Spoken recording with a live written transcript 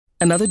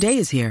Another day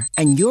is here,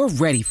 and you're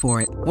ready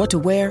for it. What to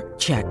wear?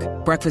 Check.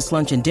 Breakfast,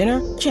 lunch, and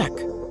dinner? Check.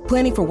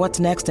 Planning for what's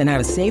next and how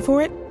to save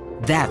for it?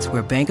 That's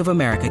where Bank of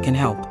America can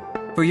help.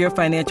 For your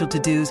financial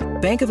to-dos,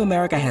 Bank of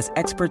America has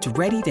experts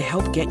ready to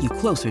help get you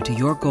closer to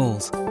your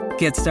goals.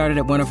 Get started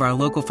at one of our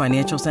local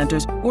financial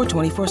centers or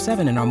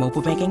 24/7 in our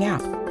mobile banking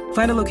app.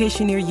 Find a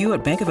location near you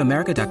at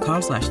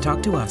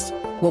bankofamerica.com/talktous.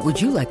 What would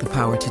you like the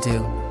power to do?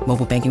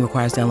 Mobile banking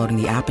requires downloading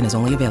the app and is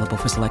only available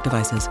for select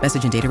devices.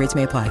 Message and data rates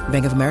may apply.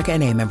 Bank of America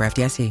N.A., member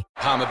FDIC.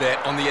 Palmerbet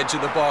on the edge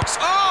of the box.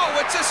 Oh,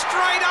 it's a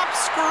straight-up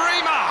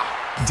screamer!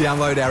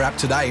 Download our app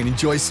today and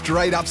enjoy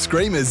straight-up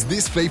screamers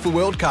this FIFA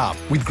World Cup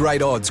with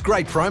great odds,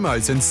 great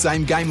promos and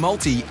same-game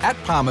multi at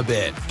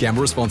Palmerbet.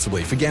 Gamble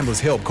responsibly. For Gamblers'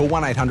 Help, call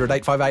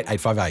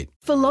 1-800-858-858.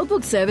 For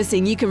logbook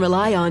servicing you can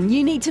rely on,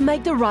 you need to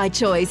make the right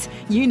choice.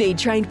 You need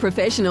trained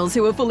professionals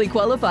who are fully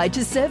qualified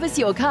to service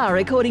your car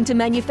according to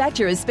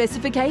manufacturer's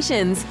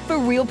specifications. For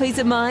real peace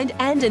of mind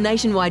and a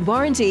nationwide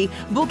warranty,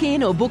 book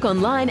in or book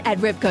online at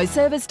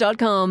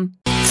repcoservice.com.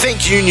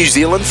 Thank you, New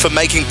Zealand, for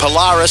making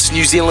Polaris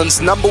New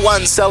Zealand's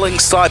 #1 selling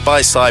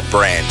side-by-side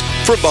brand.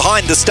 From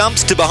behind the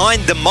stumps to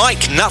behind the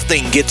mic,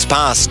 nothing gets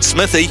past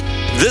Smithy.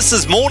 This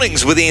is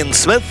Mornings with Ian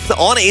Smith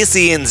on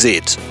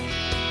SENZ.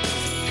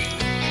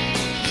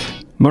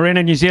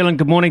 Morena, New Zealand,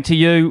 good morning to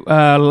you.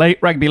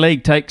 Rugby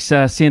League takes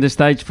centre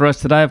stage for us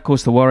today. Of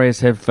course, the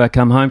Warriors have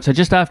come home. So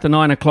just after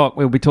 9 o'clock,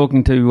 we'll be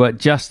talking to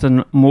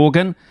Justin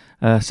Morgan,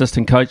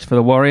 assistant coach for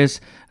the Warriors.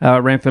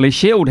 Ranfurly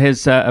Shield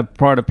has a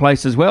pride of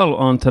place as well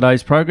on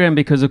today's program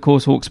because, of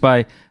course, Hawke's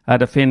Bay are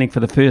defending for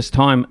the first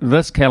time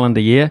this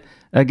calendar year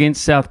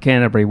against South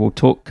Canterbury. We'll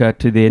talk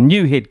to their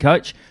new head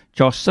coach,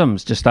 Josh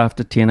Sims, just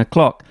after 10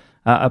 o'clock.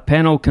 A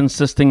panel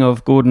consisting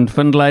of Gordon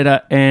Findlater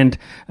and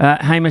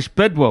Hamish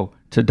Bidwell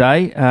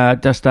today,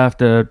 just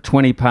after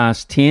 20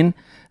 past 10.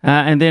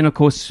 And then, of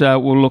course,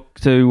 we'll look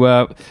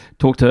to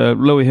talk to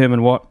Louis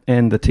Herman Watt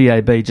and the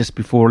TAB just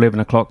before 11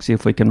 o'clock, see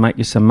if we can make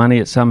you some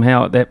money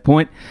somehow at that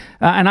point.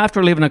 And after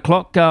 11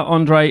 o'clock,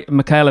 Andrei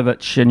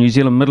Mikhailovich, a New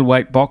Zealand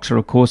middleweight boxer,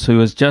 of course, who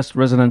has just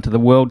risen into the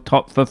world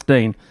top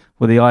 15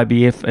 with the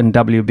IBF and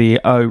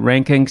WBO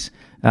rankings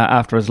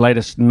after his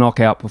latest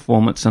knockout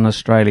performance in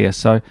Australia.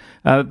 So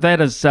that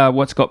is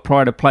what's got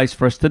pride of place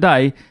for us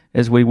today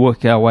as we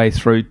work our way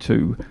through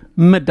to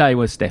midday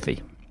with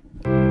Staffy.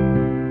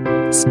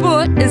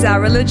 Sport is our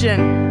religion,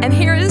 and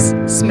here is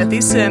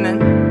Smithy's sermon.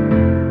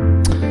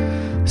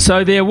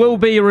 So there will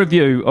be a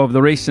review of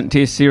the recent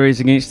Test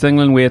series against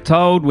England, we're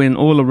told, when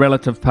all the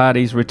relative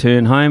parties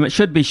return home. It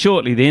should be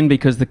shortly then,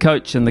 because the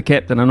coach and the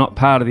captain are not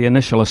part of the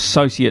initial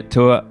associate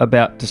tour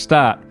about to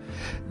start.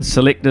 The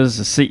selectors,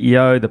 the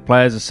CEO, the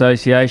Players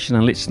Association,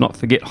 and let's not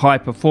forget High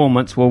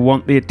Performance, will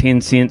want their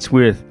 10 cents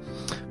worth.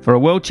 For a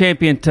world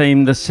champion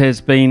team, this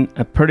has been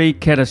a pretty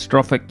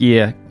catastrophic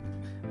year.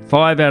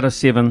 5 out of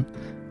 7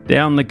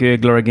 down the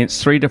gurgler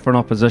against 3 different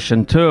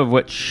opposition, 2 of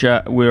which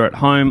were at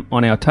home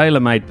on our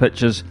tailor-made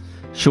pitches.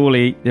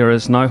 Surely there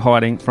is no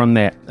hiding from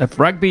that. If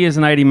rugby is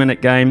an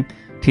 80-minute game,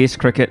 Test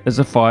cricket is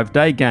a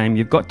 5-day game.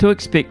 You've got to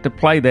expect to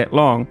play that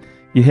long.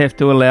 You have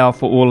to allow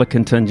for all the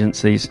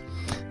contingencies.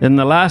 In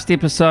the last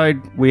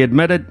episode, we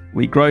admitted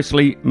we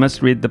grossly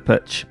misread the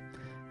pitch.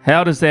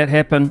 How does that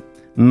happen?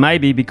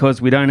 Maybe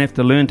because we don't have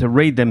to learn to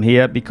read them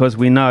here, because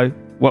we know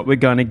what we're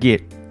going to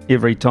get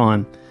every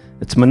time.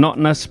 It's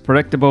monotonous,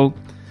 predictable,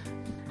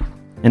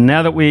 and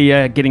now that we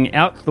are getting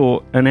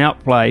outthought and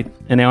outplayed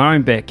in our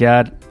own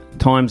backyard,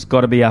 time's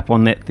got to be up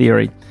on that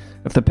theory.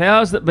 If the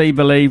powers that be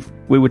believe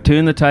we would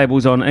turn the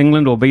tables on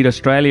England or beat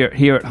Australia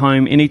here at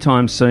home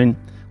anytime soon,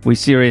 we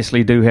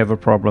seriously do have a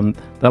problem.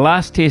 The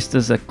last test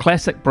is a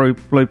classic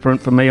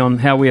blueprint for me on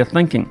how we are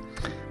thinking.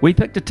 We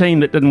picked a team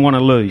that didn't want to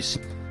lose.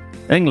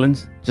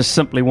 England just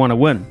simply want to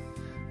win.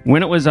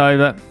 When it was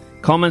over,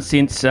 common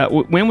sense.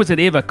 When was it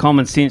ever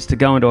common sense to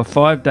go into a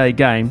 5-day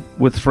game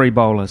with 3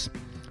 bowlers?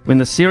 When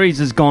the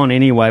series is gone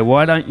anyway,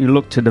 why don't you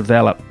look to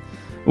develop?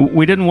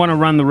 We didn't want to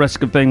run the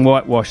risk of being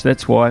whitewashed,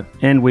 that's why,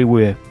 and we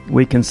were.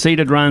 We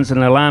conceded runs at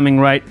an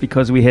alarming rate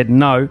because we had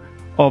no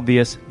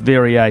obvious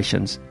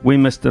variations. We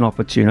missed an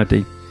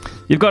opportunity.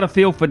 You've got a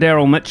feel for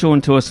Daryl Mitchell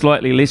and to a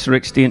slightly lesser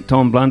extent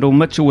Tom Blundell.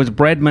 Mitchell was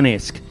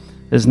Bradman-esque.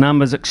 His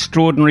numbers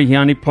extraordinary. He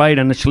only played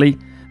initially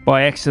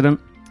by accident.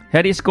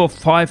 How do you score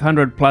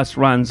 500 plus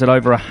runs at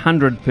over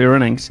 100 per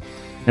innings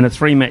in a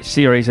 3-match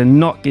series and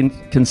not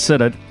get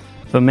considered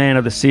for man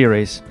of the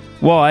series?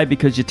 Why?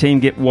 Because your team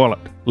get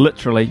walloped,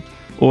 literally,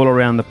 all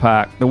around the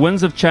park. The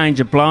winds of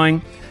change are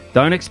blowing.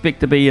 Don't expect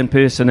to be in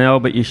personnel,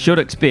 but you should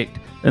expect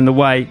in the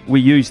way we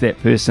use that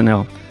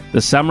personnel.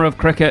 The summer of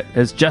cricket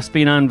has just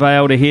been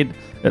unveiled ahead.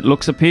 It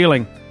looks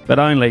appealing, but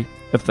only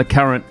if the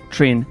current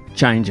trend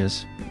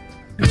changes.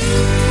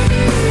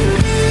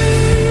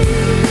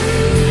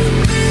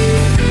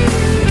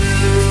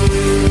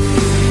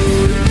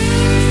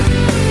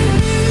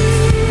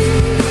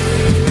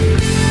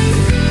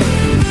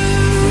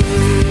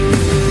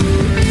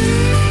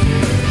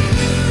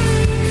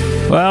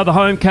 Well, Well,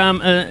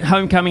 the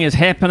homecoming is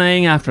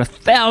happening after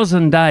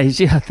 1,000 days.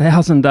 Yeah,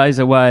 1,000 days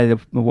away. The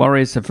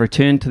Warriors have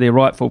returned to their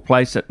rightful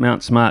place at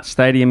Mount Smart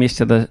Stadium.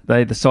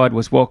 Yesterday, the side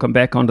was welcomed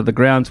back onto the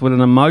grounds with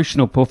an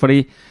emotional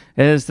puffery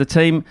as the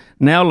team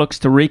now looks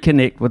to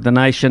reconnect with the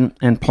nation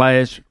and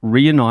players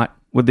reunite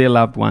with their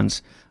loved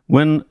ones.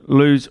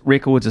 Win-lose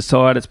records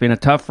aside, it's been a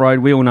tough road.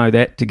 We all know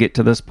that to get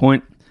to this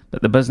point.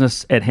 But the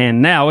business at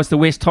hand now is the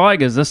West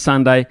Tigers this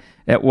Sunday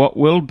at what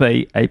will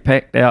be a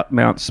packed-out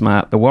Mount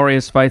Smart. The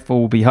Warriors faithful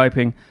will be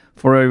hoping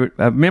for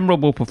a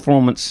memorable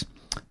performance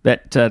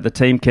that the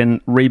team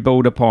can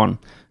rebuild upon.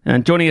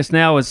 And joining us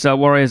now is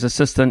Warriors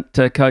assistant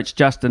coach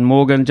Justin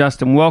Morgan.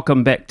 Justin,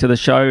 welcome back to the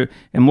show,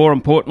 and more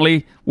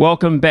importantly,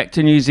 welcome back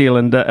to New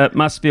Zealand. It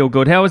must feel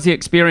good. How was the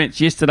experience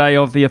yesterday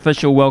of the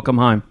official welcome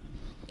home?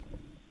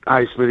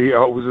 Hey, Smithy.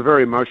 It was a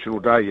very emotional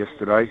day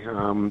yesterday.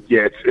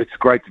 It's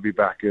great to be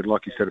back.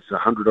 Like you said, it's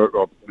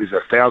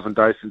 1,000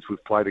 days since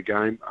we've played a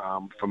game.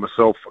 For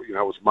myself, it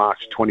was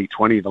March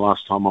 2020 the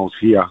last time I was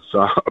here.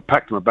 So I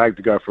packed my bag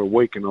to go for a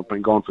week, and I've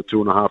been gone for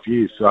 2.5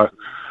 years. So,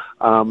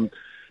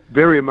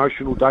 very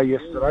emotional day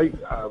yesterday.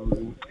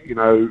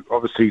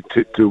 Obviously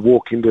to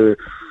walk into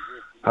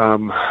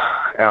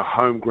our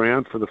home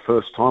ground for the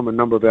first time. A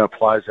number of our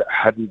players that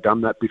hadn't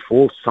done that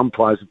before. Some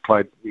players have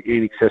played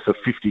in excess of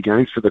 50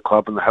 games for the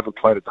club, and they haven't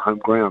played at the home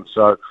ground.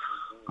 So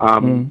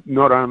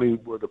not only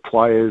were the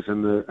players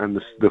and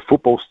the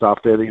football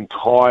staff there, the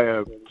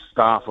entire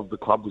staff of the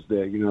club was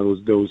there. It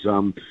was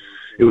an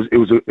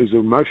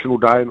emotional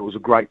day, and it was a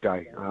great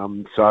day.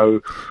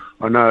 So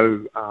I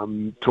know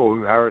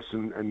Tohu Harris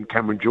and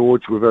Cameron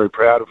George were very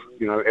proud of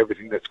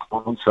everything that's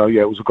gone on. So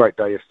yeah, it was a great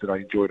day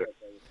yesterday. Enjoyed it.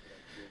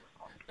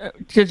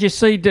 Did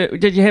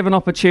you have an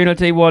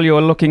opportunity while you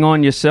were looking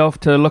on yourself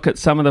to look at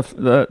some of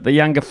the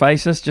younger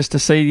faces just to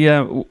see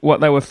what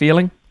they were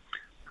feeling?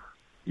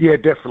 Yeah,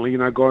 definitely.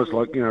 Guys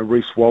like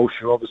Reece Walsh,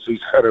 who obviously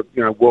has had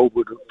a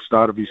worldwide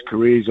start of his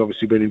career. He's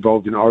obviously been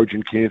involved in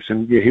Origin camps,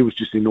 and he was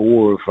just in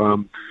awe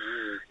of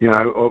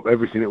of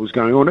everything that was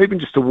going on. Even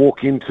just to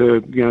walk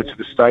into to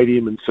the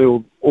stadium and see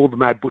all the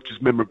Mad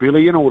Butcher's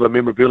memorabilia and all the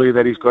memorabilia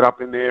that he's got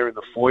up in there in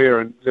the foyer,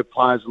 and the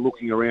players are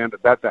looking around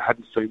at that. They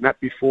hadn't seen that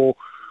before.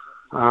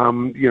 A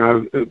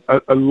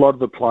lot of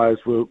the players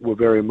were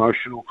very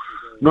emotional.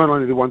 Not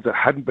only the ones that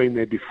hadn't been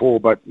there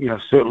before, but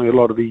certainly a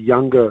lot of the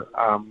younger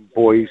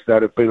boys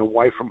that have been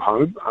away from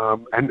home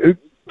and who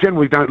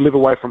generally don't live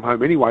away from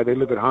home anyway. They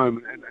live at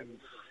home, and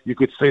you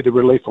could see the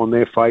relief on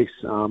their face,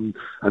 and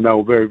they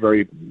were very,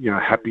 very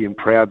happy and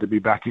proud to be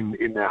back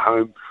in their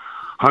home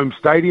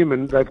stadium,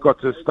 and they've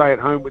got to stay at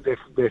home with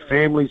their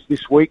families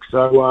this week.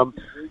 So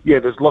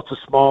there's lots of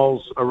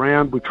smiles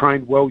around. We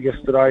trained well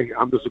yesterday.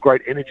 There's a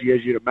great energy,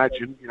 as you'd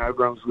imagine.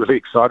 Everyone's really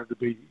excited to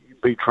be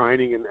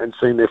training and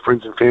seeing their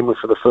friends and family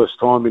for the first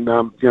time in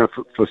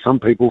for some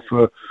people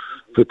for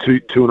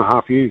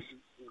 2.5 years.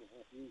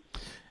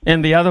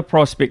 And the other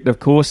prospect, of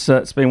course,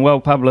 it's been well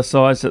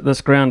publicised that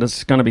this ground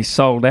is going to be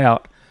sold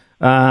out.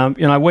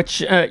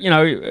 Which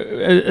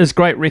is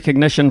great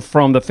recognition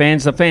from the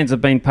fans. The fans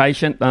have been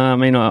patient.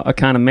 I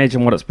can't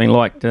imagine what it's been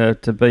like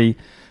to be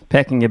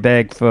packing your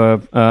bag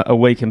for a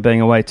week and being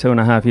away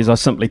 2.5 years. I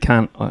simply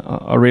can't.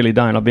 I really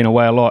don't. I've been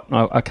away a lot.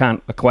 I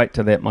can't equate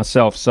to that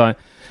myself. So,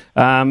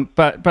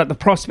 but the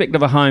prospect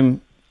of a home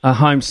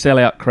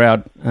sellout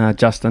crowd,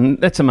 Justin,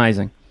 that's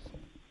amazing.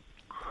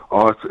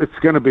 Oh, it's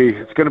going to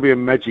be a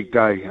magic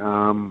day.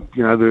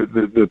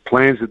 The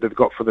plans that they've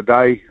got for the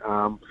day.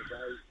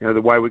 The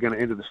way we're going to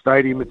enter the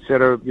stadium,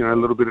 etc. A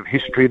little bit of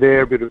history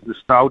there, a bit of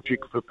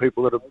nostalgic for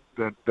people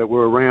that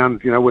were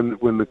around,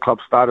 when the club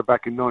started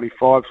back in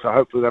 '95. So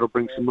hopefully that'll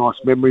bring some nice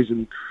memories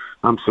and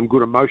some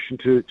good emotion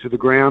to the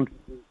ground.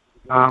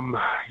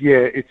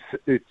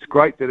 It's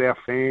great that our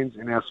fans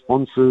and our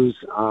sponsors,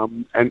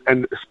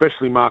 and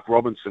especially Mark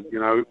Robinson.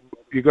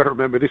 You've got to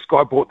remember, this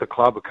guy bought the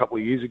club a couple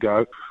of years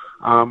ago.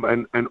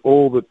 And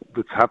all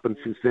that's happened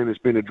since then has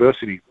been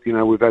adversity.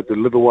 We've had to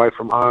live away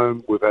from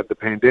home, we've had the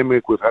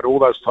pandemic, we've had all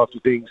those types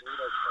of things,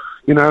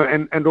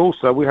 and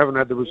also we haven't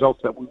had the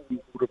results that we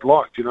would have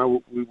liked.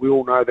 We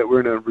all know that we're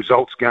in a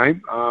results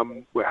game.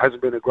 It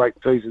hasn't been a great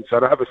season.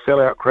 So to have a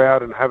sellout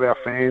crowd and have our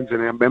fans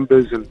and our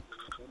members, and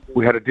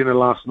we had a dinner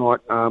last night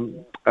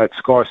at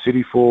Sky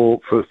City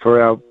for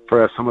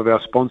some of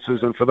our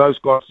sponsors, and for those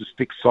guys to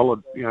stick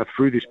solid,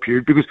 through this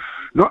period, because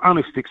not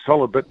only stick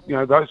solid, but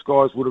those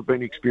guys would have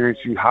been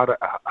experiencing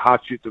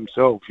hardship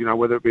themselves,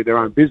 whether it be their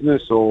own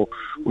business or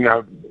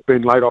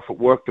been laid off at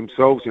work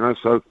themselves,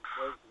 so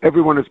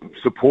everyone has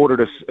supported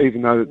us,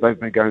 even though they've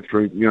been going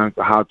through the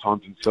hard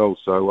times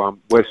themselves. So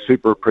we're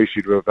super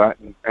appreciative of that,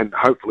 and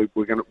hopefully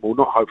we're going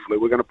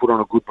to put on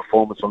a good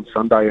performance on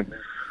Sunday. And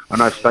I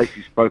know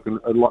Stacey's spoken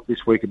a lot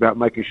this week about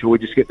making sure we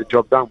just get the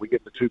job done. We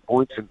get the 2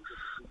 points, and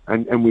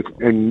we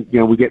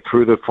get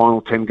through the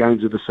final 10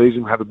 games of the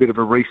season, have a bit of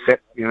a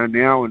reset,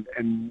 now,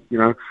 and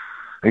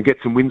get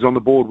some wins on the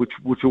board,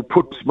 which will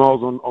put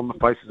smiles on the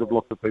faces of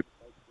lots of people.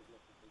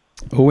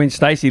 Well, when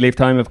Stacey left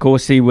home, of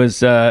course, he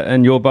was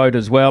in your boat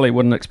as well. He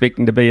wasn't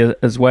expecting to be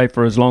his way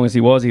for as long as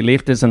he was. He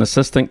left as an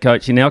assistant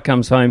coach. He now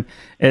comes home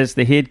as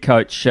the head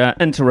coach,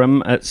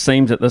 interim, it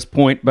seems, at this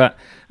point. But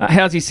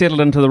how's he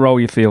settled into the role,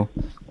 you feel?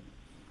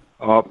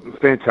 Oh,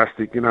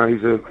 fantastic. You know,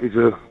 he's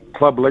a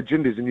club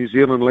legend. He's a New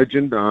Zealand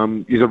legend.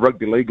 He's a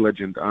rugby league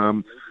legend.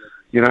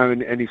 You know,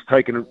 and he's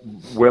taken it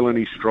well in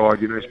his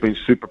stride. You know, he's been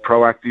super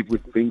proactive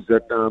with things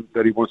that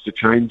he wants to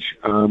change.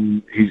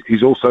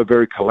 He's also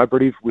very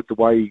collaborative with the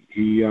way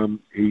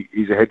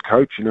he's a head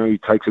coach. You know, he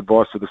takes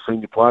advice of the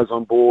senior players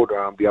on board,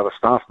 the other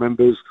staff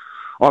members.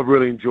 I've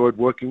really enjoyed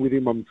working with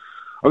him. I've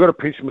got to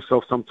pinch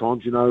myself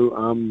sometimes. You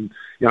know,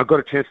 I got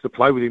a chance to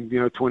play with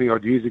him, 20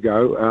 odd years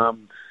ago.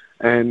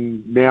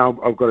 And now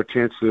I've got a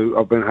chance to.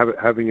 I've been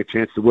having a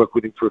chance to work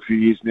with him for a few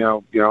years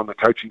now. On the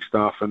coaching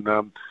staff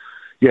and.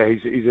 Yeah,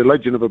 he's a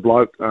legend of a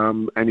bloke,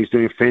 and he's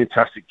doing a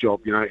fantastic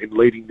job, in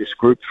leading this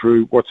group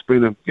through what's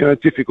been a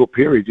difficult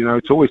period.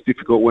 It's always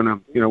difficult when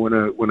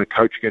a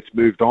coach gets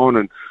moved on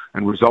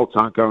and results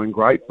aren't going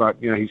great. But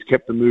he's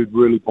kept the mood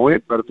really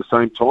buoyant. But at the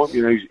same time,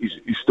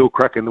 he's still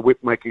cracking the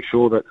whip, making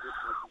sure that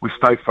we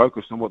stay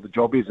focused on what the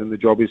job is, and the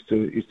job is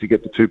to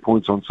get the 2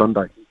 points on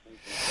Sunday.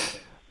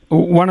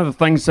 One of the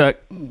things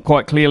that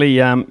quite clearly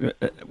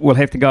will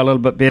have to go a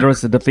little bit better is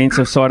the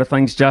defensive side of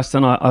things,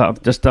 Justin.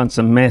 I've just done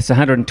some maths.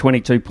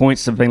 122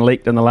 points have been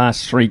leaked in the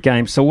last 3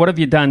 games. So what have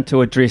you done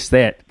to address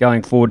that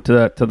going forward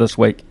to this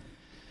week?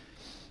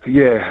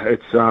 Yeah,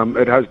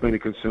 it has been a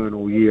concern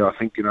all year. I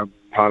think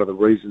part of the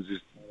reasons is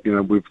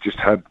we've just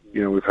had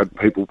we've had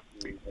people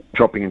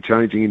chopping and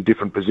changing in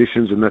different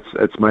positions, and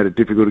it's made it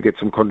difficult to get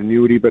some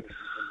continuity. But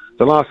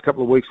the last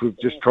couple of weeks, we've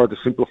just tried to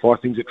simplify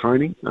things at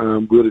training.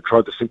 Really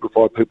tried to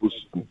simplify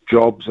people's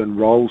jobs and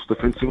roles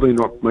defensively,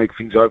 not make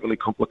things overly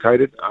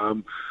complicated.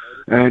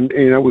 And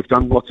we've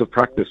done lots of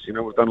practice.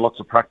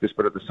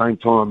 But at the same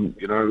time,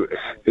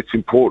 it's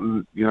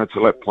important, to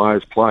let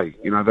players play.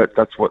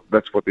 That's what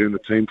they're in the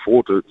team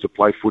for, to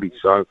play footy.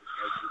 So,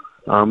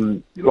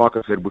 like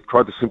I said, we've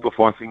tried to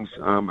simplify things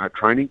at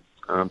training,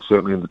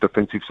 certainly on the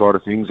defensive side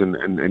of things,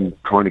 and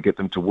trying to get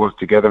them to work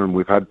together. And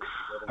we've had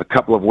a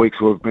couple of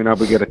weeks where we've been able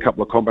to get a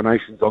couple of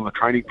combinations on the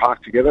training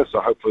park together. So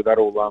hopefully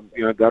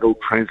that'll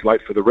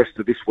translate for the rest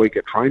of this week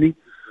at training,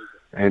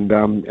 and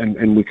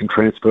we can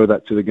transfer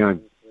that to the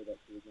game.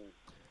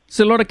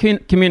 So a lot of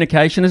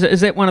communication.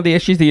 Is that one of the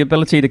issues, the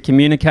ability to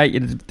communicate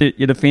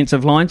your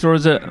defensive lines, or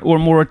is it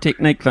more a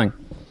technique thing?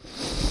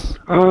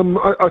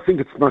 I think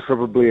it's most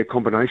probably a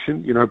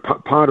combination.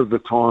 Part of the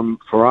time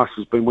for us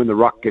has been when the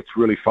ruck gets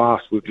really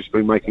fast, we've just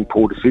been making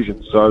poor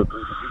decisions. So,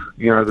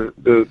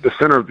 the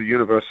centre of the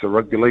universe of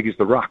rugby league is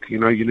the ruck. You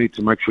need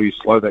to make sure you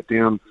slow that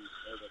down,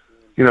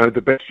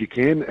 the best you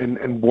can.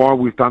 And while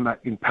we've done that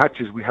in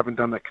patches, we haven't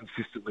done that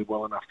consistently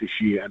well enough this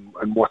year.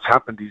 And what's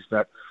happened is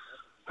that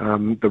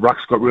the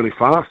ruck's got really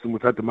fast, and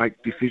we've had to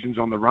make decisions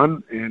on the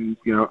run. And,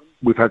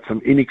 we've had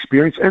some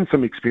inexperienced and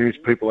some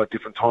experienced people at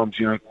different times,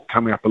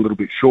 coming up a little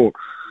bit short.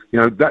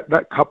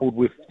 That coupled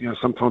with,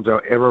 sometimes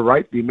our error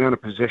rate, the amount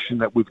of possession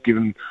that we've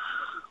given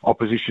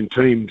opposition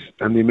teams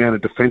and the amount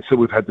of defence that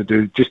we've had to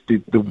do, just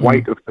the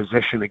weight of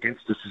possession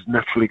against us is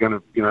naturally going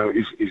to,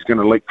 is going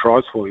to leak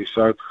tries for you.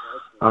 So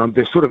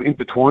they're sort of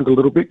intertwined a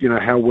little bit,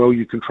 how well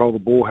you control the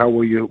ball, how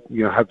well you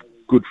have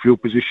good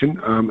field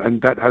position,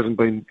 and that hasn't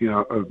been,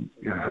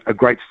 a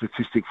great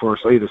statistic for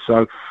us either.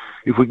 So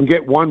if we can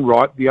get one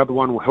right, the other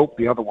one will help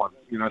the other one,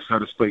 so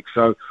to speak.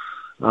 So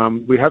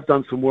we have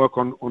done some work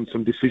on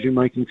some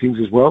decision-making things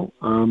as well.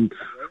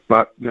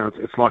 But,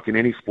 it's like in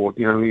any sport.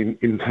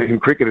 In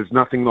cricket, it's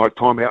nothing like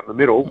time out in the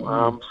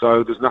middle.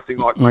 So there's nothing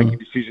like making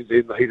decisions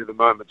in the heat of the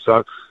moment.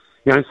 So,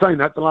 in saying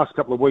that, the last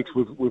couple of weeks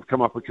we've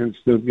come up against,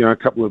 a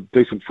couple of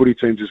decent footy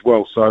teams as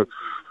well. So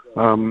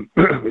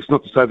it's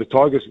not to say the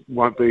Tigers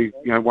won't be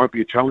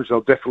a challenge.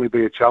 They'll definitely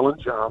be a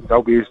challenge.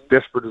 They'll be as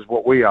desperate as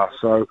what we are.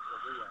 So,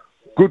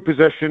 good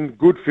possession,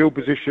 good field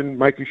position,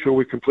 making sure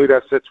we complete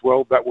our sets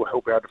well, that will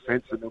help our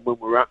defence. And then when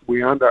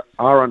we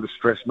are under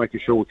stress, making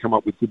sure we come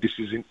up with good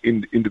decisions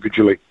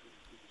individually.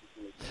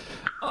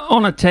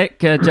 On attack,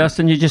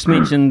 Justin, you just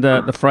mentioned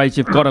the phrase,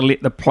 you've got to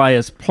let the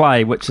players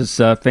play, which is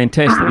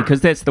fantastic,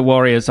 because that's the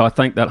Warriors, I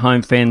think, that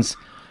home fans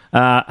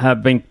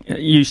have been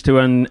used to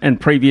in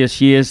previous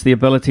years, the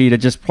ability to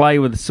just play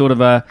with sort of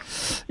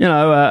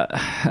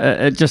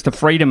just a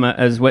freedom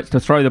as which to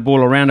throw the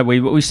ball around it.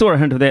 We saw a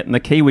hint of that in the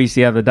Kiwis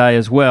the other day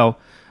as well.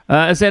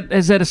 Is that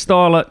a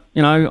style that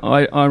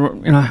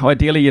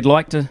ideally you'd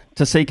like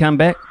to see come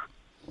back?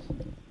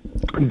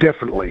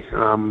 Definitely.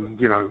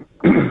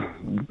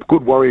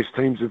 Good Warriors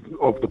teams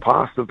of the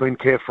past have been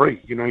carefree.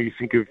 You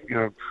think of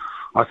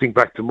I think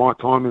back to my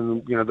time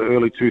in the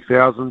early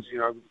 2000s.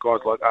 Guys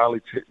like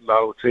Ali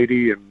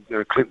Lauitiiti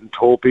and Clinton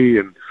Torpey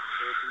and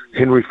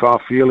Henry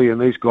Farfili,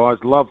 and these guys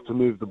loved to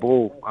move the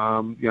ball.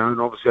 And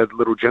obviously had a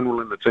little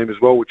general in the team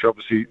as well, which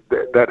obviously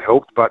that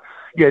helped. But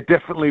yeah,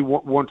 definitely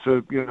want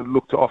to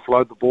look to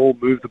offload the ball,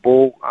 move the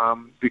ball,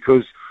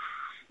 because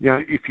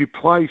if you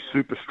play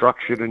super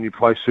structured and you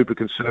play super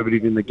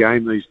conservative in the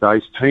game these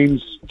days,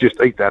 teams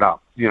just eat that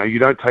up. You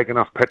don't take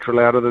enough petrol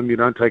out of them. You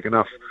don't take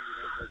enough,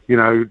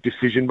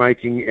 decision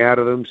making out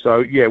of them. So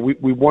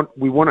we want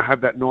to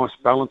have that nice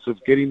balance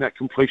of getting that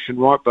completion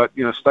right. But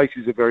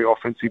Stacey's a very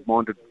offensive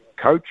minded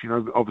coach.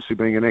 Obviously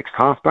being an ex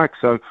halfback,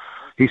 so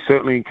he's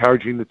certainly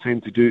encouraging the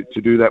team to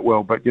do that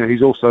well. But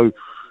he's also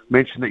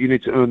mentioned that you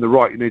need to earn the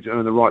right. You need to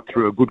earn the right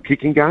through a good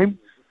kicking game.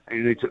 And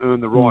you need to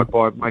earn the right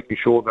by making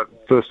sure that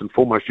first and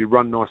foremost you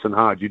run nice and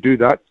hard. You do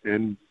that,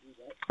 and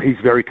he's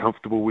very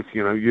comfortable with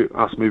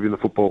us moving the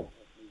football.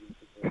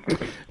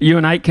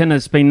 Ewan Aitken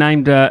has been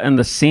named in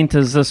the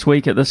centres this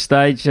week at this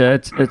stage.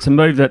 It's a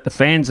move that the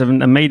fans and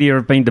the media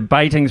have been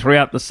debating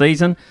throughout the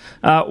season.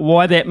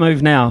 Why that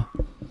move now?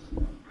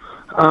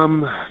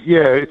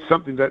 It's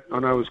something that I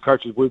know as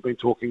coaches we've been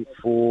talking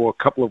for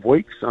a couple of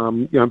weeks.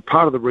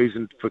 Part of the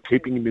reason for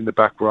keeping him in the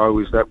back row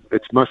is that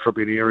it's most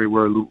probably an area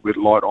we're a little bit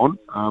light on,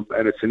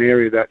 and it's an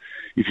area that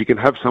if you can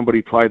have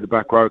somebody play the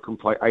back row can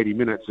play 80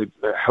 minutes, it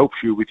helps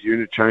you with your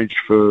interchange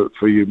for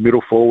your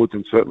middle forwards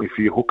and certainly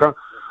for your hooker.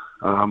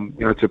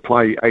 To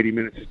play 80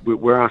 minutes,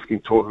 we're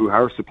asking Tohu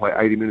Harris to play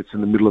 80 minutes in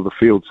the middle of the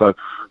field. So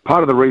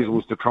part of the reason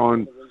was to try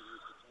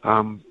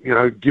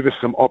and, give us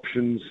some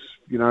options,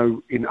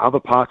 in other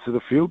parts of the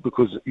field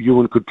because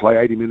Ewan could play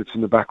 80 minutes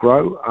in the back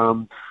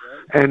row.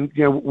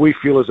 We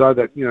feel as though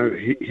that,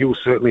 he will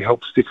certainly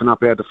help stiffen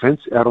up our defence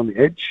out on the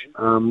edge.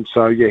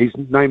 He's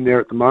named there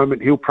at the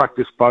moment. He'll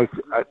practice both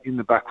in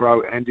the back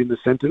row and in the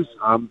centres.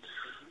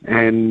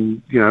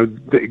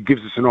 It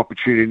gives us an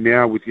opportunity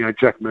now with,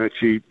 Jack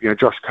Murchie,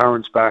 Josh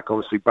Curran's back,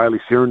 obviously Bailey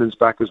Sirenen's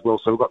back as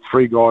well. So we've got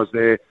three guys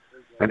there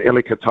and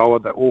Eli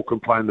Katoa that all can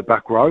play in the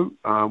back row,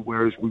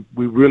 whereas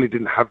we really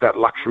didn't have that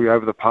luxury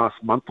over the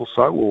past month or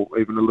so, or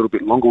even a little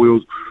bit longer. We were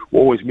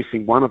always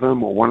missing one of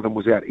them, or one of them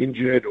was out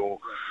injured, or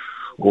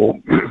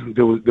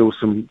there was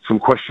some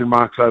question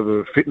marks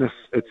over fitness,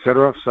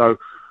 etc. So,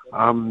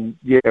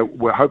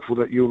 we're hopeful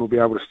that Ewan will be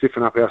able to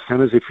stiffen up our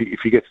centres if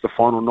he gets the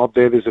final nod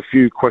there. There's a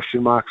few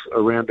question marks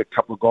around a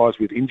couple of guys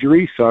with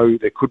injury, so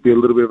there could be a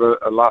little bit of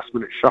a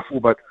last-minute shuffle,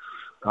 but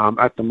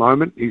at the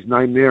moment, he's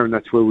named there, and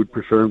that's where we'd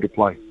prefer him to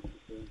play.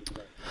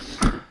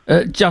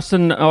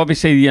 Justin,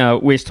 obviously,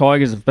 West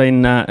Tigers have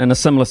been in a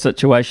similar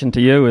situation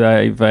to you.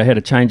 They've had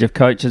a change of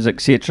coaches,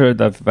 etc.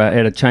 They've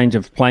had a change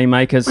of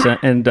playmakers,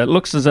 and it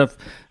looks as if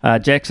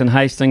Jackson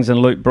Hastings and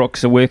Luke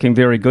Brooks are working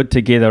very good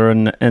together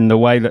in the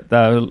way that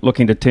they're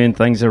looking to turn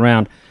things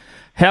around.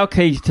 How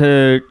key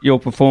to your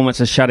performance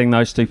is shutting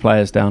those two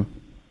players down?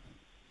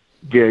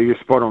 Yeah, you're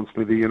spot on,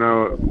 Smithy.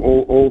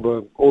 All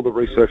the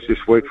research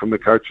this week from the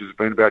coaches has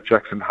been about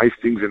Jackson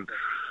Hastings and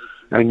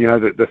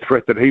the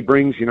threat that he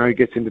brings. He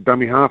gets into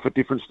dummy half at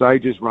different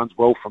stages, runs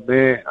well from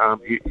there.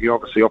 He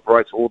obviously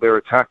operates all their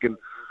attack, and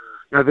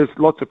there's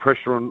lots of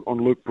pressure on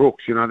Luke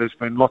Brooks. There's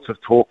been lots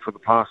of talk for the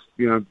past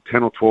 10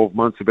 or 12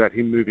 months about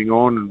him moving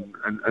on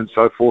and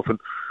so forth. And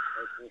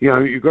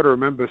you've got to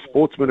remember,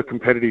 sportsmen are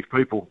competitive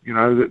people.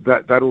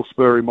 That'll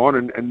spur him on,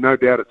 and no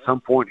doubt at some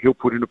point he'll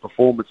put in a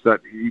performance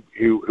that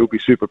he'll be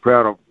super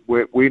proud of.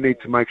 We need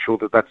to make sure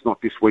that that's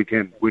not this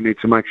weekend. We need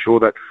to make sure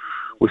that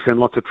we send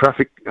lots of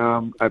traffic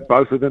at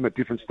both of them at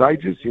different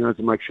stages, to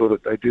make sure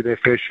that they do their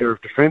fair share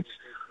of defence.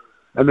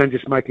 And then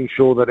just making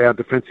sure that our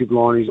defensive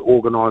line is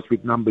organised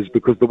with numbers,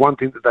 because the one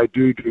thing that they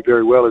do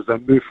very well is they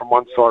move from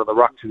one side of the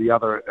ruck to the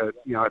other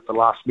at the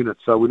last minute.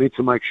 So we need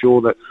to make sure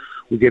that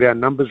we get our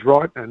numbers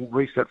right, and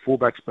Reece at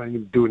fullback's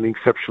been doing an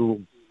exceptional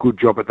good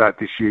job at that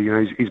this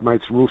year. He's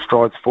made some real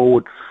strides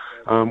forward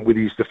with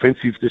his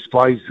defensive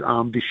displays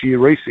this year.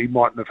 Reece, he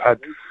mightn't have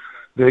had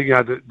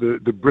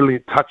the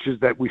brilliant touches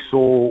that we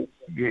saw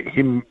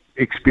him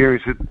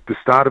experience at the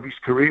start of his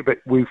career, but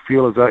we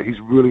feel as though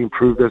he's really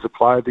improved as a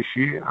player this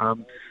year.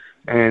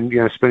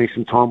 And spending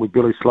some time with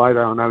Billy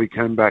Slater, I know he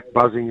came back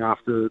buzzing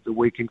after the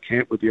weekend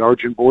camp with the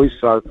Origin boys,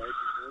 so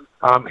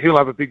he'll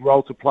have a big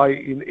role to play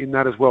in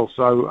that as well.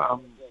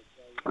 So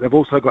they've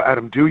also got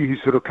Adam Dewey,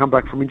 who's sort of come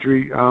back from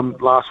injury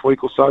last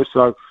week or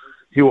so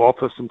he'll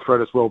offer some threat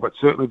as well. But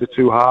certainly the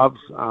two halves,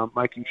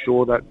 making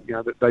sure that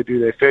that they do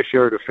their fair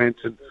share of defence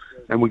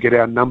and we get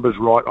our numbers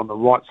right on the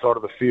right side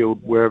of the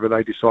field wherever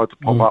they decide to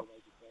pop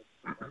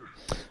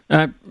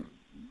up.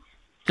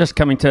 Just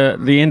coming to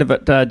the end of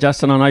it,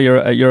 Justin, I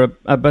know you're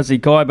a busy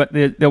guy, but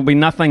there'll be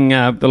nothing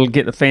that'll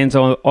get the fans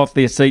off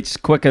their seats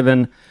quicker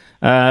than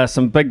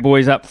some big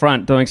boys up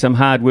front doing some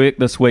hard work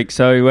this week.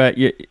 So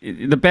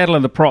the battle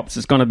of the props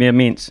is going to be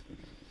immense.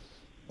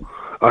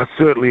 It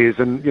certainly is,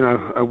 and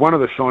one of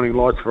the shining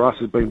lights for us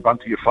has been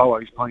Bunty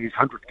Afoa. He's playing his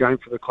 100th game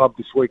for the club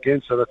this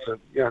weekend, so that's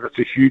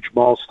a huge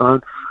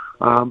milestone.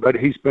 But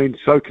he's been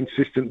so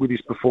consistent with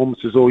his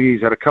performances all year.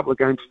 He's had a couple of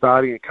games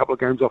starting, a couple of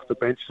games off the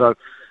bench, so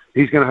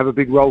he's going to have a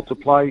big role to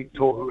play.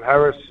 Tohu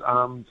Harris,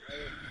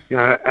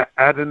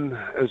 Aden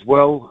as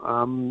well,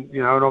 and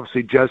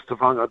obviously Jazz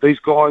Tavanga. These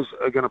guys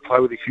are going to play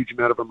with a huge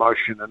amount of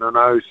emotion, and I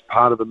know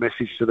part of the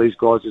message to these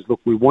guys is,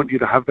 look, we want you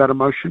to have that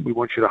emotion. We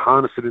want you to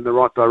harness it in the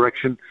right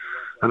direction.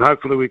 And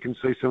hopefully we can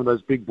see some of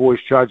those big boys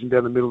charging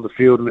down the middle of the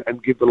field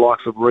and give the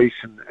likes of Reece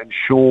and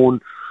Sean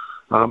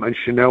and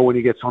Chanel when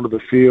he gets onto the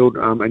field,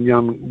 and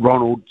young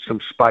Ronald some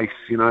space.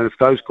 If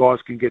those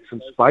guys can get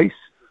some space,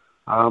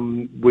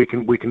 we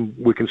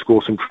can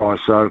score some tries.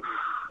 So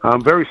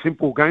very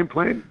simple game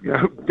plan.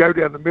 Go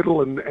down the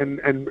middle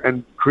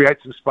and create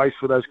some space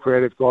for those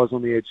creative guys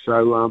on the edge.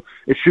 So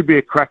it should be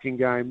a cracking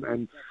game,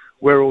 and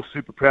we're all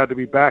super proud to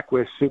be back.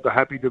 We're super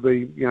happy to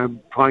be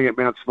playing at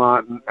Mount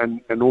Smart,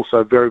 and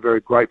also very,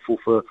 very grateful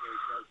for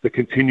the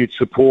continued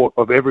support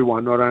of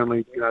everyone, not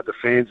only the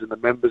fans and the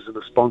members and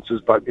the sponsors,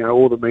 but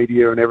all the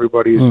media and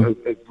everybody has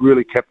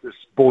really kept us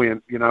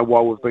buoyant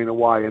while we've been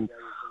away, and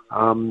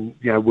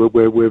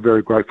we're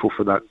very grateful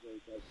for that.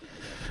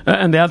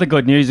 And the other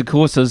good news, of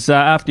course, is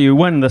after you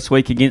win this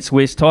week against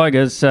West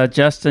Tigers,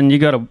 Justin, you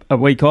got a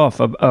week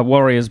off, a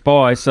Warriors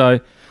bye, so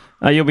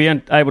you'll be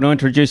able to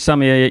introduce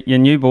some of your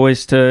new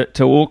boys to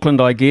Auckland,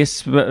 I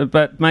guess,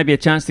 but maybe a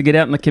chance to get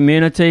out in the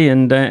community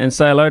and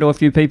say hello to a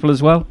few people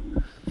as well.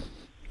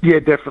 Yeah,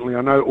 definitely.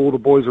 I know all the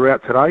boys are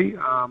out today.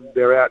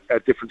 They're out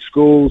at different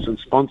schools and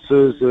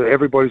sponsors.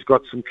 Everybody's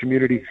got some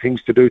community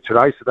things to do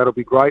today, so that'll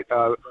be great.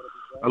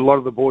 A lot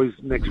of the boys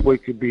next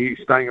week could be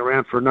staying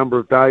around for a number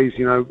of days,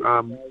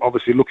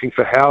 obviously looking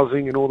for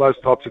housing and all those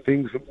types of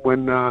things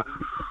when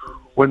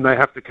they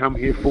have to come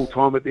here full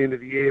time at the end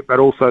of the year, but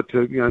also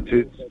to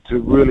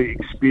really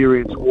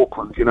experience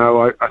Auckland.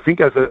 I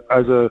think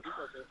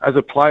as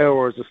a player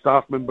or as a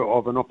staff member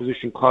of an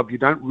opposition club, you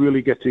don't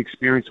really get to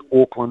experience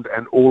Auckland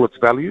and all its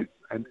value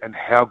and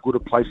how good a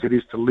place it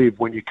is to live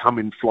when you come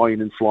in, fly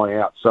in and fly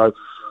out. So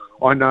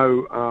I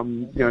know,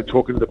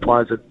 talking to the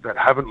players that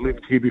haven't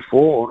lived here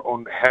before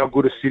on how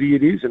good a city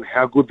it is and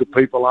how good the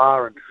people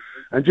are,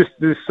 and just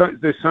there's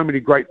so many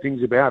great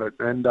things about it.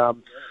 And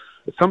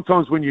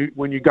sometimes when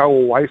you go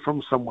away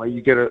from somewhere,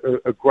 you get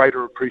a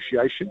greater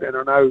appreciation. And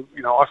I know,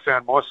 I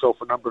found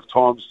myself a number of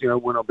times,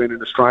 when I've been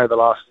in Australia the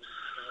last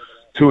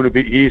 2 and a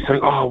bit years, saying,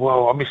 oh,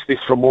 well, I miss this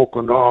from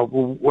Auckland. Oh,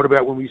 well, what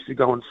about when we used to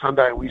go on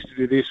Sunday and we used to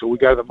do this, or we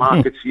go to the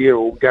markets here,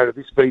 or we go to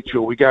this beach,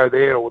 or we go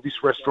there, or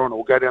this restaurant, or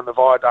we go down the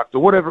viaduct,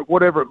 or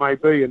whatever it may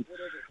be,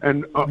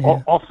 and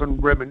often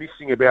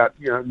reminiscing about,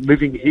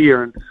 living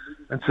here.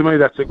 And to me,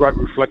 that's a great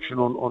reflection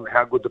on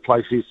how good the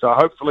place is. So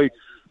hopefully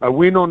a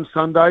win on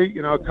Sunday,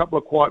 a couple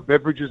of quiet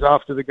beverages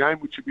after the game,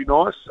 which would be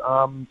nice.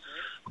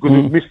 Because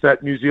we've missed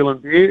that New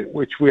Zealand beer,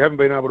 which we haven't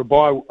been able to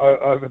buy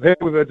over there.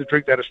 We've had to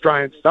drink that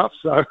Australian stuff.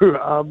 So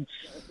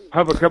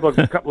have a couple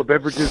of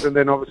beverages, and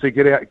then obviously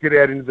get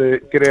out into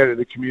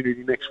the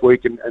community next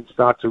week and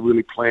start to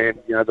really plan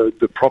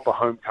the proper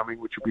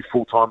homecoming, which will be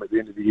full time at the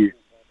end of the year.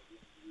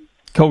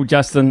 Cool,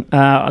 Justin.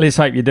 Let's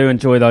hope you do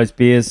enjoy those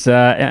beers.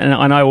 And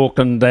I know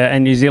Auckland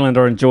and New Zealand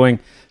are enjoying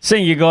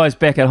seeing you guys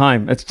back at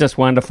home. It's just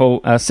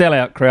wonderful.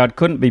 Sellout crowd,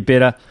 couldn't be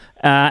better.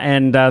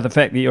 And the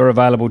fact that you're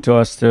available to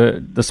us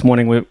this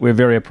morning, we're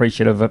very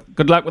appreciative of.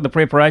 Good luck with the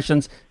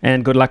preparations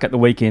and good luck at the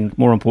weekend,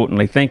 more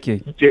importantly. Thank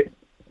you. Yeah.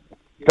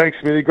 Thanks,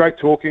 Smithy. Great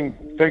talking.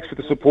 Thanks for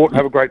the support.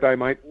 Have a great day,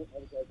 mate.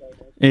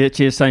 Yeah,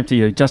 cheers. Same to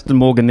you. Justin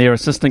Morgan there,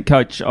 assistant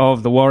coach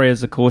of the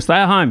Warriors, of course. They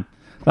are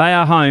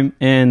home.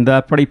 And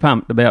they're pretty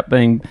pumped about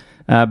being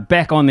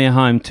back on their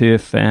home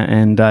turf.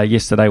 And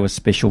yesterday was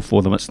special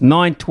for them. It's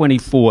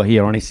 9:24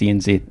 here on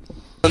SENZ.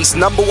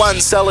 Number one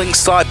selling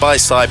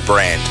side-by-side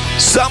brand.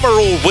 Summer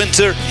or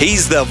winter,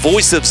 he's the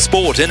voice of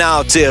sport in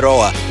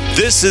Aotearoa.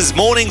 This is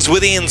Mornings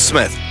with Ian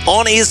Smith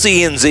on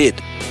SENZ.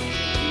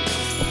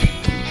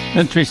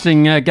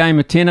 Interesting game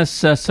of tennis.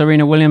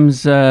 Serena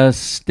Williams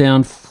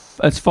down.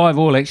 It's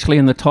 5-all actually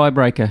in the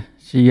tiebreaker.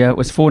 She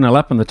was 4-0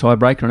 up in the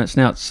tiebreaker, and it's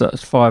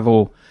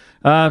 5-all.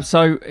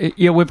 So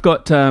we've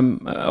got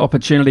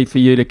opportunity for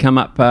you to come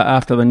up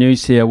after the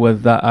news here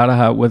with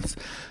Araha with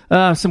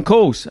some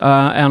calls.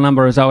 Our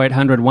number is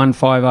 0800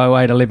 150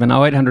 811.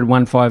 0800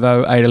 150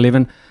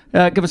 811.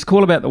 Give us a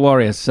call about the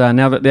Warriors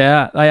now that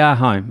they are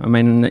home. I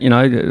mean,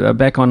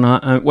 back on.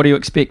 What are you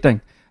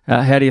expecting?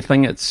 How do you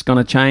think it's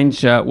going to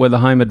change with a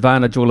home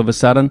advantage all of a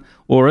sudden,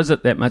 or is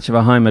it that much of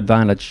a home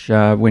advantage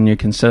when you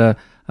consider?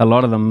 A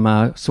lot of them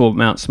saw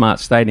Mount Smart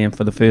Stadium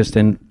for the first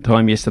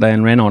time yesterday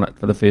and ran on it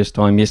for the first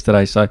time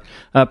yesterday. So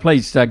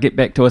please get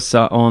back to us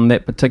on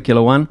that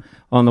particular one,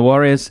 on the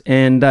Warriors.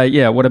 And,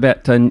 what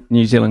about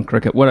New Zealand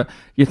cricket? What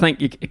you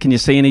think? Can you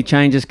see any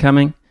changes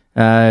coming?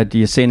 Do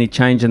you see any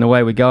change in the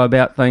way we go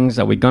about things?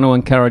 Are we going to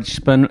encourage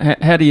spin?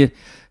 How do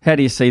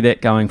you see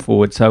that going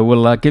forward? So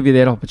we'll give you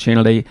that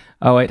opportunity,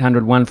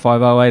 0800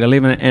 150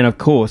 811. And, of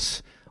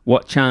course,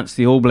 what chance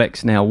the All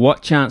Blacks now?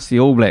 What chance the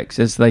All Blacks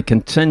as they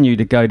continue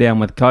to go down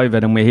with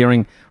COVID? And we're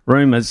hearing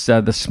rumours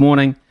this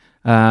morning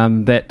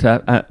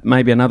that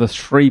maybe another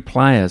three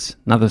players,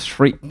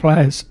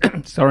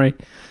 sorry,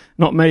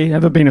 not me,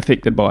 have been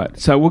affected by it.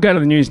 So we'll go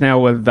to the news now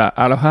with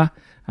Aroha,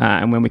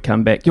 and when we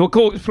come back, your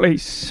calls,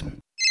 please.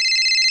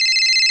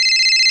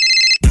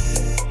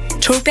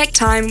 Talkback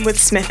time with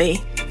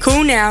Smithy.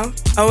 Call now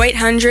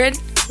 0800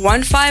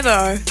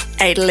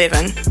 150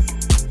 811.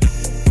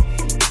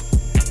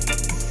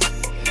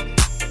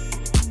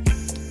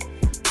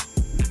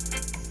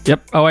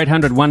 Yep,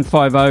 0800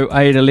 150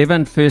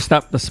 811. First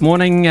up this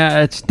morning,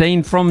 it's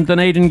Dean from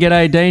Dunedin.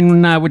 G'day,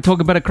 Dean. We'll talk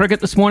a bit of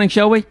cricket this morning,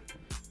 shall we?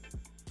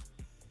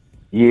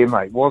 Yeah,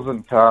 mate.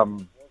 Wasn't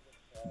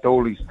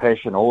Dooley's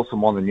passion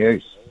awesome on the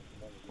news?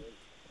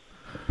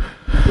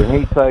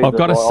 I've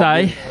got to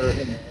say,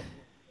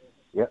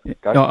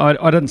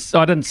 I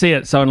didn't see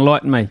it, so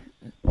enlighten me.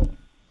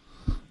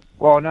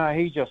 Well, no,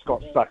 he just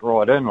got stuck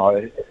right in.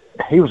 Like,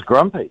 he was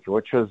grumpy,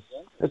 which is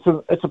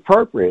it's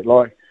appropriate.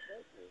 Like,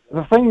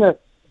 the thing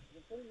that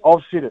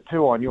I've said it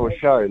too on your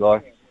show,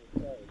 like,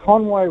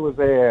 Conway was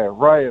our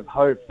ray of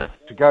hope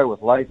to go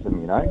with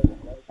Latham, you know,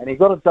 and he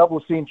got a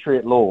double century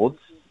at Lords.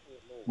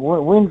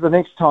 When's the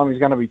next time he's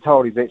going to be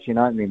told he's actually an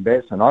opening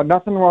batsman?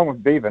 Nothing wrong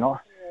with Bevan.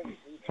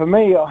 For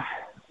me,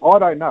 I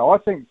don't know. I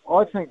think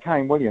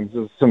Kane Williams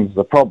is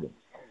the problem.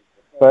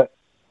 But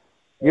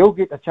you'll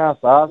get the chance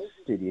to ask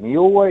Steady, and he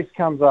always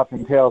comes up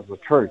and tells the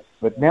truth.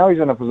 But now he's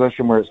in a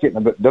position where it's getting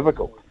a bit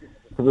difficult.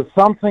 Because there's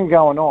something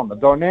going on. The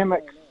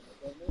dynamics,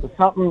 there's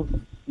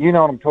something, you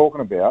know what I'm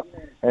talking about.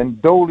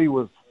 And Dooley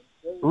was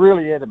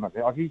really adamant.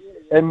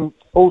 And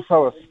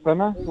also a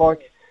spinner.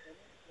 Like,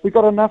 we've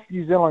got enough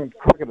New Zealand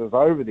cricketers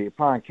over there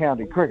playing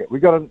county cricket.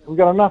 We've got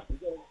enough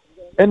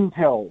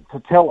intel to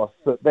tell us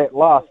that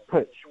last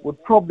pitch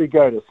would probably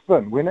go to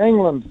spin. When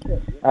England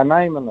are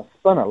naming a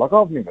spinner, like,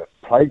 I've never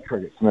played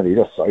cricket, Smitty,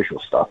 just social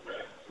stuff,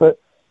 but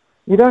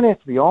you don't have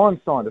to be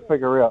Einstein to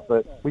figure out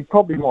that we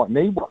probably might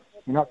need one.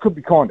 You know, it could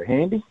be kind of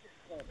handy.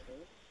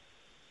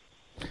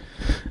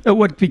 It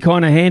would be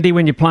kind of handy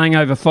when you're playing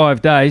over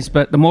 5 days,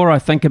 but the more I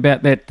think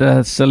about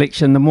that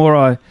selection, the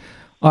more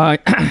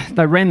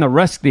they ran the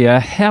risk there, a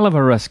hell of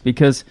a risk,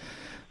 because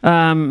you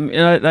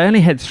know, they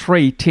only had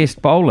 3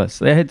 test bowlers.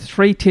 They had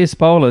 3 test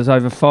bowlers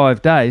over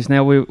 5 days.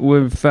 Now,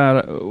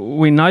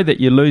 we know that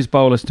you lose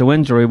bowlers to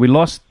injury. We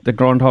lost the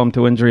Grandholm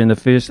to injury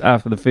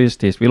after the first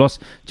test. We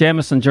lost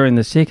Jamieson during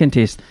the second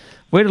test.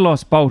 We'd have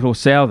lost Bolt or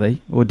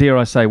Southey, or dare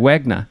I say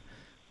Wagner.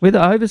 Where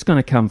the over's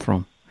going to come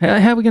from?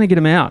 How are we going to get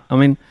him out? I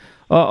mean,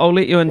 I'll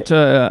let you into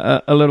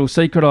a little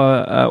secret.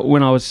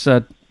 When I was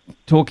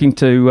talking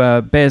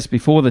to Baz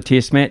before the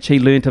test match, he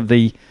learnt of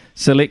the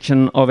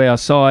selection of our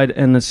side,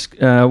 and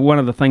one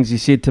of the things he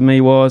said to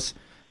me was,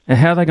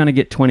 how are they going to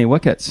get 20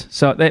 wickets?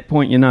 So at that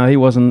point, you know, he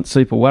wasn't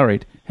super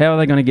worried. How are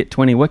they going to get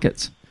 20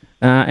 wickets?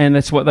 And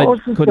that's what they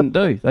couldn't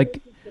do.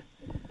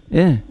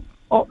 Yeah.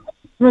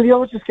 Really, I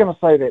was just going to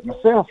say that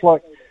myself.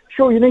 Like,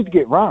 sure, you need to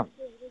get runs,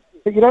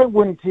 but you don't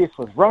win tests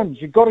with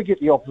runs. You've got to get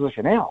the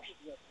opposition out.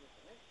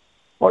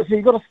 Like, so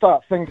you've got to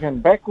start thinking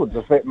backwards,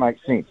 if that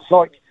makes sense.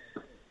 Like,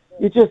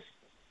 you just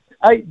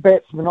 8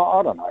 batsmen.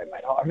 I don't know,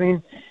 mate. I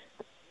mean,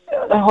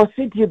 I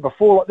said to you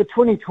before, like the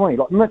 2020,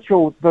 like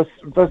Mitchell, this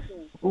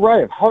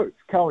ray of hope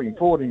going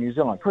forward in New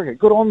Zealand cricket.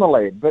 Good on the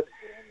lad, but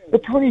the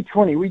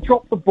 2020, we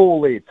dropped the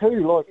ball there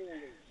too. Like,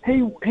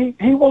 he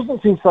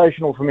wasn't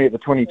sensational for me at the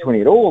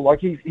 2020 at all. Like,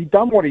 he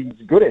done what he's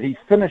good at. He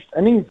finished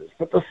innings,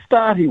 but the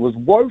start he was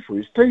woeful. He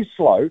was too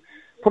slow,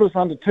 put us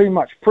under too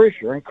much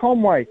pressure. And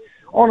Conway,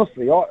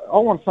 honestly, I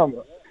want some.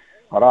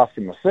 I'd ask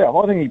him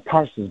myself. I think he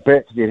punched his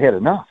bat because he'd had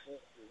enough.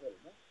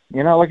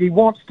 You know, like, he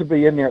wants to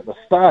be in there at the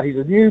start. He's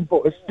a new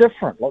ball. It's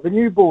different. Like, the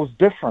new ball's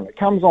different. It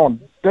comes on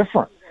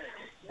different.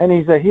 And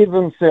he's ahead of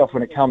himself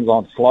when it comes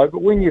on slow.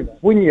 But when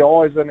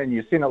your eyes in and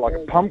you send it like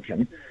a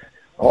pumpkin,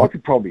 I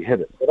could probably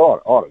hit it. But I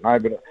don't know.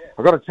 But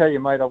I've got to tell you,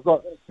 mate, I've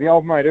got the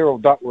old mate Earl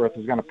Duckworth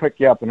is going to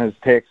pick you up in his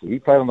taxi. He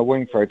played on the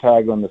wing for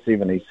Otago in the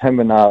 70s, him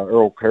and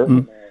Earl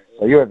Curtin.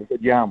 So you have a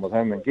good yarn with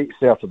him and get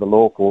yourself to the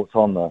law courts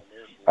on the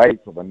 8th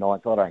or the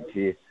 9th. I don't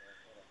care.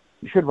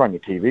 You should run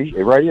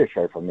your radio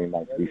show from there,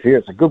 mate, to be fair.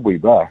 It's a good wee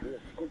bar.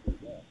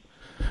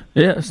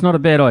 Yeah, it's not a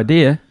bad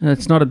idea.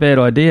 It's not a bad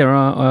idea.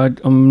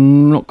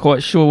 I'm not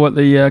quite sure what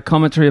the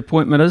commentary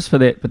appointment is for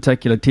that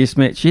particular test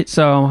match yet,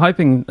 so I'm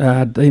hoping,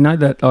 Dino,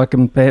 that I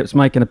can perhaps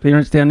make an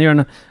appearance down there.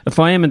 And if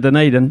I am in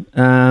Dunedin,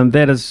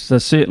 that is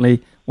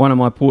certainly one of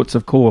my ports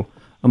of call.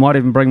 I might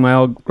even bring my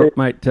old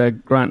mate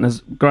Grant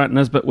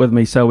Nisbet with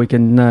me so we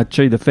can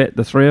chew the fat,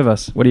 the 3 of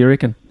us. What do you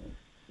reckon?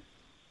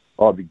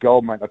 Oh, it'd be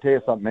gold, mate. I'll tell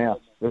you something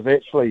else.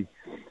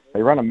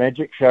 They run a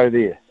magic show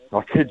there.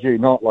 I kid you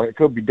not. Like, it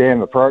could be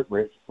damn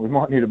appropriate. We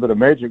might need a bit of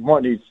magic.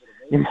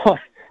 You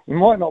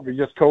might not be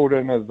just called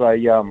in as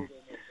a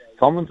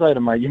commentator,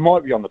 mate. You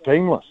might be on the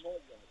team list.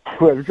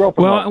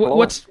 Well,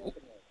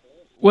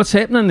 what's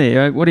happening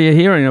there? What are you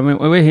hearing? I mean,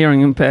 we're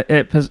hearing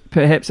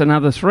perhaps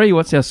another 3.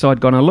 What's our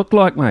side going to look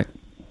like, mate?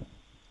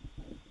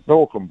 The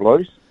Auckland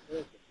Blues.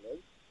 It's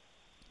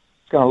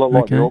going to look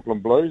like the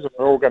Auckland Blues.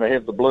 We're all going to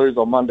have the Blues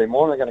on Monday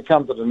morning. They're going to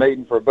come to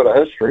Dunedin for a bit of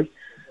history.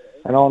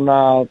 And on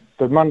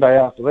the Monday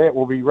after that,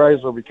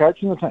 Razor will be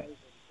coaching the team.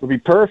 It'll be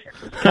perfect.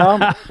 It's calm.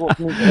 It's what's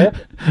meant to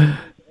happen.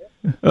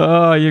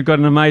 Oh, you've got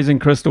an amazing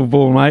crystal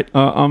ball, mate.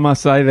 I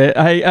must say that.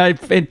 Hey,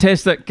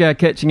 fantastic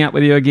catching up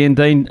with you again,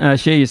 Dean.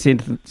 Share your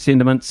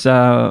sentiments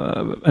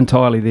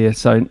entirely there,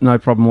 so no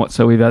problem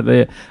whatsoever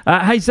there.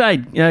 Hey,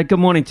 Zaid, good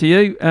morning to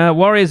you.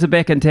 Warriors are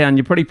back in town.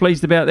 You're pretty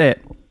pleased about that?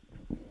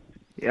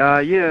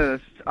 Yes.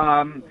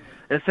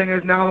 The thing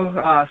is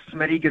now,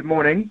 Smitty, good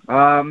morning.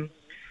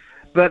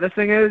 But the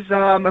thing is,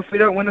 if we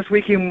don't win this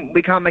weekend,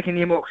 we can't make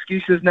any more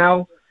excuses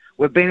now.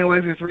 We've been away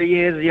for 3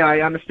 years. Yeah,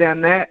 I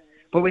understand that.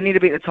 But we need to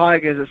beat the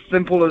Tigers. As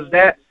simple as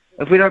that.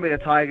 if we don't beat the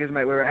Tigers,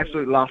 mate, we're an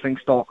absolute laughing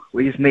stock.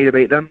 We just need to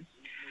beat them.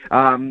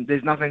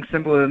 There's nothing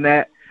simpler than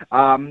that.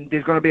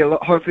 There's going to be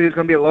hopefully there's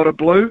going to be a lot of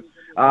blue.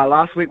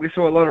 Last week we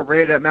saw a lot of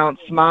red at Mount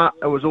Smart.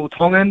 It was all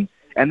Tongan.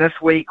 And this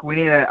week we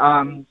need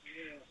to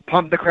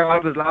pump the crowd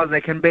up as loud as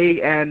they can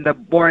be. And the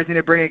Warriors need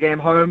to bring a game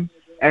home.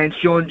 And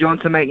Sean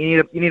Johnson, mate,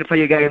 you need to play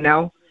your game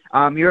now.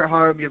 You're at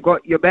home.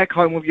 You're back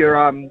home with your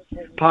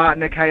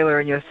partner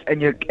Kayla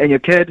and your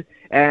kid.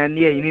 And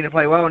yeah, you need to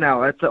play well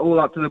now. It's all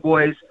up to the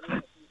boys.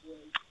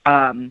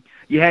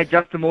 You had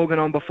Justin Morgan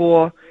on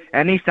before,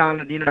 and he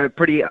sounded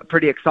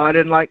pretty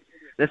excited. Like,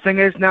 the thing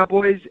is now,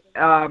 boys,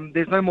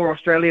 there's no more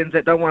Australians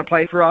that don't want to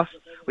play for us.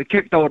 We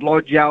kicked old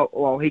Lodge out.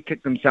 Well, he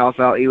kicked himself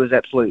out. He was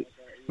absolute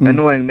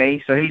annoying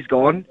me, so he's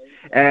gone.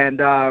 And,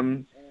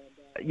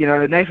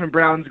 Nathan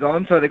Brown's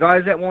gone. So the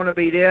guys that want to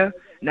be there,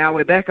 now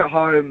we're back at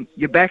home.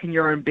 You're back in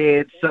your own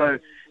bed. So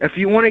if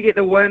you want to get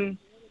the win,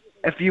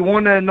 if you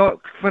want to not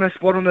finish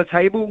spot on the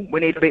table, we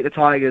need to beat the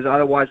Tigers.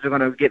 Otherwise, we're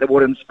going to get the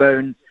wooden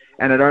spoon,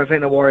 and I don't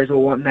think the Warriors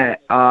will want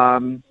that.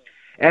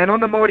 And on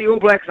the Māori All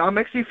Blacks, I'm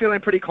actually feeling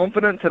pretty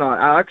confident tonight.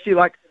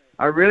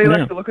 I really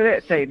like the look of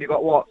that team. You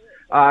got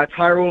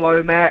Tyrell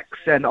Lomax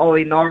and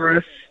Ollie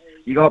Norris.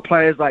 You got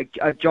players like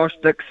Josh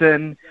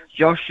Dixon,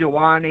 Josh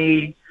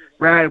Ioane,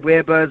 Brad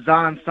Weber,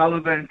 Zahn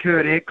Sullivan,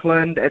 Kurt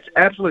Eklund. It's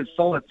an absolute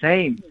solid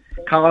team.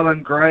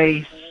 Carlin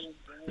Grace,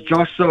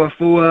 Josh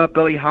Suafua,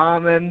 Billy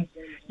Harmon.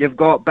 You've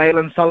got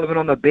Balin Sullivan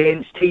on the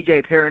bench,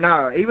 TJ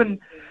Perinara.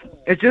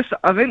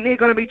 I think they're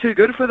going to be too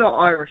good for the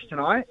Irish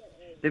tonight.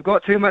 They've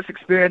got too much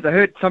experience. I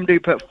heard some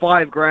dude put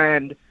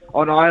 $5,000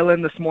 on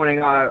Ireland this morning.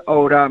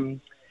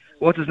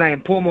 What's his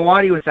name? Paul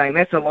Mawadi was saying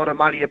that's a lot of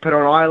money to put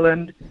on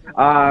Ireland.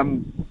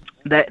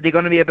 That they're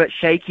going to be a bit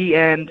shaky,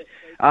 and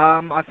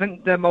I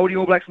think the Māori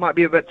All Blacks might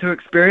be a bit too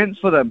experienced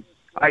for them.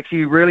 I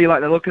actually really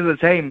like the look of the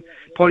team.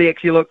 Probably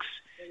actually looks,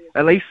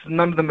 at least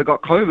none of them have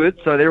got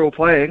COVID, so they're all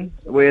playing,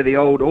 where the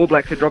old All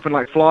Blacks are dropping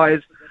like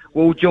flies.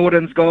 Will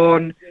Jordan's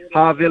gone,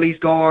 Harvilli's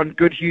gone,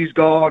 Goodhugh's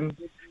gone.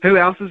 Who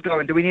else is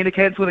going? Do we need to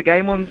cancel the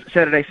game on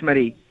Saturday,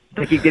 Smitty,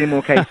 to keep getting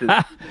more cases?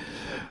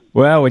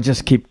 Well, we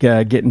just keep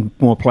getting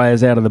more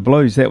players out of the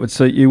Blues. That would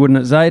suit you, wouldn't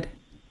it, Zaid?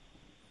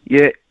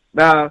 Yeah.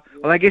 Well,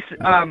 I guess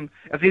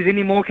if there's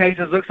any more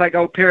cases, looks like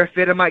old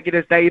Perifetta might get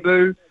his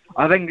debut.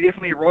 I think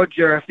definitely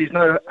Roger, if there's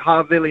no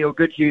Harvilli or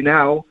Goodhue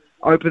now,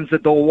 opens the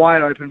door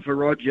wide open for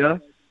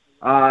Roger.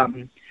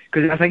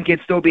 Because I think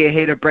he'd still be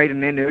ahead of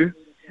Braden Enu.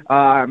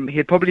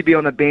 He'd probably be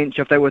on the bench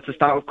if they were to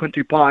start with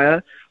Quintu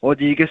Paia, or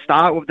do you just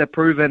start with the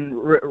proven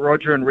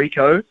Roger and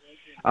Rico?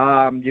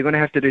 You're going to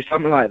have to do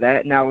something like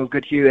that now with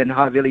Goodhue and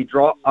Harvilli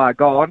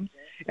gone,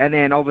 and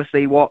then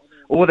obviously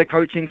all the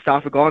coaching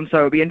staff are gone, so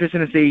it'll be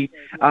interesting to see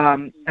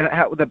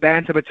how the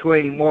banter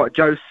between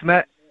Joe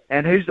Smith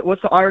and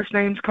what's the Irish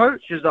name's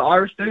coach? Is the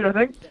Irish dude, I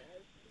think?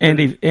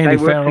 Andy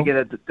Farrell.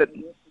 Together.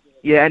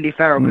 Yeah, Andy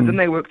Farrell. But didn't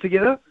they work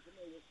together?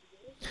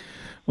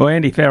 Well,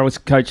 Andy Farrell's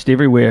coached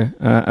everywhere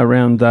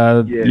around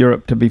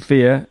Europe, to be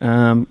fair.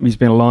 He's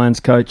been a Lions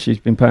coach. He's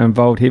been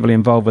heavily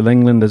involved with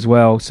England as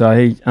well. So,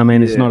 it's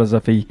not as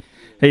if he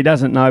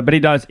doesn't know, but he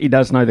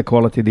does know the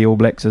quality of the All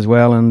Blacks as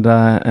well. And,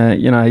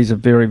 he's a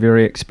very,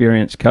 very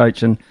experienced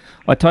coach. And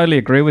I totally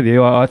agree with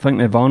you. I think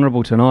they're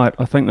vulnerable tonight.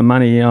 I think the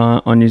money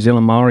on New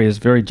Zealand Māori is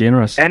very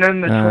generous. And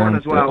in the Tron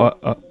as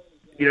well.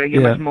 You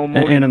get much more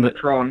money in the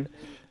Tron.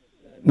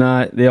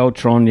 No, the old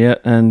Tron, yeah,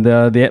 and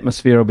the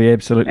atmosphere will be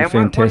absolutely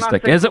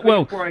fantastic, as it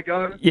will. Before I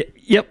go,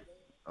 yep.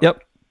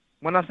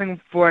 One last thing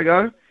before I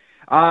go,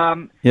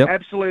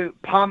 absolute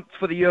pumped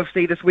for the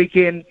UFC this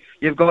weekend.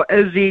 You've got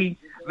Izzy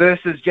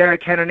versus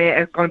Jared Cannonier.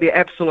 It's going to be an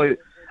absolute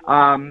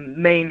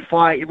mean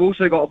fight. You've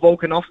also got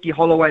Volkanovski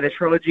Holloway. The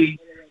trilogy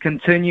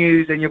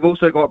continues, and you've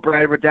also got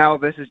Brad Riddell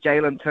versus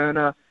Jalen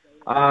Turner.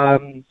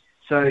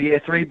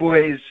 Three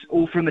boys,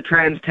 all from the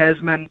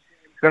Trans-Tasman.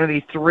 It's going to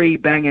be 3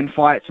 banging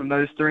fights from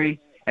those 3.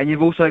 And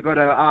you've also got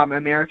an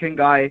American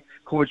guy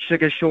called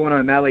Sugar Sean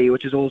O'Malley,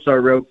 which is also a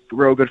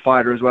real good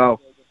fighter as well.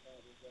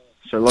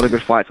 So a lot of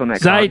good fights on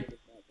that card. Zaid,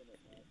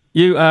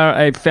 you are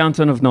a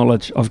fountain of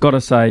knowledge, I've got to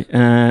say,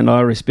 and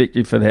I respect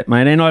you for that,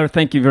 mate. And I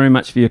thank you very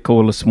much for your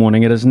call this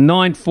morning. It is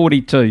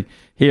 9:42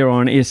 here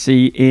on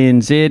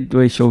SENZ.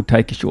 We shall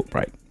take a short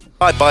break.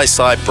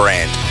 Side-by-side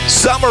brand.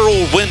 Summer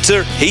or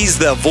winter, he's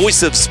the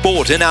voice of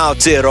sport in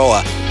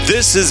Aotearoa.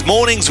 This is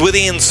Mornings with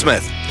Ian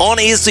Smith on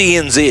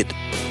SENZ.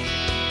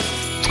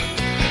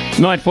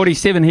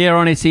 9:47 here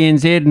on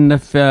SENZ, and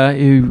if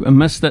you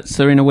missed it,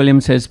 Serena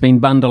Williams has been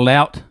bundled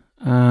out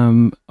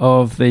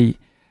of the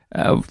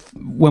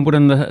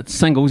Wimbledon, the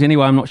singles.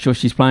 Anyway, I'm not sure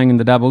she's playing in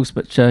the doubles,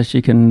 but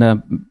she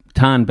can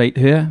Tarn beat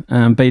her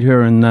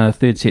in the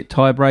third set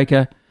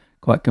tiebreaker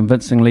quite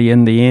convincingly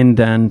in the end,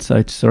 and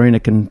so Serena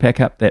can pack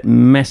up that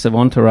massive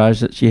entourage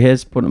that she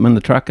has, put them in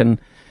the truck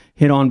and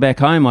head on back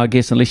home, I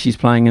guess, unless she's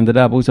playing in the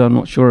doubles. I'm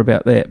not sure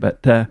about that,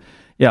 but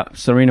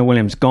Serena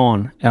Williams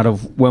gone out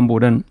of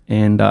Wimbledon,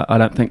 and I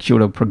don't think she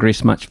would have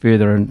progressed much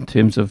further in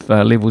terms of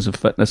levels of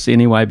fitness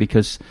anyway,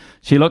 because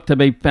she looked to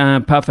be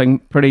puffing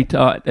pretty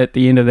tight at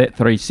the end of that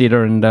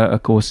three-setter, and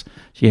of course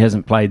she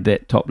hasn't played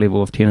that top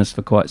level of tennis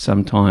for quite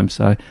some time,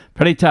 so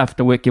pretty tough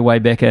to work your way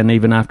back in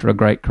even after a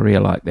great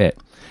career like that.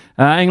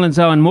 England's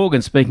Owen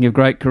Morgan, speaking of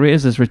great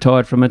careers, has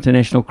retired from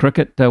international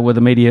cricket with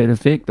immediate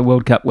effect, the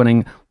World Cup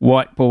winning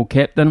white ball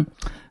captain.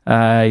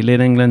 He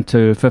led England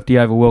to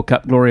 50-over World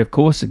Cup glory, of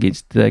course,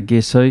 against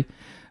guess who?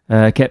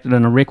 Captain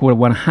in a record of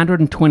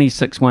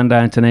 126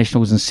 one-day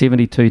internationals and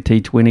 72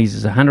 T20s.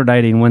 His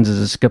 118 wins as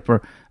a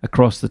skipper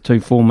across the two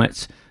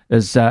formats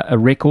is a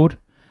record.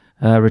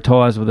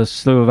 Retires with a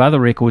slew of other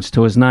records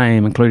to his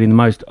name, including the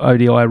most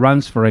ODI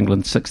runs for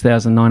England,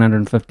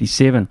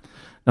 6,957.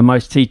 The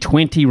most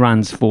T20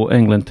 runs for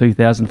England,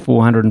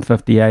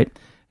 2,458.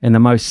 And the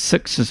most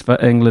sixes for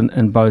England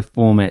in both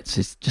formats.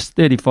 He's just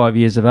 35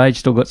 years of age,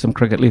 still got some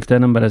cricket left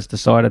in him, but has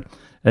decided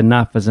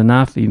enough is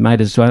enough. He made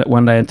his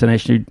one-day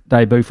international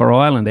debut for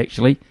Ireland,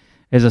 actually,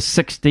 as a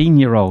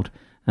 16-year-old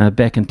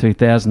back in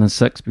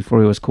 2006,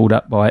 before he was called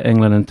up by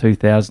England in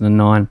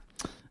 2009.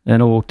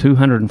 In all,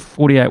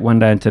 248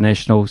 one-day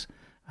internationals,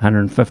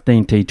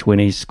 115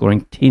 T20s,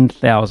 scoring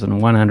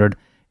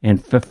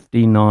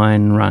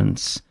 10,159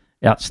 runs.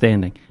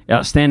 Outstanding.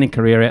 Outstanding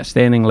career,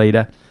 outstanding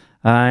leader.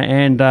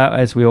 And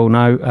as we all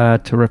know, a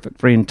terrific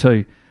friend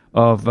too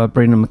of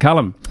Brendan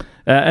McCullum.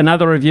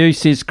 Another review,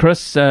 says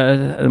Chris,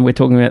 and we're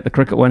talking about the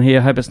cricket one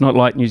here. Hope it's not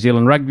like New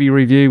Zealand rugby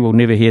review. We'll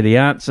never hear the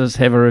answers.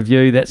 Have a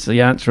review. That's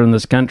the answer in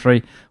this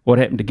country. What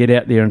happened to get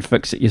out there and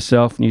fix it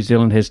yourself? New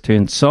Zealand has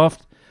turned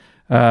soft.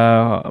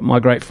 My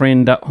great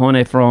friend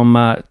Hone from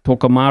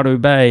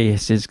Tokomaru Bay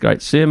says,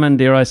 great sermon,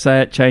 dare I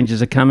say it.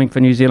 Changes are coming for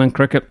New Zealand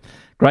cricket.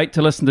 Great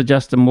to listen to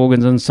Justin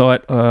Morgan's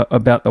insight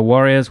about the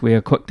Warriors. We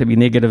are quick to be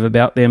negative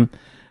about them.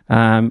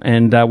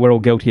 And we're all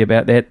guilty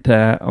about that.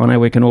 I know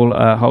we can all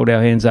hold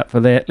our hands up for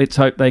that. Let's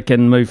hope they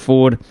can move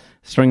forward,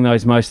 string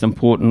those most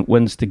important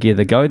wins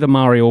together. Go the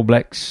Maori All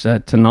Blacks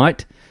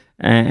tonight,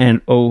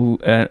 and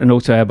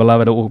also our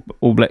beloved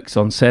All Blacks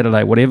on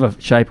Saturday, whatever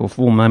shape or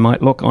form they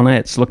might look on it.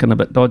 It's looking a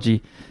bit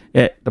dodgy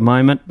at the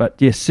moment, but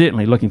yes,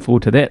 certainly looking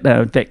forward to that.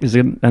 In fact, there's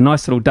a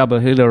nice little double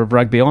header of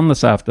rugby on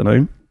this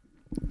afternoon.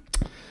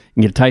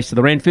 You can get a taste of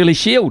the Ranfurly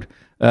Shield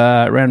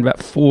around about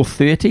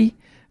 4:30.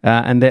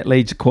 And that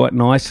leads quite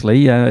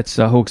nicely. It's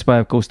Hawke's Bay,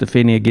 of course,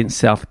 defending against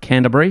South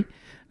Canterbury.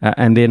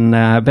 And then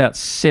about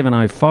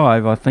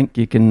 7:05, I think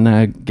you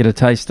can get a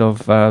taste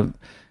of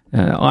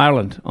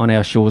Ireland on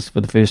our shores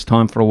for the first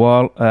time for a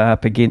while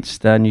up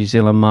against New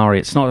Zealand Maori.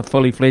 It's not a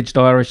fully fledged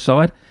Irish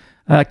side,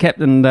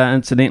 captained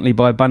incidentally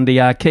by Bundy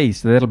Arkey,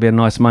 so that'll be a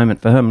nice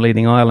moment for him,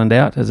 leading Ireland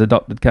out, his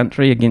adopted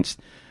country, against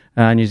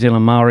New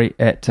Zealand Maori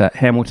at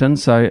Hamilton.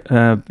 So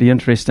be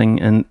interesting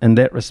in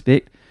that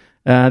respect.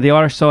 The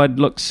Irish side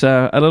looks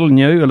a little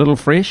new, a little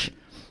fresh,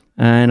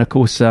 and of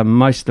course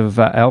most of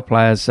our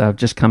players have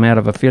just come out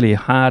of a fairly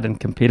hard and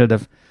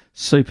competitive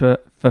Super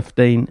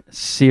 15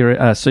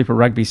 Super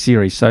Rugby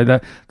series, so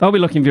they'll be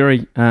looking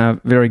very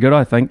good,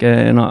 I think.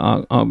 And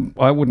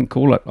I wouldn't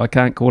call it, I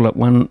can't call it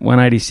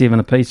 187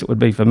 apiece. It would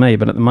be for me,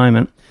 but at the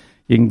moment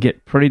you can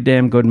get pretty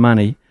damn good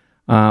money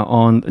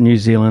on the New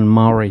Zealand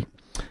Maori.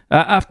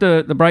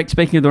 After the break,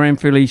 speaking of the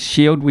Ranfurly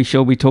Shield, we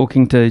shall be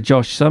talking to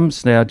Josh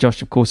Sims. Now,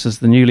 Josh, of course, is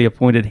the newly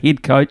appointed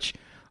head coach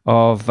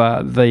of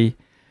the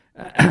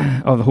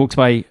Hawke's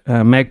Bay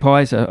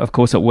Magpies. Of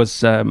course, it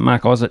was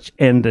Mark Ozich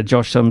and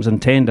Josh Sims in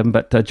tandem,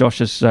 but Josh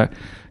has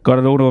got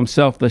it all to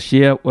himself this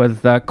year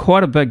with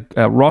quite a big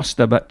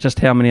roster, but just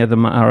how many of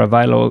them are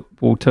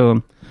available to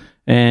him,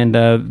 and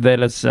that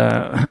is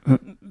a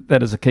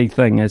key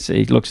thing as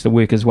he looks to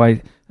work his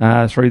way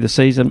through the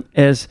season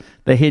as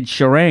the head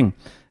Shirang.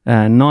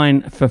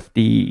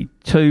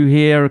 9:52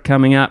 here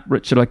coming up.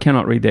 Richard, I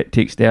cannot read that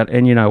text out,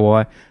 and you know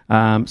why,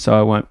 so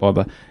I won't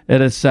bother.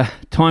 It is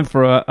time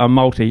for a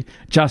multi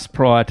just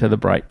prior to the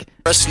break.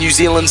 New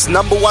Zealand's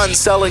 #1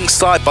 selling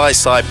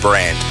side-by-side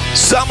brand.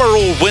 Summer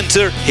or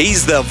winter,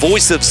 he's the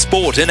voice of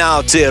sport in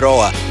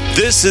Aotearoa.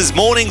 This is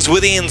Mornings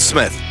with Ian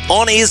Smith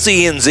on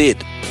SENZ.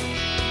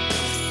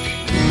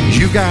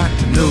 You got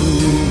to know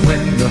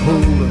when to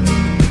hold up,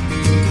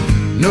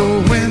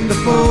 know when to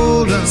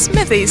fold up,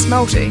 Smithy's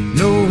Multi.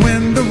 Know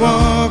when to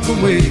walk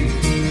away,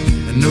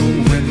 and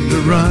know when to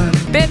run.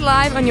 Bet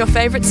live on your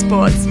favourite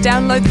sports.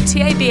 Download the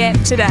TAB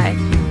app today.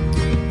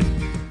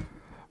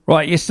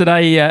 Right,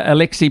 yesterday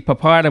Alexei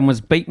Papaidin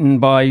was beaten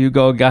by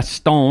Hugo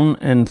Gaston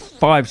in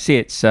 5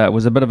 sets. It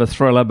was a bit of a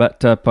thriller, but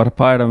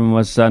Papaidin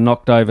was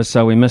knocked over,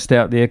 so we missed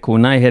out there.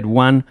 Cornet had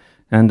one,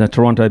 and the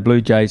Toronto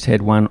Blue Jays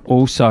had one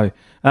also.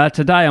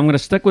 Today I'm going to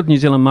stick with New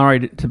Zealand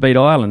Maori to beat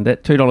Ireland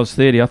at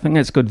 $2.30. I think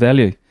that's good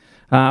value.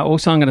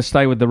 Also I'm going to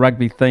stay with the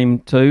rugby theme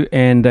too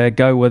and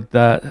go with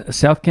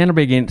South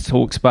Canterbury against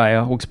Hawke's Bay.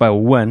 Hawke's Bay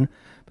will win,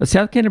 but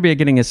South Canterbury are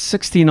getting a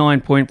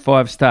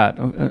 69.5 start.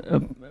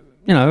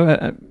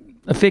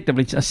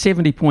 Effectively a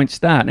 70-point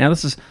start. Now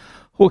this is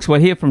Hawks,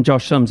 we'll hear from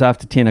Josh Sims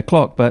after 10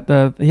 o'clock, but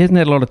he hasn't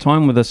had a lot of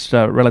time with this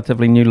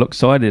relatively new look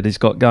side that he's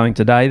got going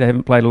today. They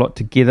haven't played a lot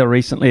together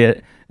recently,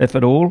 if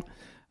at all.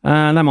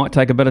 They might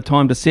take a bit of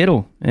time to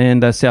settle.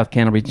 And South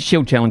Canterbury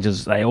Shield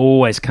Challengers, they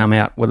always come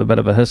out with a bit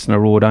of a hiss and a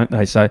roar, don't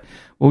they? So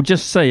we'll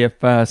just see if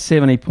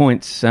 70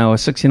 points or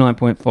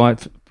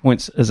 69.5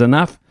 points is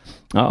enough.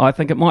 I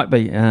think it might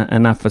be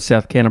enough for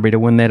South Canterbury to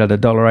win that at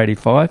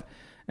 $1.85.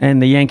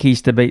 And the Yankees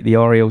to beat the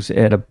Orioles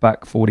at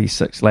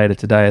 $1.46 later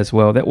today as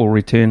well. That will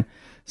return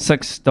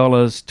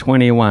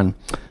 $6.21.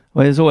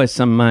 Well, there's always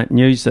some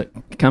news that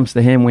comes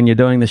to hand when you're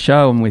doing the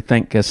show, and we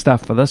think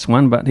stuff for this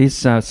one, but here's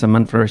some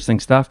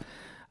interesting stuff.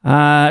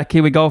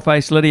 Kiwi golf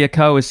ace Lydia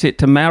Ko is set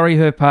to marry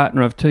her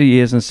partner of 2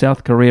 years in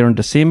South Korea in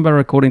December,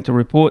 according to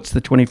reports.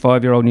 The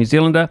 25-year-old New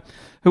Zealander,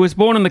 who was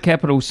born in the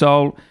capital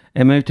Seoul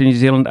and moved to New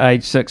Zealand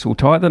age 6, will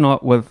tie the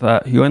knot with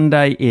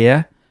Hyundai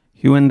Air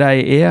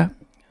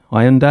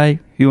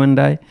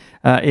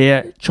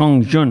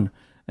Chongjun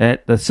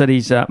at the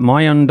city's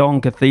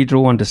Myeongdong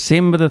Cathedral on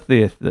December the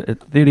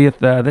 30th.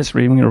 That's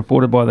being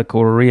reported by the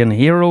Korean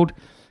Herald.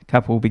 The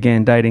couple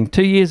began dating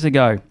 2 years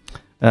ago,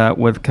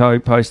 with Ko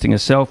posting a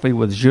selfie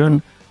with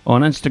Jun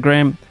on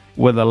Instagram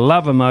with a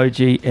love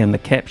emoji and the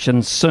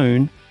caption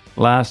 "soon"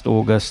 last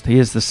August. He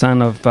is the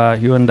son of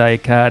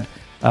Hyundai Card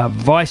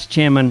Vice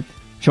Chairman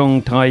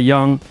Chung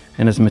Tae-young,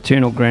 and his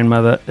maternal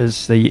grandmother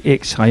is the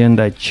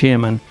ex-Hyundai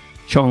Chairman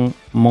Chong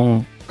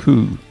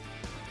Mong-koo.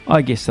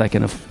 I guess they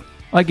can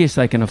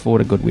afford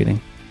a good wedding.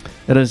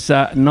 It is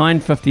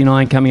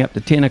 9:59 coming up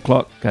to 10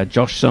 o'clock.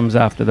 Josh Sims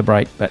after the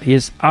break, but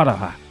here's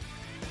Araha.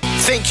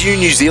 Thank you,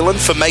 New Zealand,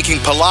 for making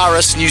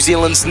Polaris New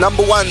Zealand's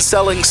 #1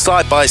 selling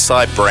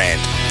side-by-side brand.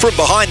 From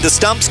behind the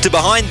stumps to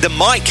behind the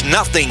mic,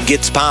 nothing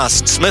gets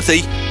past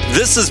Smithy.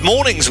 This is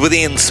Mornings with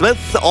Ian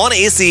Smith on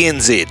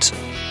SENZ.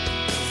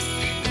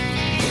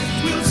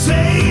 We'll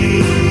say,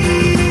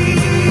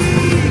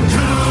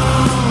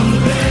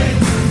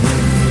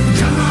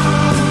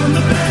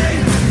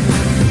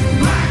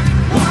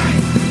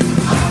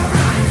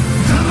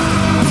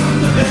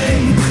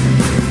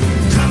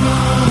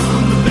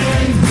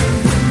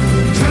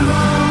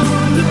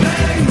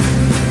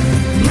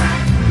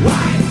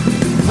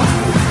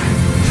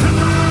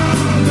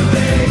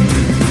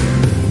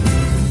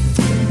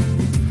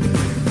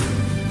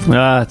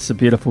 it's a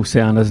beautiful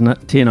sound, isn't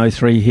it?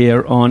 10:03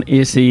 here on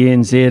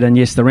SENZ. And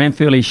yes, the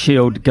Ranfurly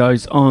Shield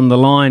goes on the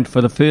line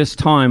for the first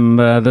time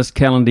this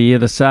calendar year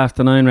this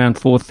afternoon around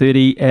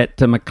 4:30 at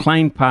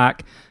McLean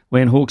Park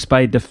when Hawke's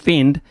Bay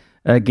defend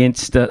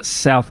against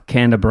South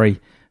Canterbury.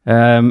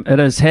 It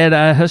has had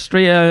a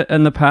history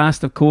in the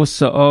past, of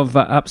course, of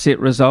upset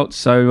results,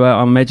 so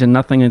I imagine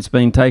nothing has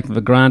been taken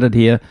for granted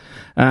here.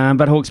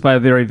 But Hawke's Bay are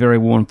very, very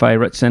warm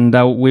favourites, and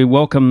we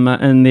welcome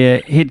in their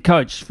head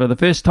coach. For the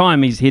first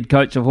time, he's head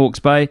coach of Hawke's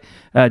Bay,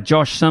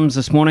 Josh Sims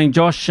this morning.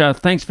 Josh,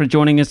 thanks for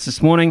joining us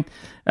this morning.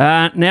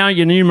 Now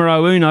you're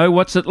numero uno.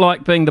 What's it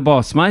like being the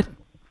boss, mate?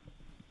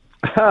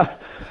 I'd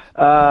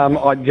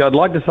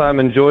like to say I'm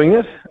enjoying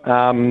it,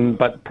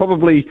 but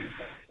probably...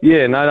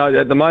 Yeah, no.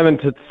 At the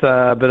moment, it's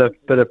a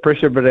bit of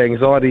pressure, bit of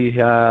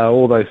anxiety,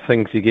 all those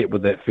things you get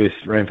with that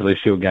first Ranfurly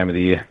Shield game of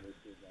the year.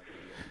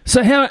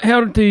 So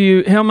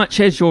how much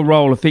has your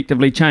role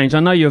effectively changed? I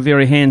know you're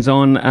very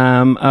hands-on,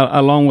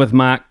 along with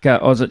Mark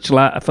Ozich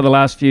for the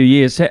last few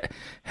years.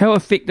 How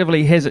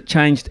effectively has it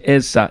changed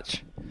as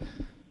such?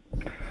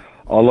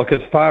 Oh, look,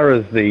 as far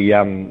as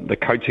the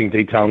coaching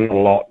detail, not a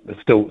lot.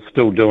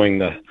 Still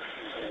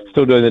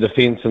doing the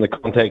defence and the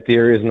contact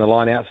areas and the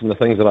line-outs and the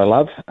things that I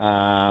love.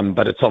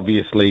 But it's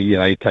obviously,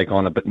 you take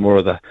on a bit more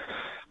of the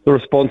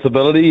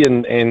responsibility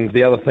and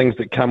the other things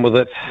that come with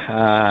it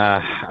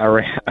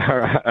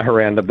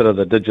around a bit of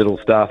the digital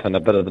stuff and a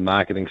bit of the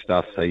marketing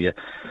stuff. So, yeah,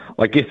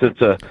 I guess it's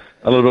a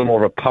little bit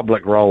more of a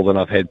public role than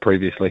I've had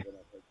previously.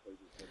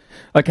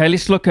 Okay,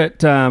 let's look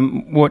at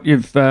what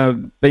you've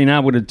been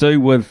able to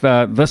do with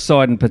this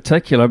side in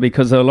particular,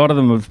 because a lot of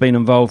them have been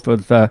involved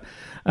with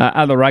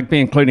other rugby,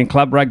 including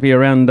club rugby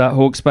around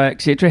Hawke's Bay,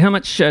 etc. How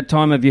much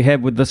time have you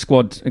had with this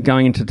squad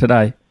going into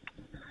today?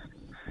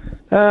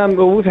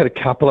 Well, we've had a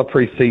couple of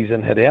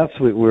pre-season hit-outs.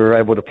 We were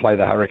able to play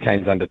the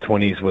Hurricanes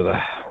under-20s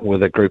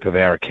with a group of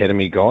our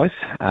academy guys,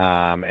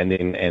 and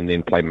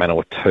then play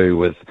Manawa 2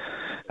 with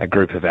a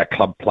group of our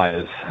club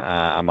players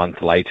a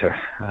month later.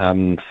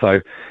 So,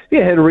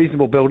 yeah, had a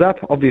reasonable build-up.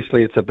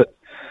 Obviously, it's a bit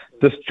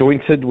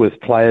disjointed with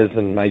players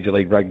in Major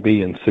League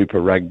Rugby and Super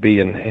Rugby,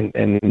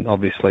 and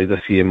obviously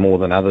this year more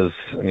than others,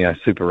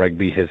 Super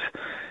Rugby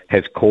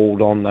has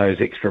called on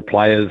those extra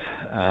players,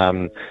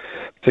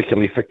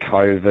 particularly for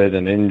COVID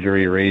and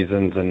injury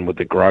reasons, and with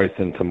the growth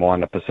into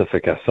Minor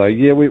Pacifica. So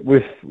yeah,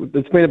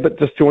 it's been a bit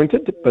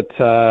disjointed, but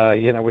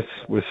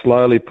we're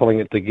slowly pulling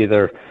it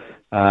together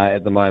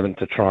at the moment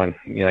to try and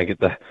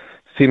get the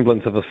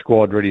semblance of a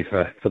squad ready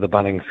for the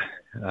Bunnings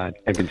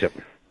Championship.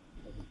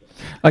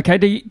 Okay,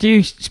 do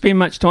you spend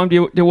much time?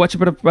 Do you watch a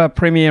bit of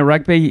Premier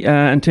Rugby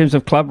in terms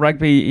of club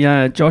rugby,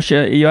 Josh?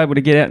 Are you able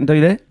to get out and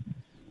do that?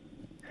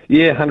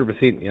 Yeah,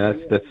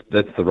 100%.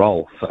 That's the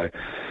role. So,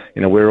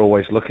 we're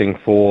always looking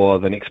for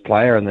the next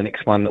player and the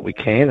next one that we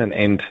can,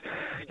 and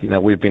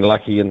we've been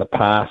lucky in the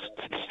past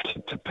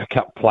to pick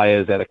up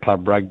players out of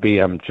club rugby.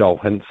 Joel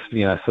Hintz,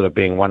 sort of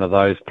being one of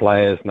those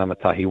players.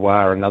 Namatahi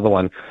Wā, another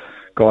one.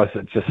 Guys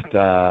that just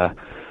are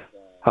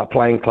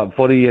playing club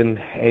footy, and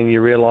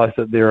you realise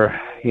that they're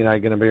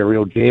going to be a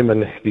real gem,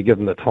 and if you give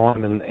them the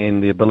time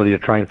and the ability to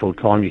train full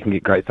time, you can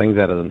get great things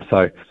out of them.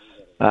 So,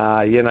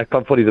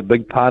 club footy is a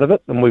big part of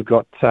it, and we've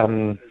got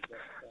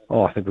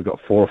I think we've got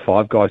 4 or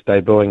 5 guys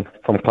debuting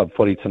from club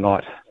footy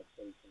tonight.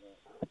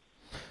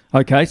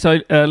 Okay, so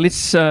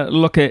let's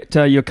look at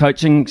your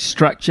coaching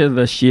structure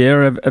this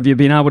year. Have you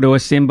been able to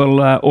assemble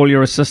all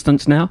your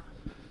assistants now?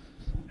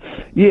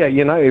 Yeah,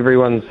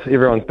 everyone's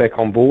back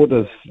on board.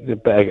 Is a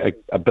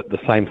bit the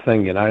same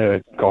thing.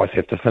 Guys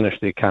have to finish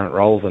their current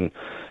roles and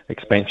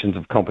expansions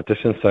of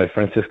competition. So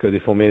Francisco de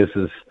Formes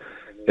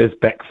is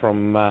back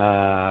from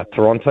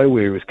Toronto,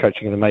 where he was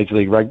coaching in the Major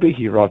League Rugby.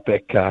 He arrived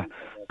back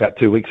about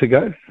 2 weeks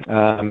ago,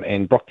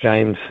 and Brock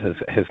James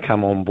has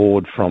come on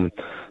board from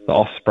the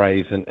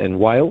Ospreys in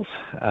Wales,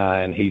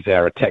 and he's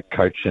our attack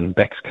coach and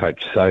backs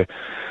coach. So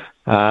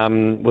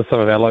with some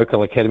of our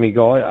local academy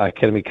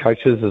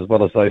coaches, as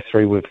well as those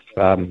three, we've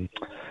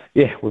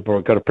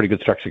got a pretty good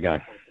structure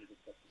going.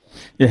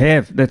 You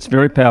have. That's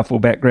very powerful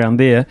background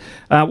there.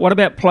 What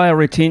about player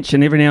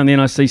retention? Every now and then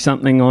I see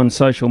something on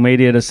social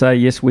media to say,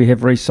 yes, we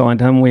have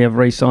re-signed him, we have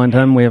re-signed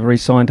him, we have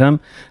re-signed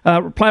him.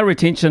 Player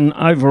retention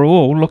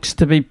overall looks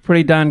to be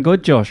pretty darn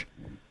good, Josh.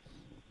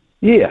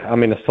 Yeah,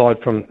 aside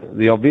from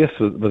the obvious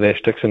with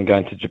Ash Dixon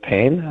going to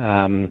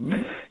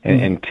Japan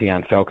and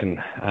Tian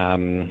Falcon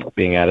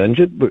being out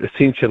injured, but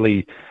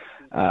essentially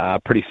a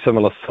pretty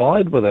similar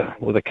side with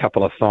a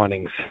couple of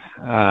signings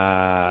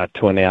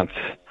to announce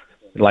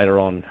later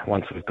on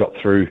once we've got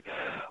through,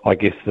 I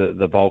guess,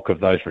 the bulk of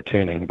those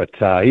returning. But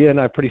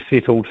pretty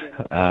settled,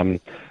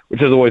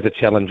 which is always a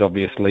challenge,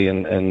 obviously,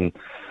 in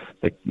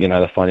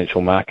the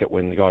financial market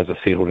when the guys are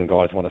settled and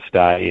guys want to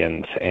stay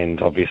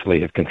and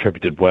obviously have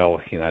contributed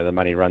well. The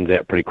money runs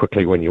out pretty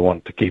quickly when you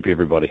want to keep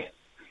everybody.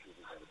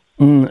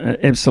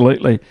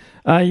 Absolutely.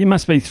 You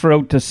must be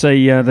thrilled to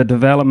see the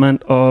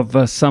development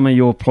of some of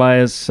your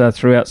players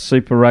throughout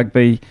Super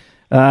Rugby,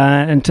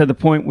 and to the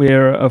point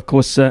where, of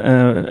course,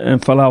 in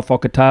Folau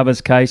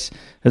Whakatava's case,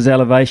 his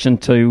elevation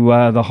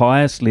to the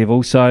highest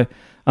level. So,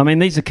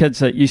 these are kids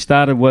that you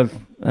started with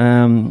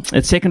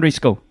at secondary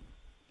school.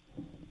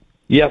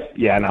 Yep.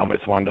 Yeah, no,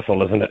 it's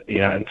wonderful, isn't it?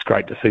 It's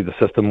great to see the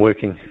system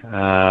working.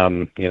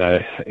 Folau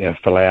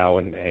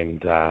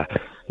and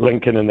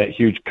Lincoln and that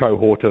huge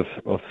cohort of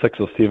 6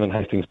 or 7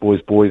 Hastings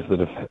boys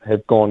that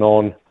have gone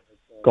on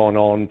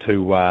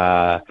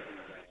to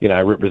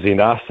represent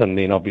us, and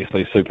then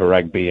obviously Super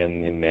Rugby,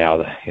 and now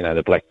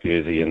the black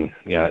jersey, and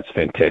it's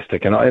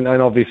fantastic. And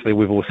obviously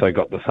we've also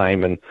got the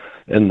same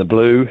in the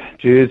blue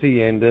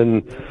jersey, and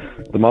in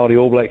the Māori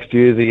All Blacks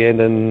jersey, and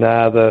in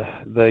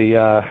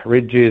the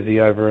red jersey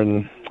over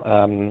in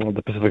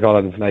the Pacific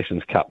Islands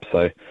Nations Cup.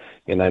 So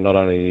not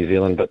only New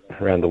Zealand but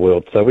around the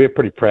world. So we're a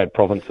pretty proud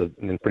province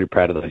and pretty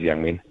proud of those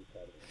young men.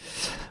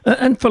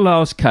 In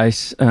Folau's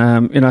case,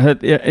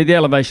 the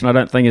elevation I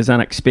don't think is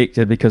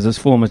unexpected because his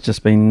form has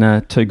just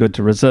been too good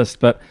to resist.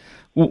 But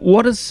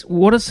what has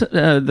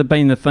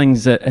been the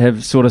things that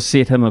have sort of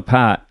set him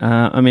apart?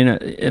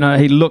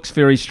 He looks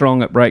very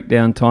strong at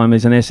breakdown time.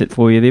 He's an asset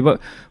for you there. But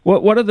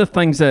what are the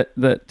things that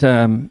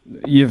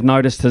you've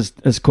noticed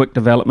his quick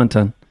development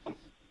in?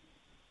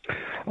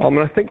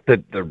 I think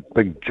that the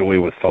big joy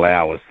with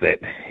Folau is that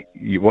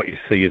what you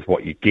see is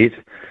what you get.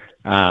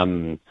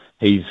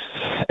 He's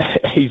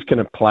going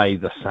to play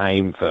the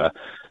same for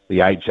the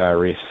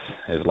HRS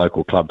as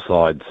local club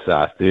side's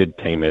third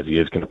team as he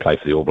is going to play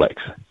for the All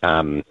Blacks.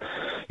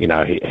 He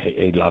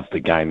loves the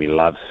game.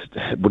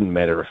 It wouldn't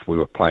matter if we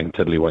were playing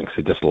Tiddlywinks.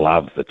 He just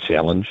loves the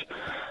challenge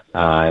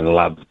and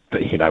loves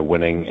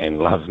winning and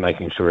loves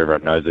making sure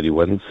everyone knows that he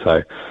wins.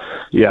 So,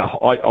 yeah,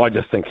 I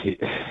just think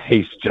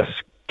he's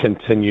just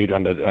continued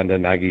under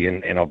Nuggie,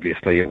 and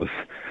obviously it was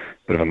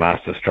a bit of a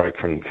master stroke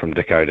from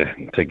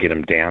Dicko to get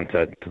him down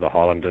to the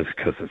Highlanders,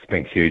 because it's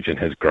been huge in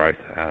his growth.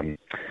 And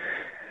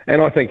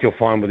I think you'll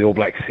find with the All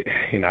Blacks,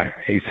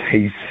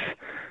 he's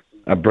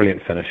a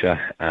brilliant finisher.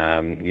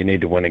 You need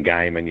to win a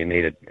game, and you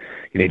need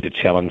to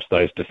challenge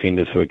those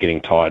defenders who are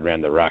getting tired around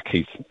the ruck.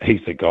 He's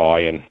the guy,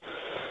 and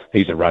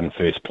he's a run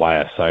first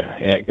player. So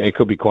yeah, it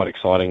could be quite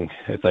exciting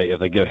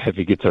if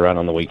he gets a run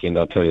on the weekend.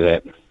 I'll tell you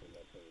that.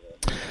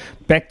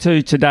 Back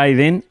to today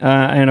then,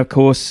 and of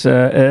course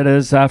it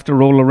is,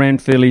 after all, a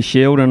Ranfurly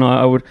Shield, and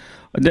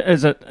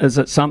is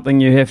it something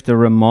you have to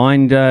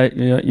remind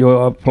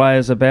your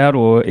players about,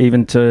 or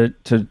even to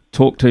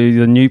talk to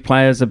the new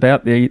players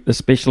about the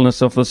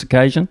specialness of this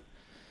occasion?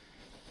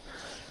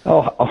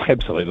 Oh,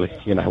 absolutely.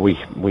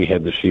 We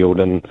had the Shield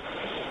in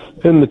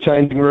the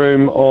changing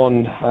room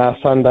on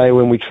Sunday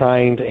when we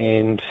trained,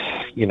 and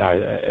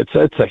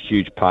it's a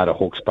huge part of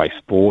Hawke's Bay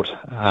sport,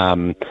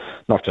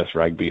 not just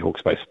rugby,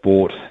 Hawke's Bay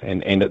sport,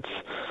 and it's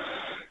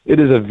it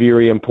is a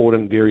very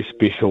important, very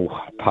special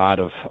part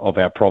of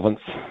our province.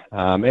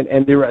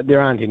 And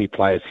there aren't any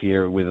players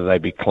here, whether they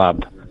be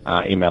club,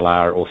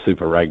 MLR or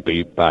Super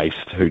Rugby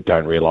based, who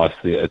don't realise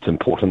its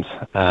importance.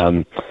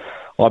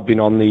 I've been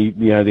on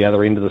the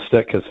other end of the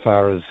stick as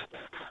far as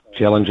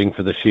challenging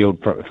for the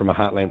Shield from a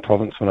Heartland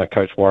province when I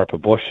coached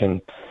Wairarapa Bush,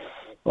 and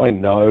I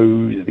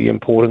know the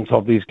importance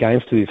of these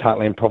games to these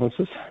Heartland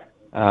provinces.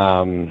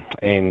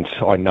 And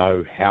I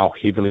know how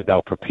heavily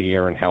they'll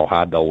prepare and how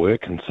hard they'll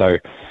work, and so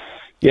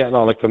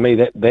for me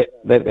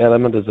that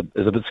element is a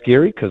bit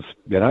scary, because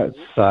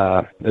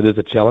it is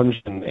a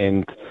challenge,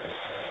 and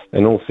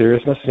in all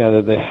seriousness,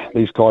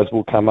 these guys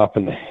will come up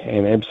and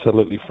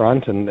absolutely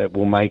front, and it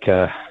will make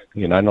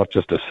not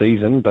just a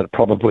season, but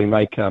probably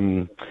make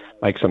some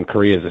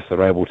careers if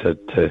they're able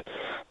to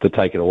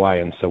take it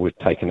away. And so we've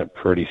taken it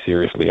pretty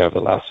seriously over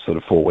the last sort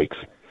of 4 weeks.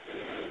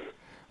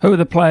 Who are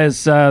the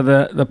players?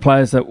 The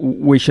players that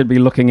we should be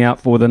looking out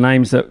for? The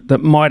names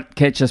that might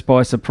catch us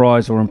by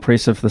surprise or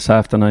impressive this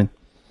afternoon.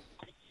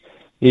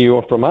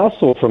 You from us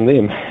or from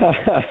them?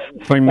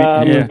 From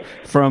you.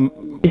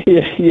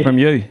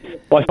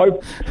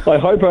 I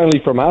hope only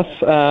from us.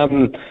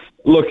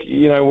 Look,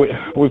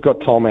 we've got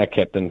Tom, our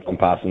captain from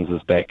Parsons,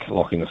 is back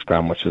locking the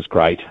scrum, which is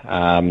great.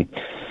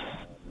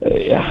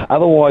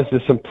 Otherwise,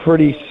 there's some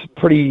pretty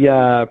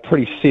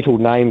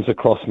settled names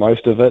across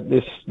most of it.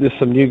 There's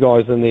some new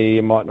guys in there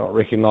you might not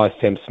recognise.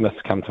 Sam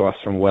Smith's come to us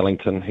from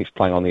Wellington. He's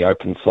playing on the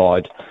open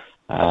side.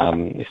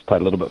 He's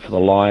played a little bit for the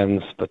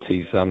Lions, but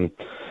he's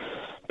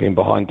been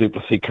behind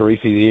Duplessis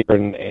Karifi there,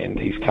 and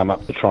he's come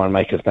up to try and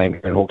make his name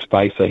here in Hawke's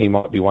Bay, so he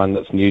might be one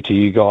that's new to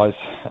you guys.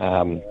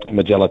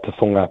 Magella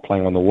Tafunga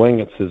playing on the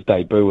wing, it's his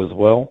debut as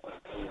well,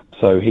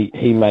 so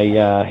he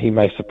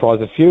may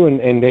surprise a few,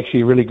 and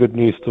actually really good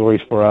news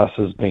stories for us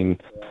has been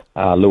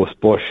Lewis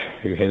Bush,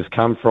 who has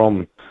come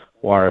from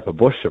Wairarapa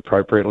Bush,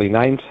 appropriately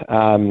named.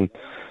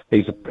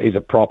 He's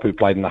a prop who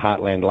played in the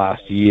Heartland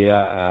last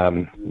year,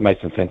 made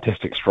some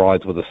fantastic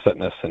strides with his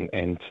fitness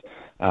and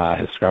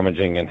his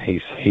scrummaging, and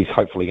he's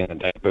hopefully going to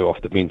debut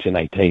off the bench in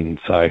 18.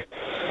 So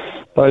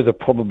those are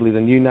probably the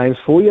new names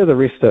for you. The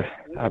rest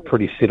are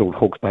pretty settled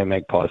Hawke's Bay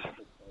Magpies.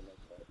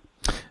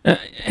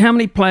 How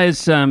many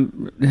players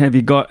have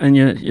you got in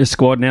your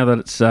squad now that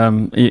it's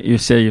you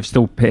say you've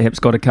still perhaps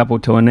got a couple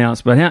to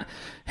announce, but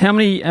how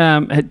many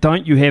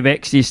don't you have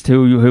access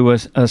to who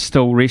are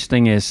still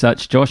resting as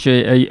such? Josh,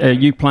 are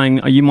you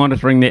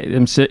monitoring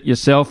that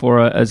yourself,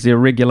 or is there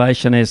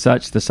regulation as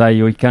such to say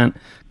you can't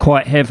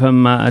quite have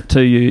him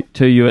to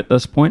you at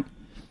this point?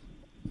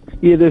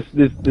 Yeah,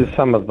 there's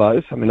some of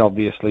those. I mean,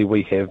 obviously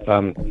we have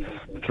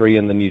 3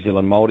 in the New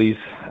Zealand Māoris,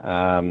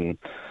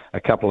 a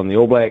couple in the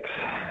All Blacks,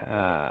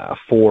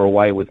 4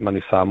 away with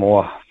Manu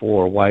Samoa,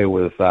 4 away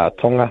with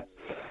Tonga,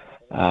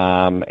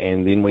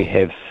 and then we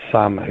have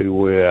some who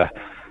were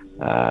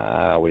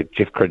with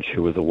Jeff Cridge,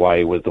 who was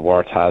away with the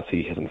Waratahs.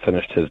 He hasn't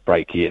finished his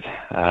break yet,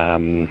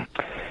 and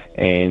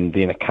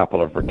then a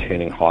couple of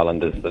returning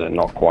Highlanders that are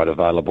not quite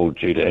available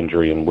due to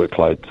injury and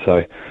workload.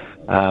 So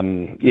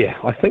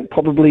I think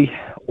probably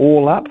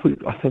all up,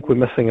 I think we're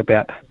missing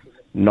about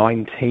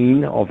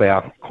 19 of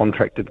our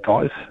contracted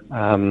guys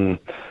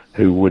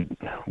who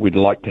we'd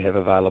like to have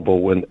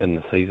available in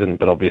the season,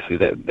 but obviously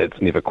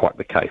that's never quite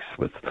the case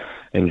with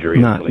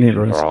injury and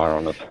selections are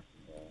on us.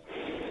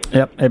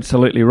 Yep,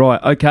 absolutely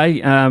right. Okay,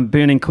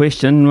 burning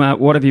question.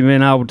 What have you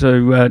been able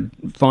to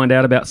find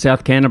out about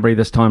South Canterbury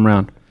this time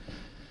round?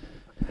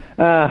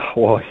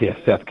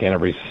 South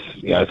Canterbury's,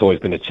 it's always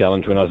been a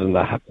challenge. When I was in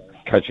the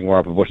coaching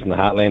Wairarapa Bush in the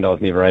Heartland, I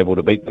was never able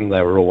to beat them.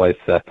 They were always,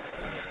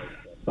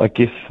 I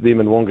guess, them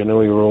and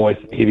Wanganui were always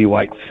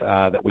heavyweights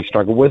that we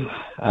struggled with.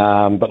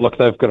 But look,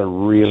 they've got a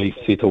really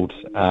settled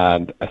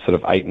a sort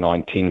of 8,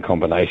 9, 10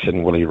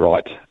 combination. Willie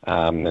Wright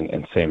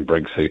and Sam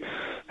Briggs, who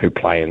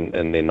play in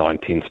their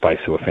 9-10 space,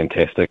 who are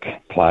fantastic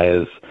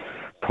players,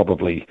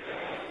 probably,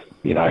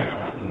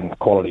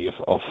 quality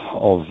of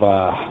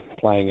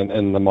playing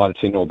in the Mitre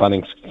 10 or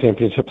Bunnings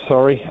Championship,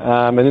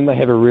 and then they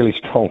have a really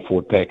strong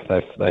forward pack.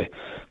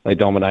 They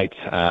dominate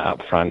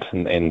up front,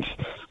 and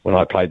when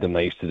I played them,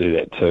 they used to do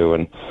that too.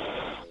 And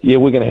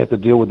we're going to have to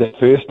deal with that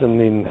first, and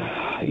then,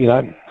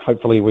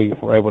 hopefully we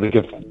were able to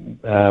give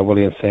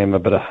Willie and Sam a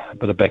bit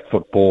of back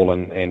foot ball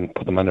and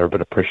put them under a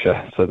bit of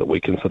pressure so that we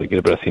can sort of get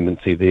a bit of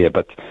ascendancy there.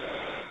 But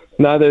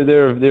no,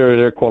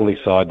 they're a quality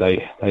side.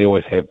 They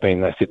always have been.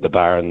 They set the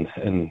bar in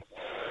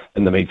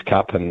the Meads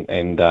Cup, and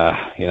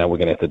we're going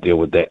to have to deal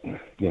with that,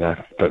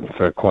 but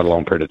for quite a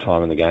long period of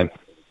time in the game.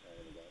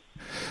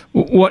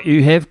 What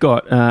you have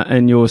got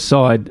in your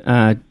side,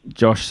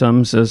 Josh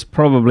Sims, is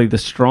probably the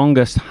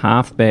strongest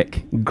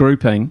halfback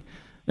grouping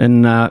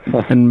in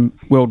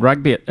World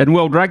Rugby. In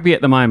World Rugby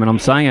at the moment, I'm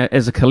saying,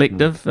 as a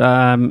collective,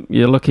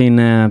 you're looking,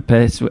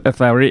 perhaps, if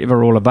they're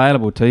ever all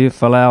available to you,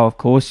 Folau, of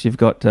course, you've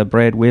got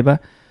Brad Weber,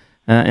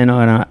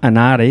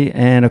 Anari,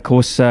 and of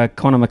course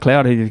Connor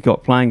McLeod, who you've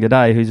got playing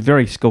today, who's a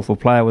very skillful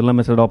player with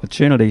limited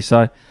opportunity.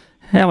 So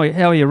how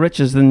are your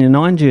riches in your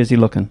 9 jersey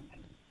looking?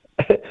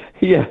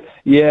 Yeah,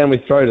 and we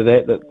throw to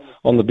that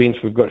on the bench,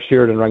 we've got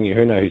Sheridan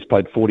Rangiahuna, who's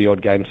played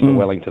 40-odd games for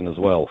Wellington as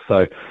well.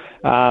 So,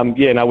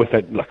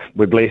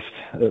 we're blessed.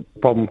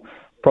 Problem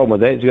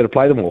with that is you've got to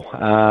play them all.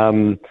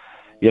 I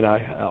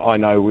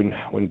know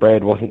when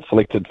Brad wasn't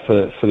selected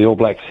for the All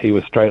Blacks, he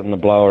was straight on the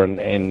blower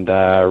and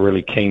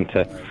really keen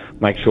to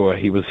make sure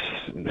he was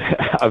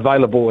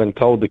available and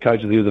told the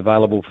coaches he was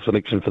available for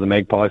selection for the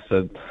Magpies.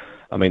 So,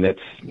 that's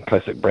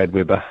classic Brad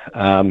Weber.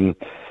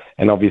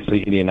 And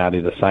obviously,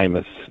 Irianati the same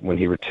as when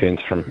he returns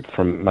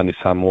from Manu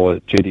Samoa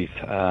duties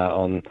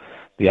on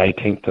the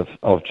 18th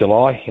of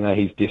July.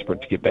 He's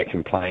desperate to get back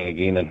in playing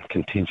again and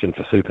contention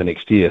for Super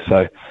next year.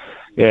 So,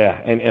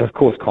 yeah, and of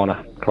course,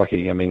 Connor.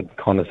 Crikey,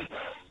 Connor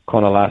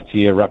last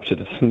year ruptured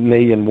his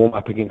knee in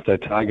warm-up against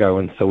Otago,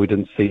 and so we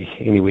didn't see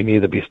anywhere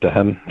near the best of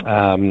him.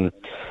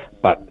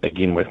 But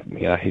again,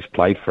 he's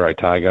played for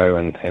Otago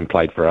and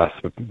played for us.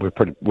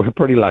 We're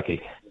pretty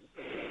lucky.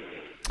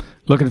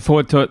 Looking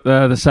forward to it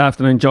this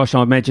afternoon, Josh.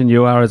 I imagine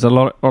you are. There's a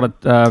lot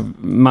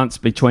of months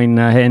between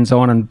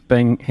hands-on and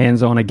being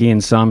hands-on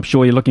again, so I'm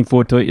sure you're looking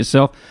forward to it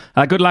yourself.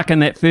 Good luck in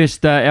that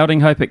first outing.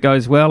 Hope it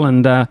goes well,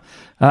 and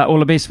all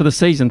the best for the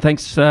season.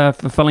 Thanks for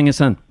filling us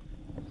in.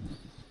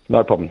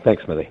 No problem.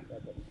 Thanks, Smithy.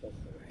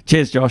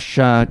 Cheers, Josh.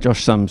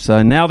 Josh Sims.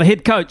 Now the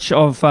head coach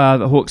of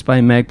the Hawke's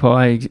Bay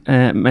Magpies,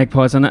 and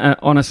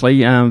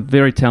honestly,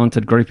 very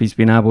talented group he's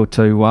been able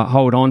to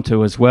hold on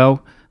to as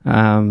well.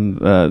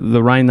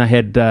 The reign they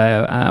had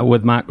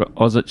with Mark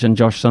Ozic and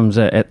Josh Sims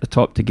at the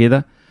top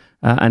together,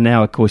 and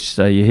now of course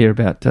you hear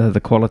about the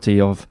quality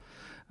of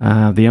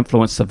the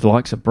influence of the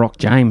likes of Brock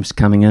James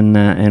coming in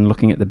and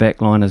looking at the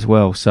back line as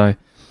well. So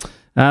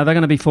they're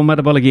going to be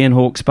formidable again,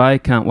 Hawke's Bay.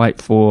 Can't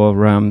wait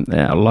for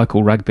our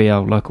local rugby,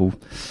 our local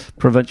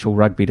provincial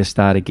rugby to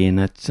start again.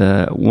 It's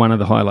one of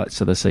the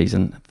highlights of the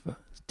season.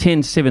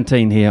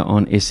 10:17 here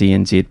on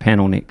SENZ.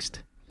 Panel next.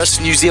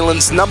 New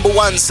Zealand's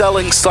 #1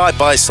 selling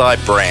side-by-side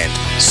brand.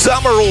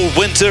 Summer or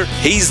winter,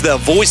 he's the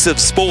voice of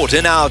sport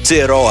in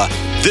Aotearoa.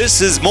 This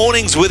is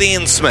Mornings with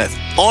Ian Smith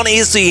on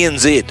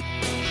SENZ.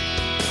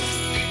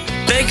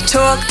 Big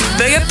talk,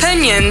 big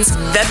opinions,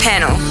 the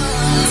panel.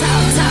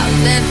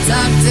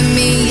 Talk to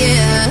me,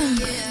 yeah.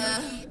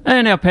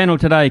 And our panel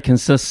today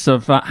consists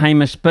of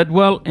Hamish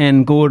Bidwell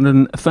and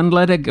Gordon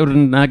Findlater.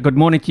 Good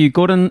morning to you,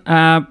 Gordon.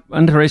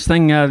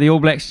 Interesting, the All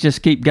Blacks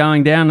just keep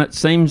going down. It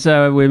seems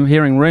we're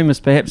hearing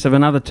rumours perhaps of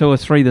another 2 or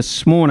 3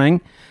 this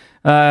morning.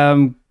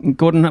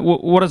 Gordon,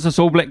 what is this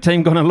All Black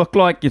team going to look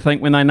like, you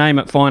think, when they name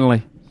it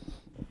finally?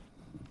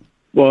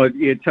 Well,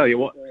 tell you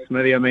what,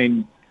 Smithy,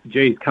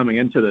 coming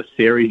into this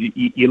series,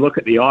 you look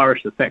at the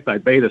Irish, the fact they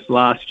beat us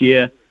last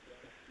year.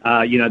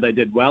 They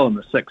did well in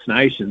the Six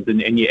Nations,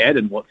 and you add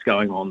in what's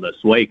going on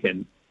this week,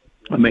 and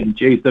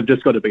they've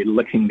just got to be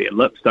licking their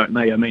lips, don't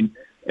they?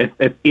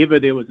 If ever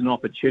there was an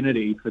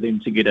opportunity for them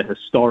to get a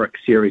historic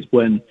series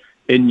win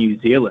in New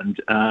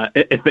Zealand,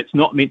 if it's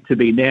not meant to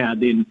be now,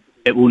 then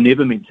it will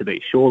never meant to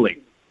be,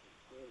 surely.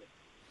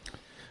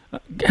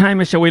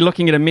 Hamish, are we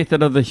looking at a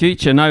method of the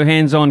future? No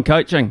hands-on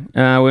coaching.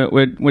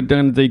 We're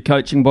doing the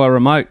coaching by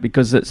remote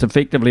because it's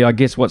effectively, I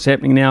guess, what's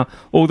happening now.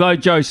 Although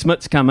Joe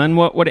Smith's come in,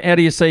 how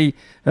do you see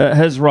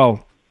his role?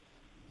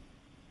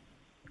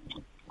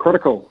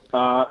 Critical.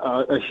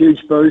 A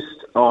huge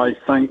boost. I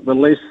think the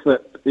less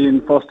that Ian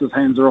Foster's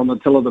hands are on the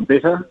tiller, the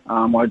better.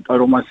 I'd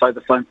almost say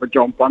the same for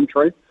John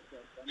Plumtree.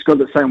 It's good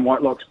that Sam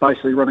Whitelock's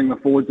basically running the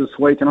forwards this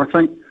week, and I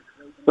think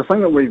the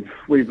thing that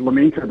we've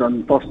lamented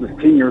on Foster's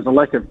tenure is a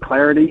lack of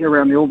clarity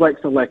around the All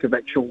Blacks, a lack of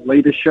actual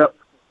leadership,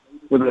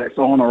 whether that's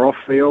on or off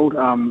field,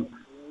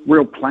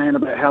 real plan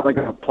about how they're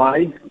going to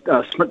play.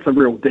 Smith's a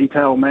real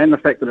detail man. The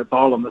fact that it's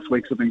Ireland this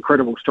week's an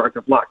incredible stroke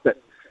of luck that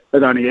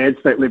it only adds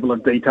that level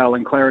of detail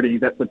and clarity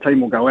that the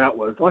team will go out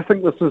with. I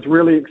think this is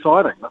really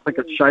exciting. I think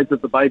it's shades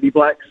of the Baby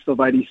Blacks of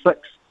 '86.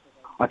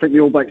 I think the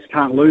All Blacks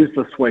can't lose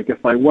this week.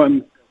 If they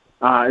win,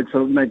 it's a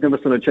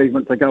magnificent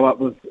achievement to go up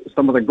with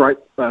some of the great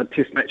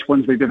test match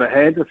wins we've ever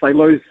had. If they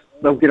lose,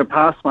 they'll get a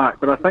pass mark.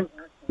 But I think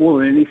more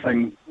than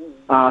anything,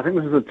 I think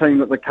this is a team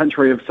that the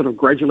country have sort of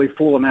gradually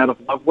fallen out of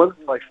love with.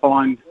 They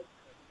find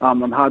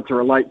them hard to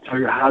relate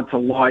to, hard to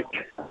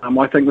like.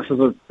 I think this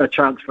is a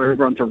chance for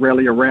everyone to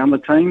rally around the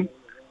team.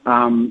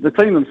 The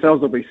team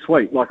themselves will be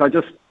sweet.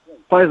 Players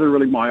are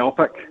really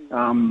myopic.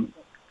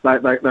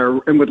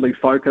 They're inwardly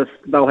focused.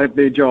 They'll have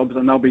their jobs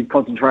and they'll be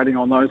concentrating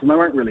on those, and they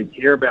won't really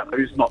care about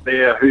who's not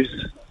there,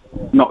 who's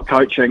not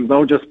coaching.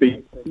 They'll just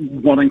be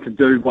wanting to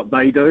do what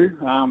they do.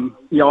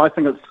 I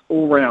think it's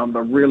all round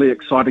a really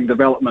exciting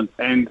development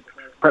and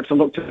perhaps a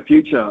look to the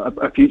future,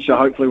 a future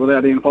hopefully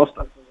without Ian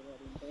Foster.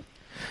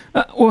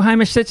 Well,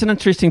 Hamish, that's an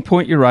interesting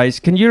point you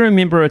raised. Can you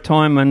remember a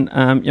time when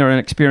you're an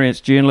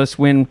experienced journalist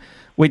when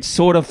we'd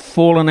sort of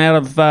fallen out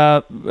of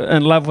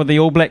in love with the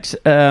All Blacks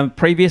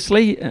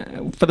previously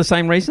for the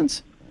same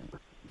reasons?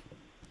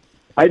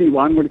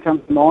 81 would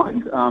come to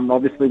mind,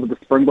 obviously with the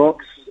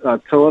Springboks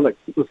tour that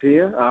was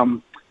here.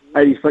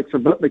 86 a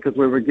bit because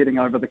we were getting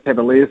over the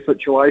Cavaliers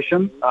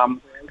situation.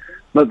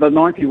 But the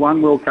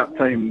 91 World Cup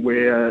team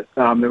where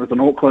there was an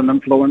Auckland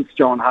influence,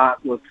 John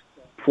Hart was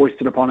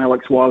foisted upon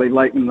Alex Wiley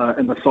late in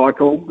the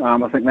cycle.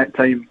 I think that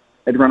team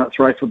had run its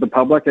race with the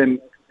public. And,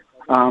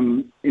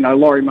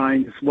 Laurie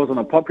Mains wasn't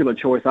a popular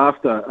choice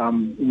after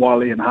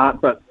Wiley and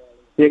Hart, but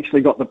he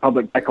actually got the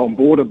public back on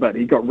board a bit.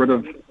 He got rid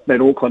of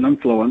that Auckland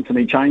influence and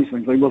he changed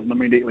things. He wasn't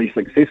immediately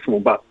successful,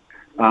 but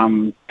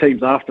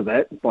teams after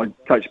that,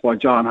 coached by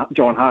John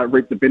Hart,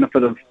 reaped the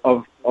benefit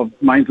of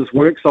Mains'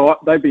 work. So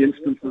they'd be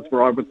instances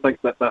where I would think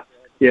that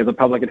the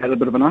public had a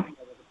bit of enough.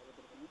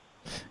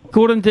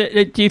 Gordon,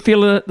 do you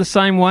feel the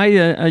same way?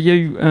 Are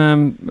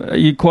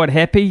you quite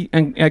happy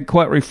and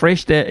quite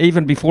refreshed,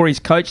 even before he's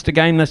coached a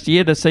game this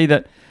year, to see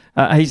that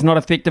he's not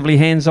effectively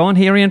hands-on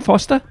here, Ian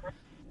Foster?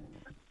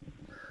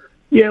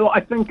 Yeah, well,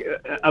 I think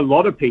a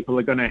lot of people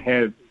are going to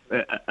have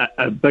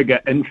a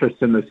bigger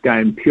interest in this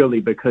game purely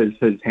because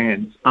his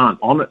hands aren't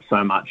on it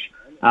so much.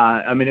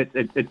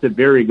 It's a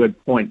very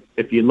good point.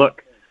 If you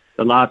look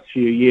the last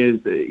few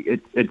years,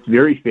 it's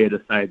very fair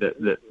to say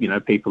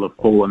that people have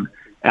fallen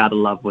out of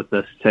love with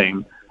this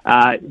team.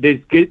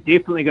 There's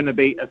definitely going to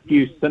be a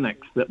few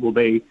cynics that will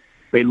be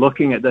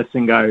looking at this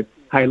and go,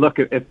 hey, look,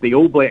 if the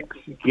All Blacks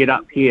get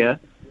up here,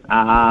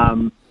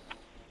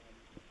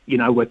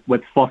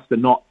 with Foster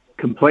not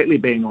completely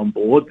being on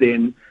board,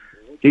 then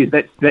geez,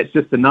 that's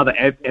just another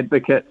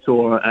advocate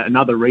or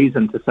another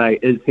reason to say,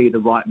 is he the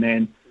right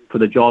man for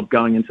the job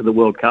going into the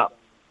World Cup?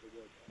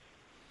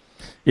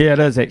 Yeah, it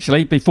is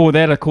actually. Before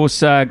that, of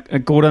course,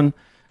 Gordon,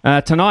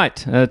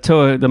 tonight,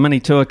 the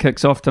mini tour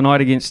kicks off tonight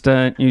against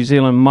New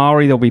Zealand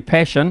Maori. There'll be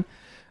passion.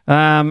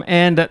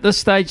 And at this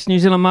stage, New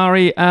Zealand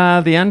Maori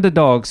are the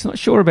underdogs. Not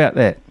sure about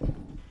that.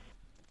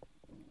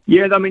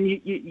 Yeah, I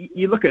mean,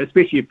 you look at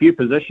especially a few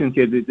positions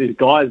here, there's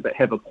guys that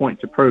have a point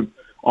to prove.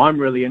 I'm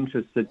really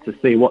interested to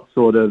see what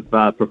sort of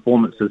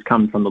performances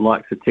come from the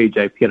likes of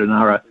TJ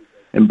Perenara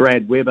and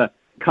Brad Weber.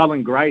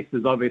 Cullen Grace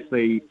is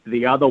obviously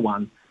the other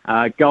one,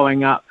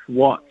 going up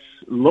what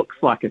looks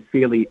like a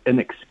fairly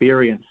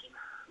inexperienced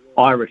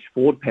Irish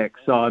forward pack.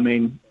 So, I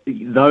mean,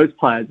 those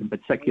players in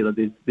particular,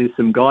 there's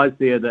some guys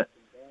there that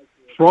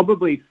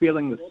probably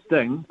feeling the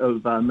sting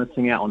of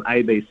missing out on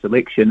AB's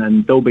selection,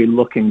 and they'll be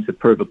looking to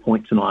prove a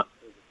point tonight.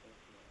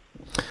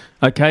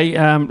 Okay,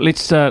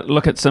 let's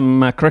look at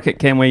some cricket,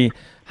 can we?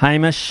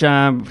 Hamish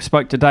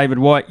spoke to David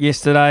White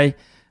yesterday.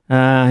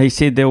 He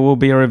said there will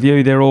be a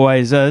review. There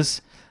always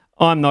is.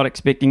 I'm not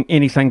expecting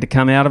anything to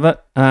come out of it.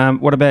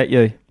 What about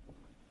you?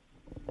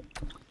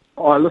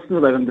 I listened to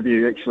that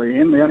interview, actually,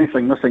 and the only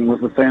thing missing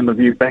was the sound of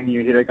you banging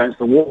your head against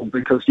the wall,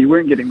 because you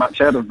weren't getting much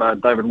out of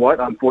David White,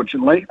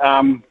 unfortunately.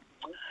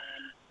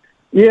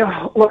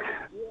 Yeah, look,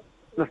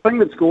 the thing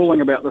that's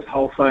galling about this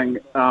whole thing,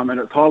 and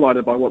it's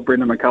highlighted by what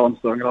Brendan McCullum's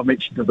doing, and I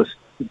mentioned this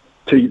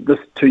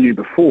to you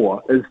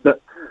before, is that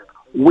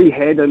we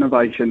had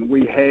innovation,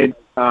 we had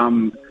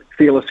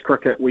fearless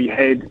cricket, we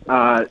had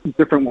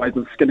different ways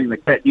of skinning the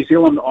cat. New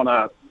Zealand, on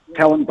a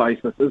talent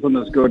basis, isn't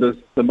as good as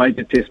the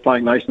major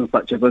test-playing nations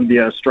such as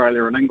India,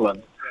 Australia and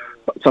England.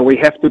 So we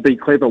have to be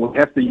clever. We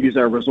have to use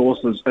our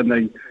resources in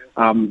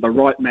the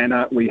right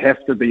manner. We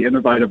have to be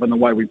innovative in the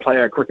way we play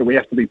our cricket. We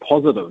have to be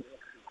positive.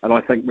 And I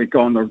think we've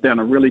gone down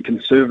a really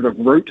conservative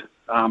route.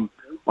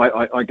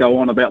 I go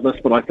on about this,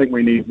 but I think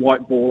we need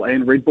white ball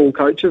and red ball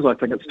coaches. I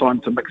think it's time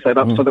to mix that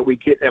up so that we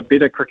get our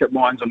better cricket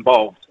minds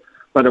involved.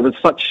 But it was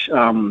such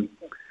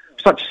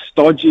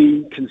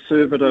stodgy,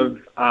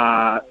 conservative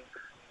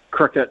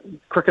cricket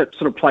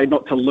sort of played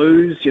not to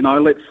lose.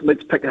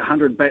 Let's pick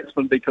 100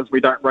 batsmen because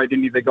we don't rate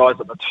any of the guys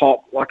at the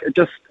top. Like it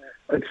just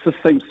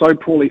seems so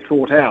poorly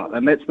thought out,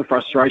 and that's the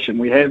frustration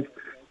we have.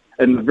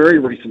 In the very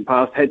recent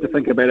past, had to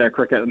think about our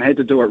cricket and had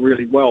to do it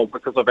really well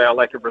because of our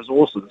lack of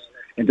resources.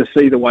 And to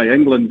see the way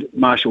England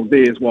marshalled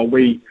theirs while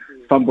we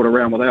fumbled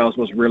around with ours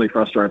was really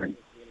frustrating.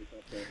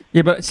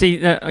 Yeah, but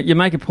see, you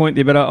make a point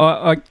there, but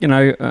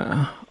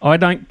I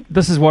don't.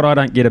 This is what I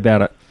don't get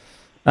about it.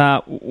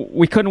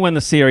 We couldn't win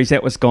the series;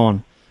 that was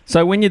gone.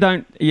 So when you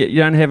don't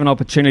have an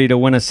opportunity to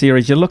win a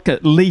series, you look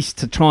at least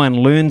to try and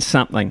learn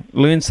something,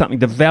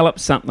 develop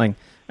something,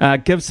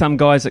 give some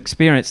guys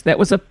experience. That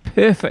was a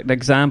perfect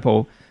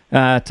example.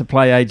 To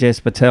play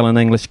Ajaz Patel in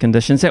English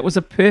conditions. That was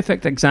a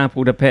perfect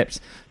example to perhaps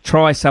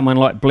try someone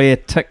like Blair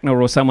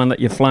Tickner or someone that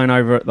you've flown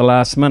over at the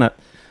last minute.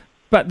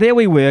 But there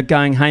we were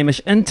going, Hamish,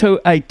 into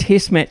a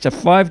test match, a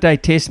 5-day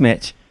test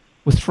match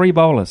with 3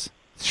 bowlers.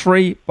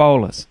 3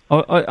 bowlers.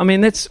 I mean,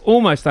 that's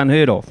almost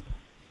unheard of.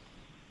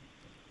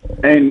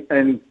 And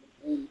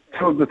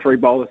 2 of the 3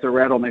 bowlers are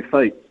out on their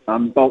feet.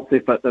 Bolt's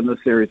effort in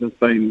this series has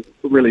been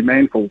really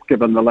manful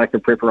given the lack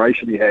of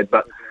preparation he had,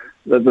 but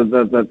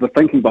the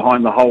thinking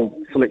behind the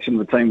whole selection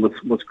of the team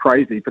was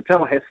crazy.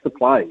 Patel has to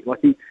play.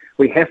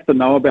 We have to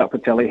know about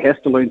Patel. He has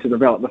to learn to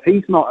develop. If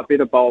he's not a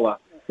better bowler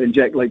than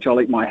Jack Leach,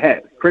 I'll eat my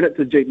hat. Credit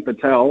to Jeetan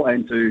Patel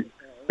and to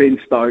Ben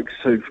Stokes,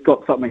 who've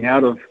got something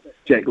out of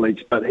Jack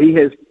Leach, but he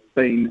has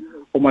been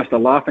almost a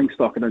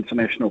laughingstock in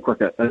international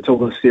cricket until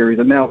this series,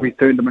 and now we've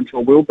turned him into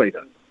a world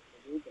beater.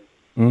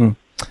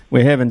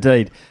 We have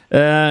indeed.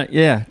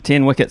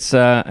 10 wickets,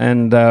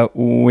 and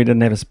we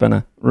didn't have a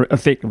spinner.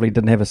 Effectively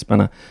didn't have a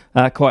spinner.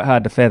 Quite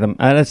hard to fathom.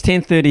 It's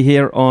 10:30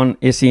 here on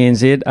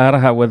SENZ.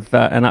 Araha with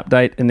an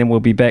update, and then we'll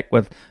be back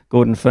with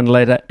Gordon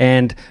Findlater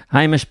and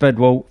Hamish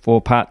Bidwell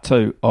for part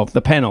 2 of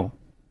the panel.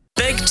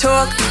 Big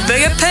talk,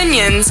 big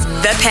opinions,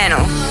 the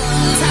panel.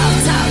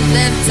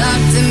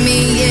 Talk to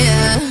me,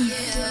 yeah.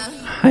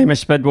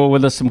 Hamish Bidwell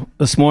with us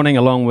this morning,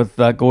 along with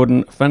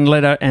Gordon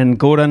Findlater. And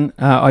Gordon,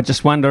 I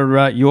just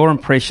wonder your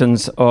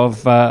impressions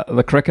of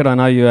the cricket. I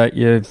know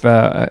you've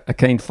a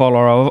keen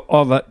follower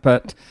of it,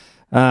 but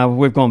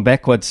we've gone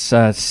backwards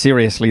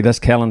seriously this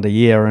calendar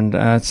year,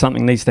 and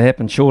something needs to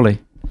happen, surely.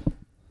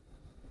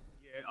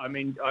 Yeah, I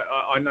mean,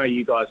 I know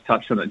you guys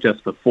touched on it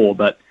just before,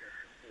 but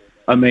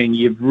I mean,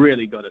 you've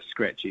really got to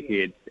scratch your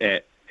head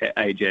at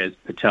Ajaz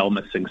Patel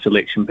missing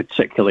selection,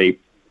 particularly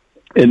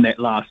in that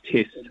last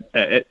test.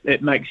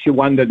 It makes you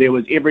wonder. There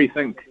was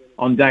everything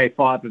on day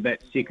 5 of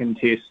that second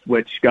test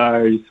which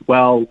goes,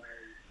 well,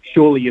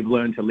 surely you've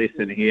learned a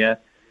lesson here.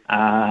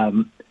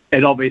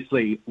 It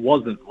obviously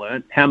wasn't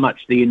learnt. How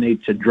much do you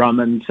need to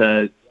drum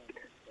into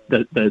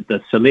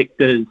the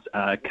selectors,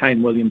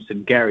 Kane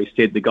Williamson, Gary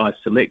Stead, the guys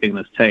selecting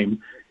this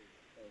team?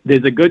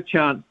 There's a good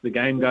chance the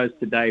game goes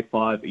to day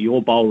 5.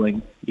 You're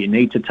bowling. You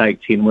need to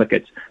take 10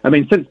 wickets. I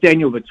mean, since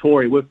Daniel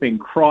Vettori, we've been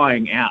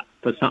crying out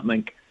for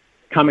something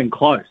coming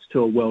close to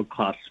a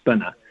world-class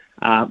spinner.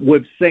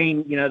 We've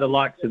seen, the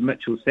likes of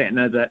Mitchell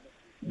Santner,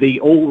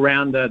 the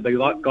all-rounder,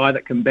 the guy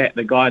that can bat,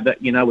 the guy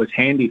that, was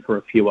handy for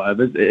a few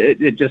overs.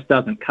 It just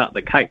doesn't cut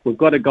the cake. We've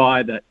got a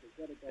guy that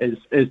is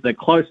the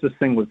closest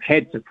thing we've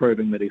had to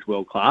proving that he's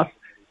world-class,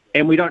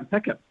 and we don't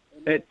pick him.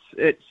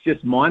 It's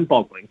just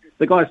mind-boggling.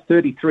 The guy's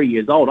 33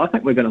 years old. I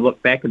think we're going to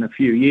look back in a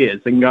few years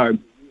and go,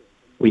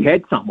 we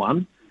had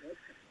someone,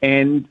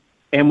 and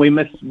we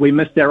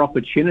missed our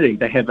opportunity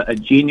to have a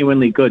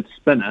genuinely good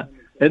spinner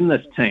in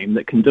this team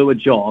that can do a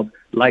job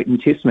late in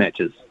test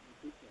matches.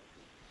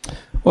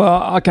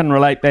 Well, I can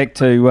relate back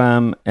to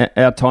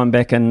our time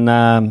back in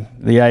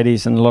the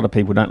 80s, and a lot of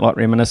people don't like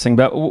reminiscing,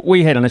 but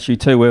we had an issue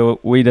too where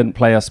we didn't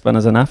play our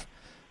spinners enough.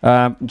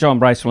 John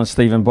Bracewell and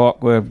Stephen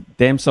Bock were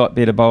damn sight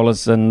better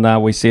bowlers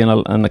than we see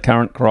in the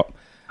current crop.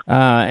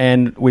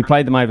 And we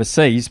played them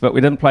overseas, but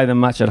we didn't play them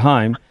much at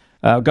home.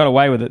 Got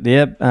away with it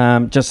there,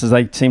 just as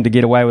they seem to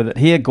get away with it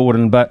here,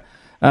 Gordon. But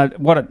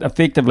what it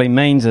effectively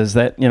means is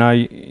that,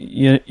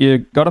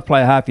 you've got to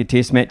play half your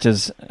test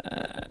matches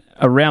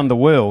around the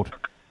world.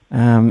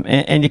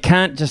 And you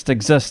can't just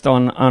exist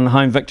on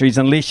home victories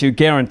unless you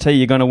guarantee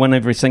you're going to win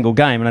every single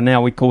game. And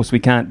now, of course, we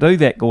can't do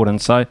that, Gordon.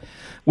 So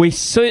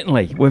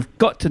we've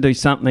got to do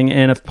something.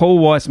 And if Paul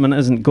Weissman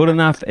isn't good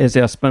enough as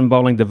our spin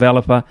bowling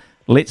developer,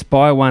 let's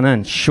buy one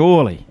in,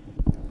 surely.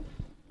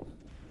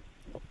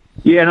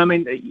 Yeah, and I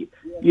mean,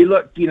 you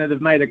look,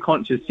 they've made a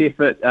conscious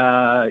effort,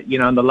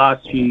 in the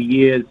last few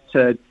years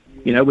to,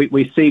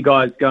 we see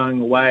guys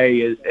going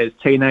away as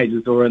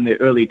teenagers or in their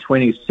early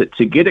 20s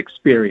to get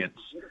experience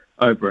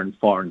over in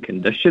foreign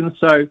conditions.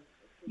 So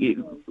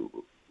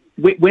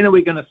when are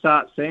we going to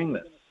start seeing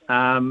this?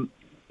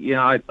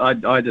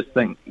 I just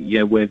think,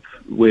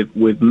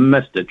 we've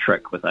missed a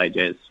trick with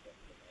Ajaz.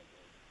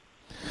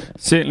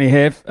 Certainly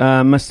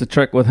have missed a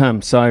trick with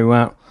him.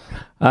 So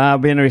it'll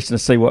be interesting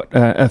to see what,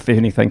 if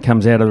anything,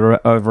 comes out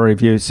of a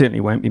review. It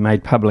certainly won't be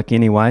made public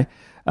anyway.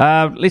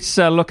 Let's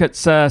look at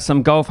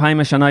some golf,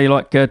 Hamish. I know you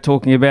like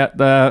talking about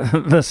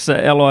this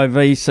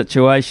LIV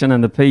situation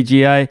and the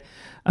PGA.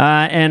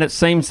 And it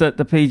seems that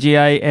the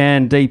PGA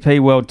and DP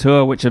World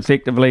Tour, which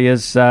effectively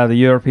is the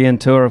European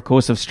Tour, of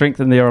course, have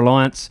strengthened their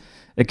alliance,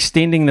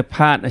 extending the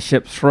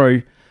partnership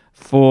through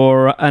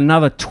for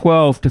another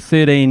 12 to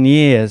 13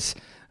 years.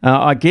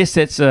 I guess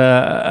that's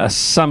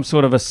some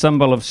sort of a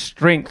symbol of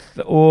strength,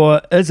 or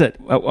is it?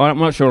 I'm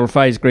not sure it'll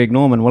phase Greg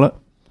Norman, will it?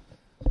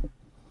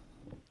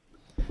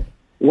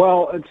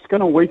 Well, it's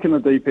going to weaken the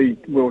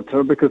DP World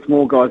Tour because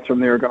more guys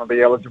from there are going to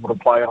be eligible to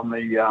play on the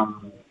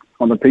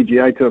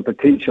PGA Tour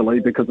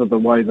potentially because of the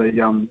way the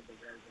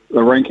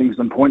rankings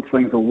and points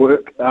things will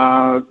work.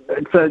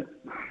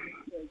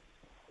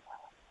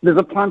 There's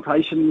a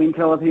plantation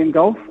mentality in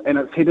golf, and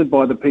it's headed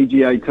by the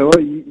PGA Tour.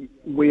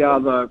 We are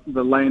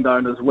the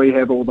landowners. We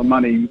have all the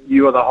money.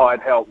 You are the hired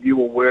help. You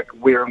will work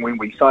where and when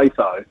we say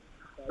so.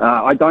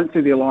 I don't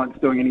see the alliance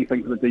doing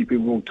anything for the DP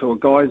World Tour.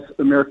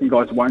 American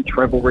guys won't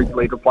travel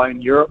regularly to play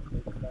in Europe.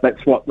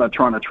 That's what they're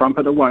trying to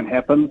trumpet. It won't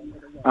happen.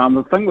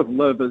 The thing with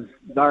LIV is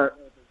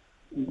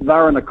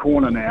they're in a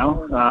corner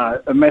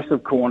now, a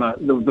massive corner.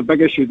 The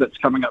big issue that's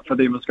coming up for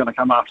them is going to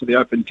come after the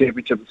Open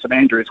Championship at St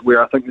Andrews,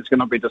 where I think there's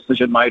going to be a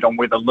decision made on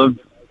whether LIV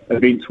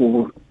events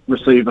will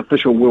receive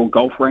official world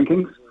golf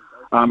rankings.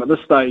 At this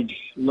stage,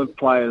 LIV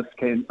players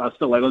are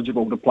still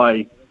eligible to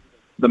play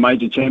the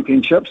major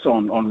championships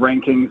on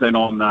rankings and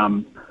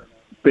on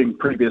being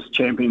previous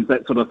champions,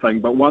 that sort of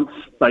thing. But once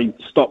they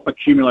stop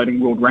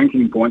accumulating world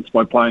ranking points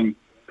by playing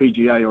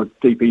PGA or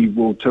DP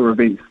World Tour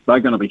events,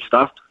 they're going to be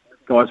stuffed.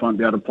 Guys won't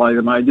be able to play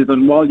the majors.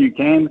 And while you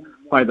can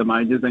play the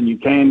majors and you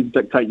can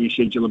dictate your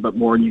schedule a bit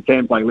more and you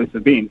can play less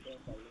events,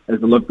 as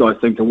the LIV guys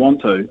seem to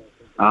want to,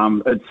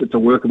 It's a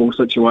workable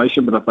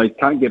situation, but if they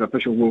can't get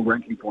official world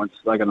ranking points,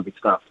 they're going to be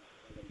stuffed.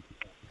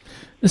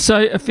 So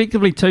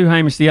effectively too,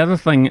 Hamish, the other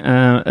thing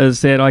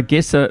is that I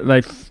guess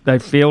they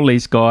feel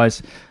these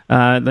guys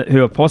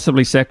who are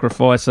possibly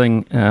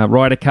sacrificing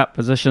Ryder Cup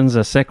positions,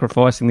 are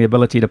sacrificing the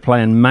ability to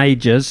play in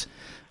majors,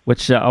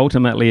 which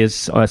ultimately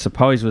is, I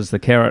suppose, was the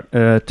carrot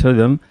to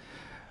them.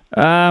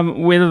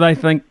 Whether they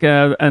think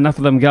enough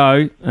of them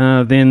go,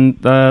 then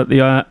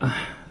the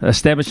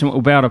establishment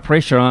will bow to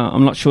pressure.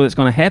 I'm not sure that's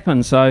going to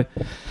happen. So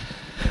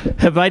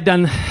have they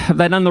done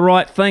the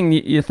right thing?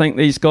 You think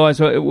these guys,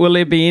 will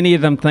there be any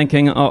of them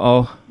thinking, they're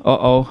not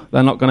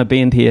going to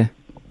bend here?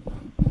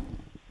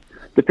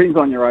 Depends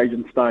on your age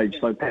and stage.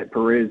 So Pat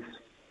Perez,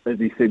 as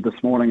he said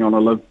this morning on a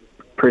live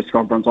press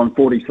conference, I'm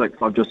 46,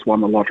 I've just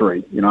won the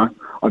lottery.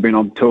 I've been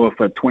on tour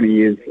for 20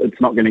 years. It's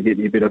not going to get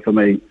any better for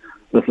me.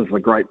 This is a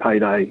great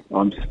payday.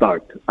 I'm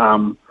stoked.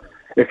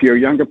 If you're a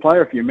younger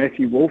player, if you're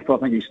Matthew Wolff, I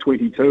think he's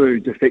 22, who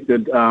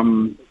defected,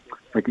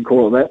 if I can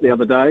call it that, the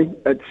other day,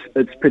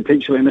 it's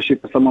potentially an issue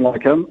for someone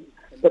like him.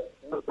 But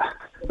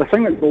the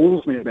thing that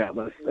galls me about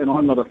this, and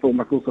I'm not a Phil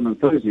Mickelson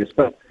enthusiast,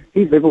 but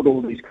he levelled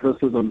all these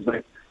criticisms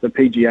at the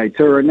PGA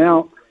Tour, and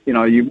now,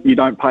 you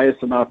don't pay us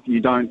enough, you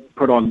don't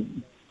put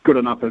on good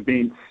enough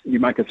events, you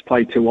make us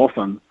play too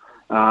often.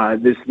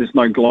 There's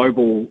no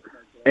global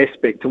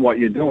aspect to what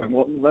you're doing.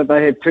 Well,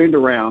 they have turned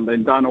around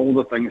and done all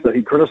the things that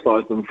he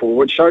criticised them for,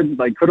 which showed that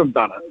they could have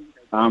done it.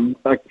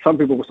 Some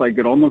people will say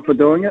good on them for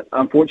doing it.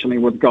 Unfortunately,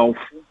 with golf,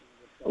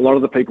 a lot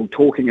of the people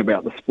talking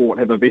about the sport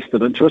have a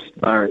vested interest.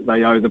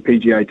 They owe the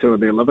PGA Tour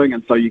their living,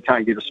 and so you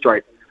can't get a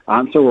straight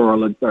answer or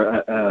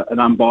an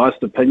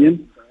unbiased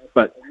opinion.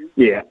 But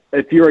yeah,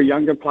 if you're a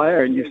younger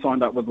player and you've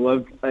signed up with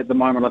LIV at the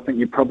moment, I think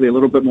you're probably a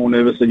little bit more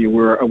nervous than you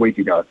were a week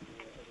ago.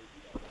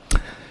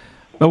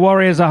 The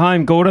Warriors are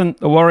home, Gordon.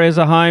 The Warriors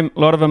are home. A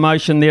lot of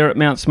emotion there at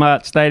Mount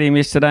Smart Stadium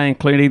yesterday,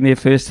 including their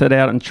first hit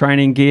out in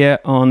training gear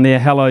on their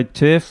hallowed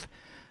turf.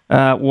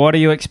 What are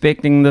you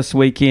expecting this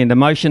weekend?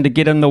 Emotion to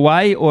get in the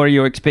way, or are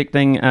you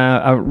expecting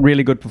a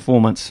really good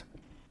performance?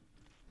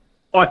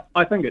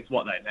 I think it's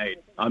what they need.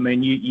 I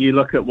mean, you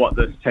look at what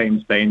this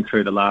team's been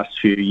through the last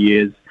few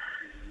years.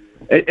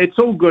 It's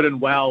all good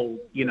and well,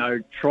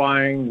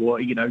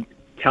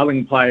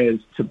 telling players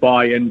to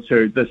buy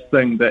into this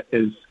thing that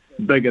is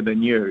bigger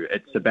than you.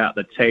 It's about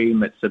the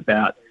team. It's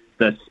about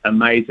this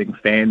amazing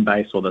fan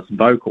base or this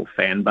vocal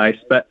fan base.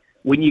 But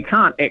when you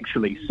can't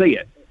actually see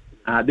it,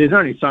 there's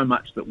only so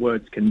much that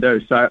words can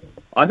do. So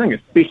I think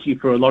especially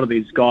for a lot of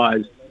these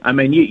guys, I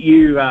mean,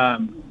 you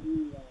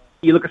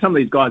look at some of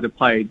these guys have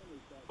played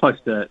close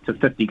to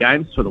 50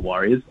 games for the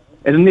Warriors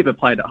and have never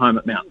played at home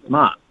at Mount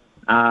Smart.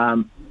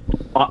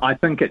 I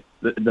think it's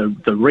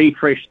the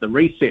refresh, the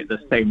reset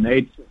this team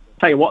needs.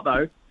 Tell you what,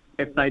 though,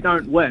 if they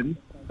don't win,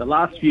 the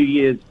last few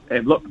years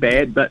have looked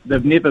bad, but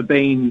they've never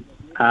been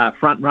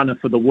front runner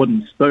for the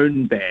wooden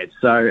spoon bad.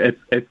 So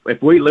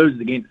if we lose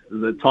against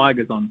the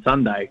Tigers on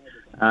Sunday,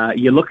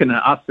 you're looking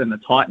at us and the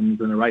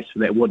Titans in a race for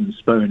that wooden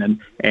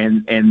spoon,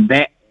 and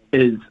that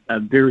is a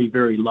very,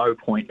 very low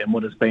point in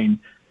what has been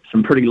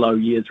some pretty low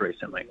years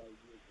recently.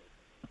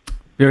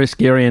 Very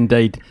scary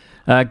indeed.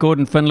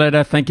 Gordon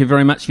Finlater, thank you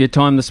very much for your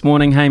time this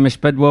morning. Hamish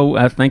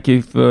Bidwell, thank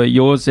you for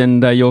yours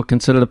and your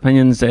considered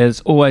opinions as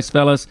always,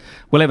 fellas.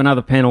 We'll have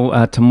another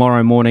panel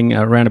tomorrow morning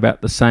around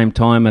about the same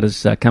time. It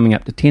is coming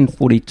up to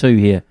 10:42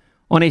 here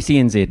on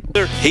SENZ.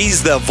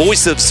 He's the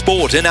voice of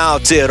sport in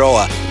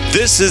Aotearoa.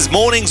 This is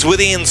Mornings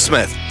with Ian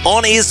Smith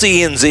on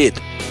SENZ.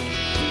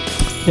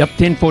 Yep,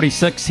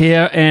 10:46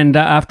 here, and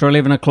after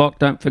 11 o'clock,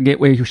 don't forget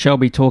we shall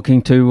be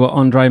talking to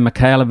Andre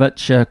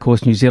Mikhailovic, of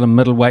course, New Zealand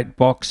middleweight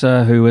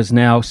boxer who has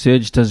now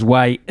surged his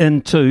way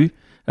into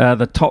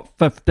the top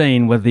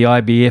 15 with the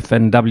IBF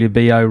and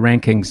WBO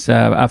rankings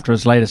after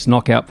his latest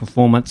knockout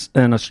performance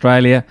in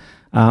Australia.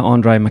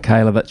 Andre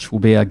Mikhailovic will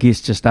be our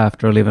guest just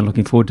after 11.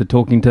 Looking forward to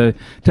talking to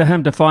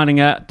him, to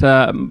finding out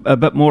a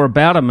bit more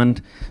about him,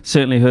 and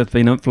certainly who have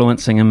been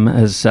influencing him,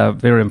 his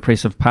very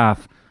impressive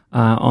path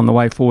on the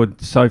way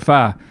forward so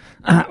far.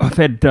 I've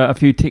had a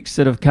few texts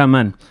that have come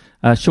in.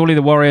 Surely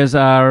the Warriors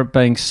are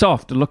being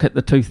soft. Look at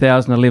the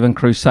 2011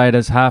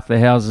 Crusaders. Half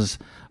the houses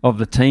of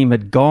the team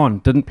had gone.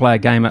 Didn't play a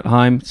game at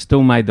home.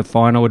 Still made the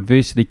final.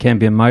 Adversity can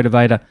be a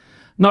motivator,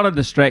 not a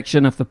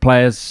distraction if the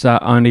players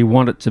only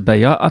want it to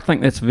be. I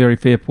think that's a very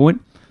fair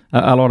point.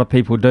 A lot of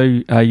people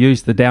do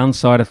use the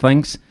downside of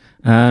things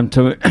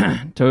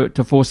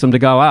to force them to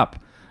go up.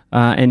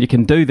 And you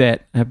can do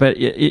that, but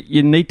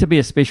you need to be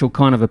a special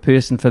kind of a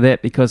person for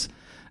that, because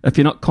if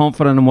you're not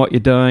confident in what you're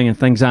doing and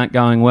things aren't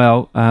going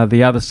well,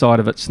 the other side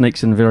of it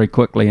sneaks in very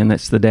quickly, and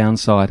that's the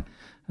downside.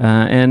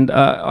 And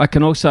I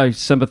can also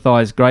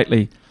sympathise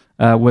greatly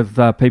with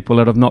people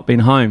that have not been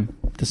home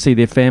to see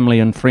their family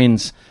and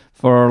friends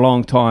for a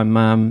long time.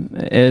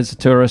 As a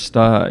tourist,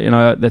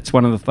 that's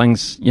one of the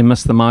things you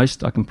miss the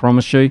most, I can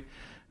promise you.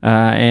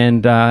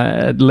 And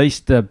at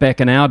least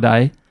back in our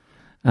day,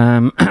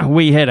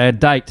 we had a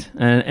date,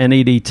 an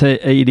ETA,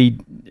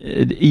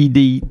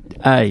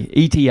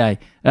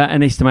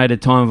 an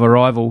estimated time of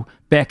arrival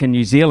back in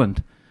New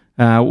Zealand.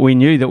 we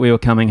knew that we were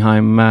coming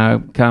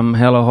home come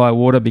hell or high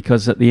water,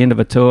 because at the end of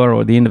a tour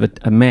or the end of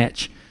a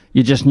match,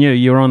 you just knew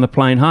you were on the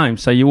plane home.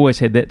 So you always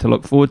had that to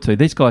look forward to.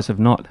 These guys have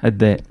not had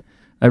that.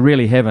 They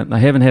really haven't. They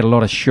haven't had a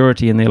lot of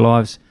surety in their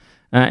lives.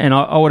 And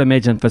I would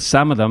imagine for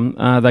some of them,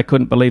 they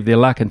couldn't believe their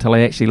luck until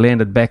they actually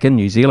landed back in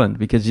New Zealand,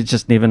 because you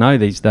just never know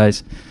these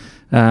days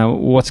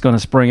what's going to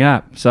spring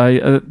up.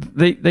 So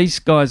these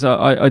guys,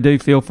 I do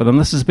feel for them.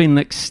 This has been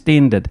an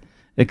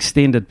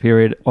extended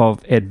period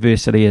of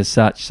adversity as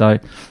such. So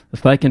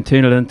if they can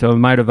turn it into a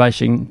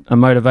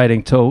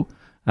motivating tool,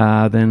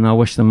 then I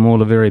wish them all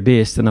the very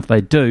best. And if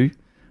they do,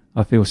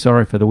 I feel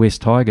sorry for the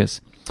West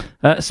Tigers.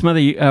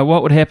 Smithy,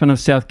 what would happen if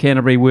South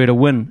Canterbury were to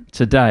win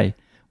today?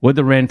 Would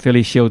the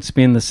Ranfurly Shield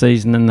spend the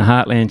season in the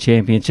Heartland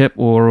Championship,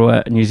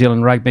 or New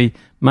Zealand Rugby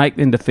make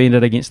them defend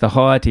it against a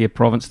higher tier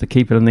province to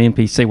keep it in the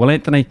NPC? Well,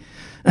 Anthony,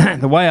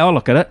 the way I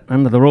look at it,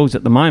 under the rules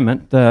at the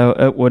moment,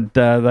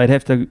 they'd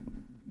have to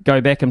go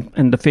back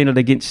and defend it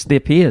against their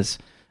peers,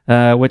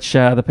 which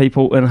are the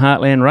people in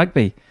Heartland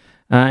Rugby.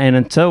 And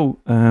until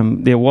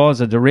there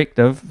was a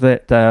directive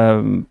that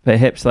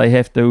perhaps they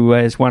have to,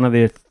 as one of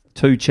their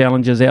two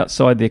challenges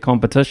outside their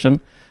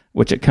competition,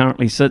 which it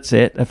currently sits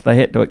at, if they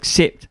had to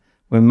accept,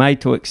 were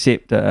made to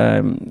accept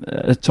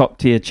a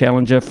top-tier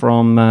challenger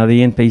from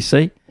the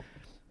NPC,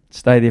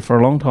 stay there for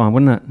a long time,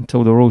 wouldn't it,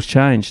 until the rules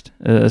changed,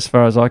 as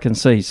far as I can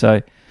see.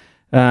 So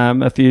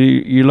if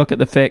you look at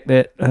the fact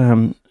that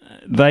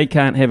they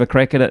can't have a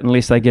crack at it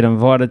unless they get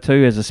invited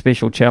to as a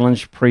special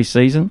challenge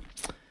pre-season,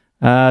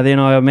 then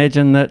I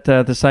imagine that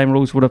the same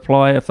rules would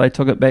apply if they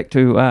took it back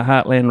to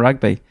Heartland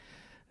Rugby.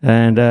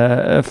 And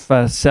if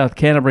South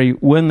Canterbury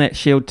win that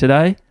Shield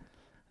today,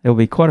 there will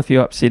be quite a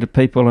few upset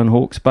people in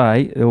Hawke's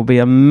Bay. There will be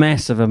a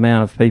massive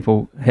amount of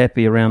people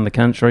happy around the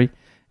country,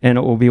 and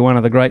it will be one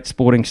of the great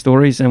sporting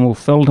stories, and we'll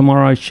fill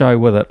tomorrow's show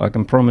with it, I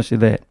can promise you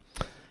that.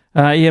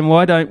 Ian,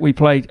 why don't we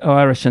play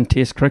Irish in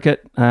Test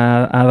cricket?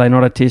 Are they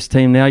not a Test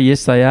team now?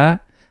 Yes, they are.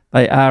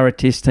 They are a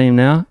Test team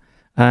now,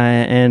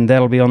 and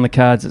that'll be on the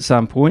cards at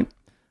some point.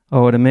 I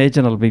would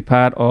imagine it'll be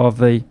part of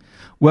the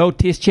World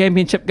Test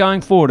Championship going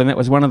forward, and that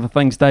was one of the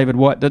things David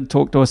White did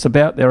talk to us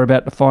about. They're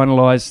about to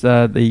finalise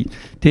the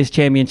Test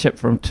Championship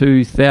from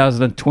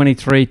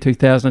 2023,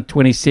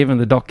 2027.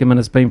 The document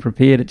has been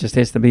prepared. It just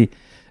has to be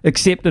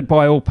accepted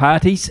by all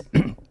parties.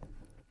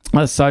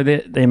 So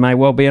there may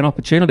well be an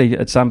opportunity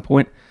at some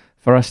point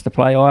for us to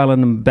play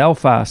Ireland and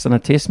Belfast in a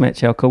Test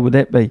match. How cool would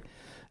that be?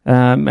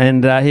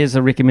 And here's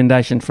a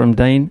recommendation from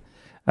Dean.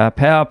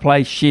 Power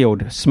Play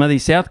Shield. Smithy,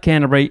 South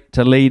Canterbury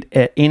to lead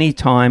at any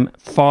time,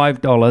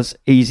 $5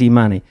 easy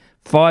money.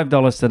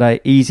 $5 today,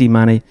 easy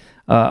money.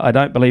 I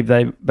don't believe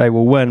they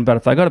will win, but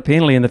if they got a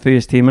penalty in the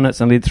first 10 minutes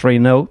and led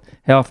 3-0,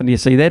 how often do you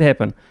see that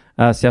happen?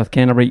 South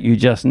Canterbury, you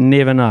just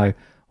never know.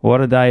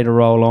 What a day to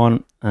roll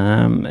on,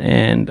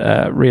 and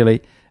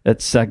really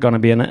it's going to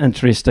be an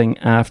interesting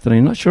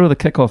afternoon. Not sure of the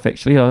kickoff,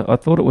 actually. I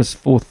thought it was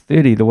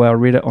 4:30 the way I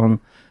read it on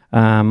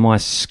my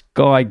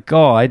Sky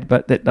Guide,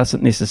 but that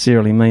doesn't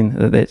necessarily mean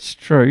that that's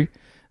true.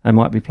 They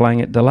might be playing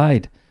it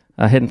delayed.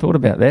 I hadn't thought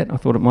about that. I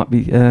thought it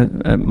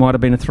might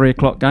have been a 3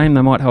 o'clock game.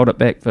 They might hold it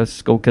back for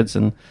school kids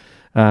and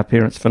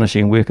parents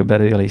finishing work a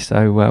bit early.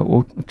 So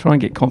we'll try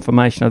and get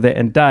confirmation of that.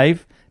 And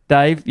Dave,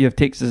 you've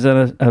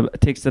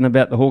texted in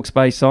about the Hawke's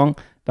Bay song.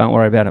 Don't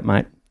worry about it,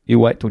 mate. You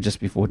wait till just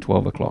before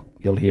 12 o'clock.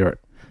 You'll hear it.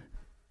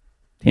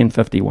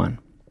 10:51.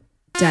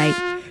 Date.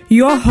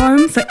 Your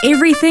home for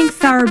everything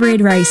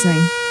thoroughbred racing.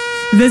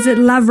 Visit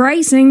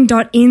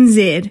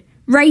loveracing.nz.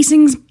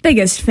 Racing's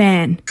biggest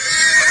fan.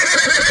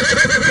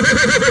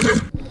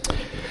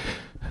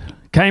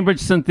 Cambridge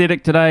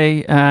Synthetic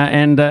today,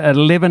 and at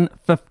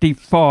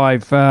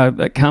 11:55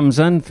 it comes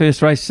in.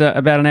 First race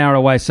about an hour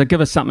away. So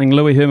give us something,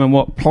 Louis Herman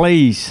Watt,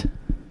 please.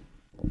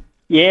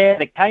 Yeah,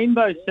 the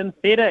Canebo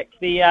Synthetic,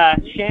 the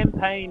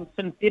Champagne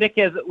Synthetic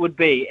as it would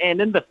be. And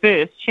in the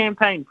first,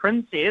 Champagne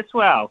Princess,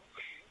 well,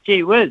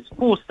 gee whiz,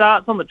 4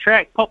 starts on the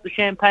track, popped the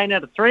champagne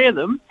out of 3 of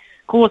them.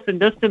 Course and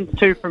distance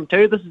 2 from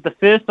 2. This is the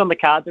first on the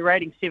card, the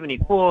rating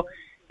 74.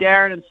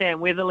 Darren and Sam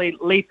Weatherly,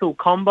 lethal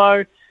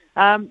combo.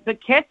 The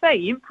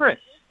Cathay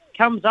Empress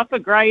comes up a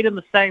grade in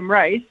the same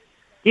race,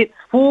 gets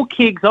 4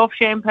 kegs off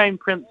Champagne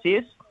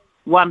Princess,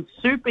 won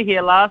Super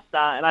here last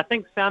start, and I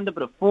think found a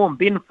bit of form.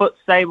 Ben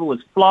Footstable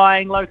was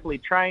flying, locally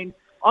trained.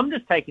 I'm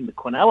just taking the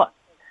Quinella.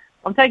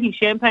 I'm taking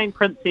Champagne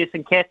Princess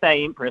and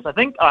Cathay Empress. I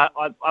think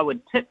I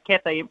would tip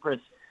Cathay Empress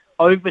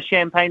over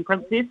Champagne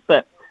Princess,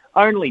 but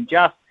only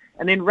just.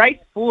 And then race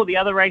 4, the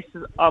other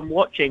races I'm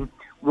watching,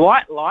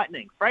 White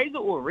Lightning. Fraser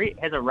Orret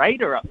has a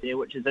Raider up there,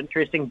 which is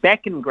interesting.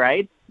 Back in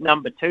grade,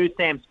 number 2,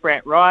 Sam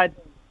Spratt rides.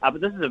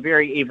 But this is a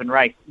very even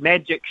race.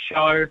 Magic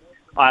Show,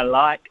 I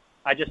like.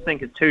 I just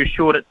think it's too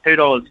short at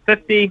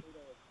 $2.50.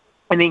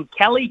 And then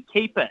Kelly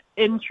Keeper,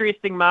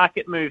 interesting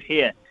market move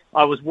here.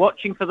 I was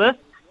watching for this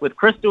with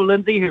Crystal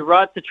Lindsay, who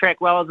rides the track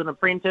well as an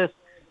apprentice.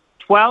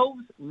 12,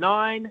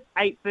 9,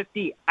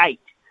 858.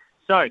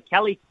 So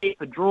Kelly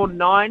Keeper drawn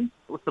 9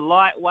 with the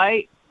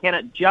lightweight. Can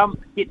it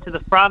jump, get to the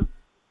front,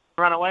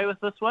 run away with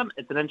this one?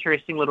 It's an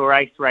interesting little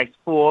race, race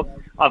 4.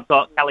 I've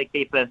got Kelly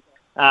Keeper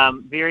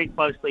very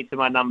closely to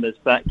my numbers.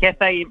 But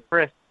Cafe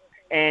Empress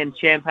and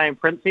Champagne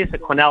Princess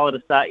at Quinella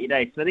to start your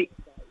day, Smithy.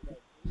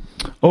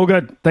 All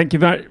good. Thank you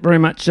very, very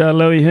much,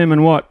 Louis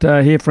Herman-Watt.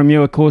 Hear from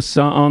you, of course,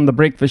 on the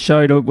breakfast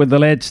show with the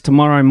lads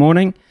tomorrow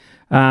morning.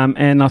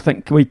 And I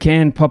think we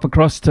can pop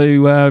across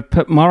to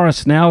Pip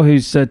Morris now,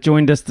 who's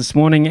joined us this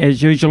morning,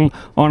 as usual,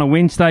 on a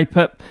Wednesday.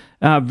 Pip,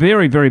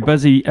 very, very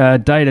busy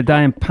day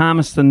today in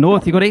Palmerston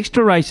North. You've got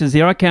extra races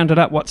there. I counted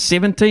up,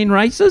 17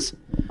 races?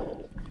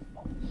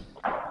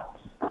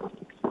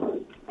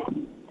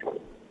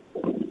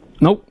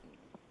 Nope,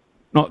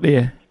 not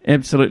there.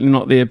 Absolutely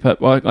not there,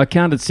 Pip. I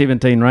counted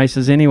 17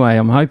 races anyway.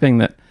 I'm hoping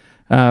that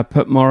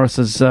Pip Morris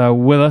is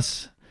with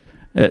us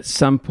at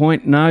some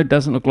point. No, it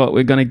doesn't look like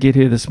we're going to get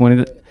here this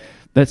morning.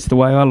 That's the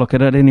way I look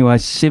at it. Anyway,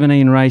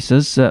 17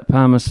 races at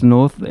Palmerston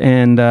North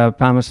and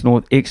Palmerston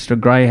North Extra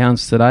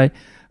Greyhounds today.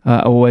 I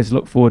always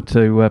look forward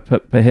to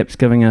Pip perhaps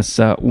giving us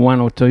one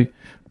or two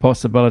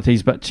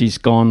possibilities, but she's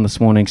gone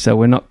this morning, so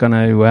we're not going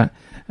to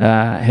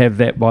have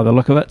that by the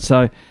look of it.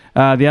 So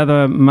the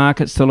other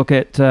markets to look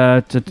at,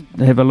 to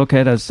have a look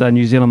at, is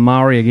New Zealand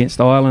Maori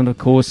against Ireland, of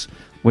course,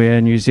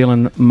 where New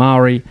Zealand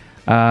Maori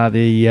are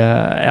the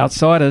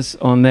outsiders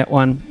on that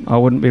one. I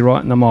wouldn't be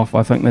writing them off.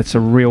 I think that's a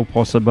real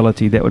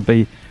possibility. That would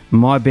be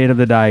my bet of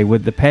the day,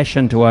 with the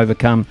passion to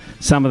overcome.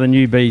 Some of the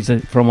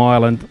newbies from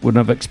Ireland wouldn't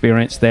have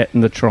experienced that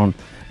in the Tron.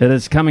 It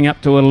is coming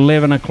up to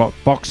 11 o'clock,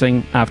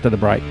 boxing after the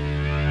break.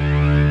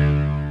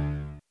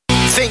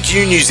 Thank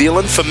you, New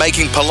Zealand, for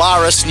making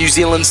Polaris New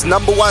Zealand's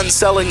 #1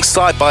 selling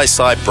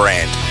side-by-side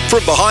brand.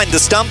 From behind the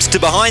stumps to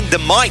behind the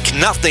mic,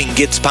 nothing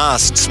gets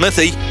past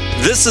Smithy.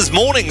 This is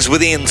Mornings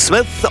with Ian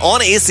Smith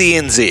on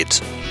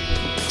SENZ.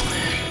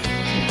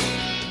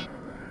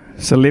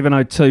 It's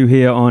 11:02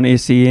 here on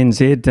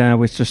SENZ.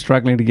 We're just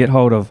struggling to get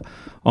hold of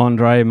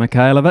Andrei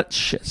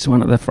Mikhailovich. It's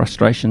one of the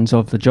frustrations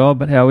of the job,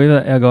 but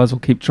however, our guys will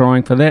keep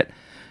trying for that.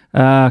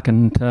 I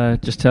can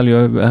just tell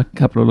you a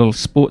couple of little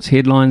sports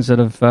headlines that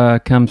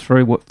have come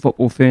through. What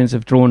football fans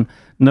have drawn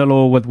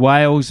 0-0 with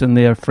Wales in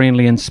their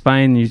friendly in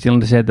Spain. New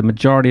Zealand has had the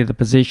majority of the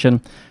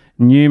possession,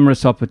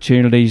 numerous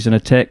opportunities in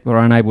attack, but were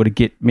unable to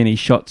get many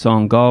shots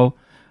on goal.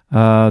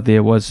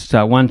 There was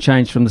one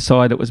change from the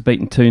side that was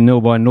beaten 2-0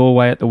 by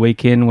Norway at the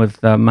weekend,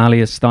 with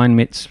Malia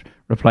Steinmetz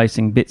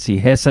replacing Betsy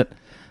Hassett.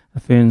 The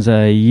Ferns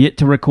are yet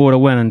to record a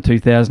win in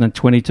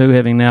 2022,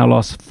 having now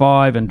lost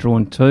 5 and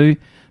drawn 2.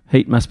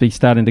 Heat must be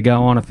starting to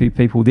go on a few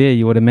people there,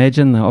 you would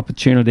imagine. The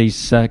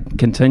opportunities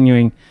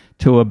continuing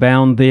to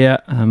abound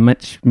there.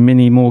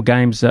 Many more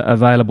games are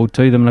available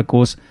to them. And, of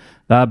course,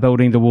 they're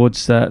building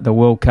towards the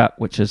World Cup,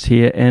 which is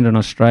here and in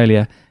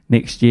Australia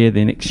next year.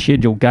 Their next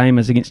scheduled game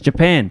is against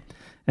Japan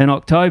in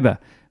October.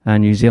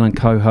 New Zealand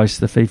co-hosts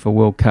the FIFA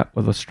World Cup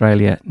with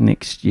Australia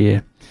next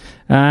year.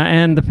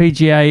 And the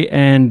PGA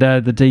and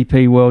the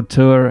DP World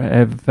Tour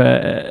have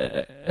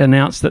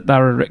announced that they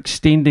are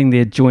extending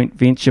their joint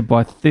venture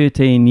by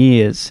 13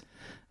 years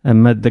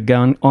amid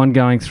the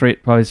ongoing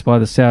threat posed by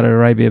the Saudi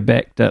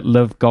Arabia-backed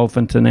LIV Golf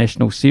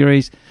International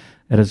Series.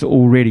 It has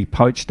already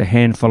poached a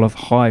handful of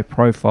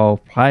high-profile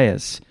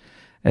players.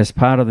 As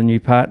part of the new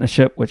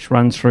partnership, which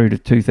runs through to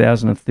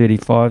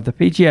 2035, the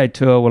PGA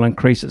Tour will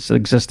increase its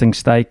existing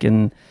stake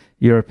in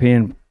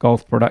European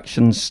Golf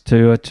Productions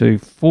Tour to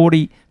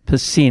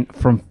 40%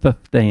 from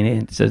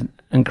 15%. It's an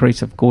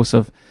increase, of course,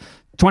 of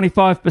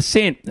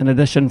 25%. In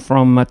addition,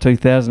 from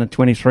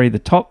 2023, the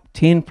top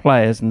 10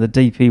 players in the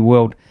DP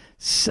World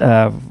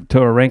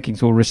Tour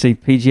rankings will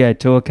receive PGA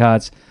Tour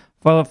cards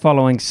for the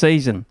following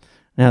season.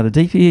 Now, the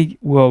DP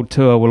World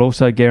Tour will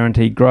also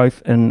guarantee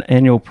growth in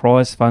annual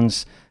prize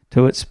funds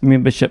to its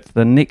membership for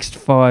the next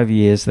 5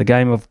 years. The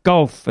game of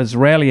golf is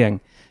rallying,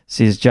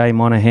 says Jay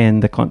Monahan,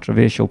 the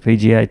controversial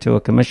PGA Tour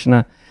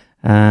commissioner.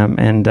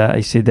 And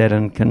he said that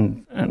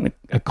in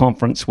a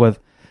conference with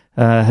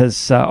his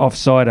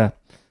offsider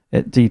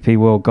at DP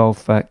World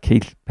Golf,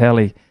 Keith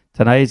Pally.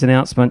 Today's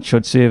announcement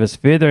should serve as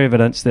further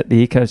evidence that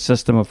the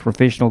ecosystem of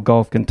professional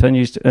golf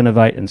continues to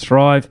innovate and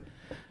thrive.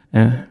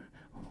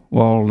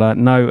 While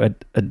no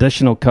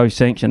additional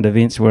co-sanctioned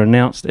events were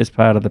announced as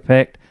part of the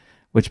pact,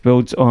 which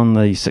builds on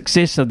the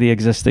success of the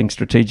existing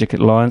strategic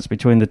alliance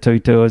between the two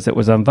tours that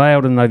was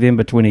unveiled in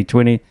November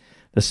 2020,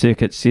 the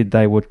circuit said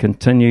they would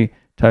continue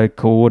to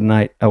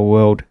coordinate a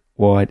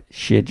worldwide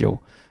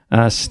schedule.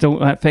 In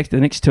fact, the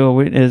next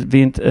tour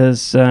event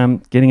is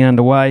getting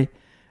underway.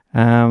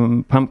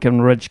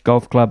 Pumpkin Ridge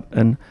Golf Club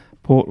in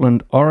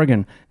Portland,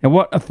 Oregon. Now,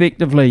 what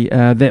effectively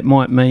that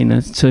might mean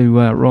is to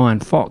Ryan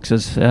Fox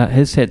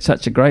has had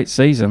such a great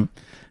season.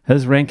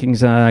 His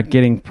rankings are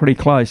getting pretty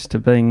close to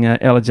being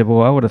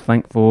eligible, I would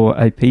think, for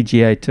a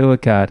PGA Tour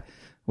card.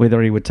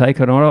 Whether he would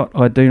take it or not,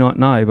 I do not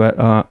know, but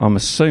I'm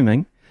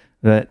assuming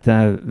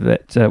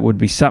that would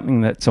be something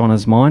that's on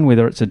his mind,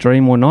 whether it's a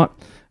dream or not.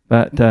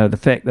 But the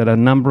fact that a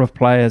number of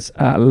players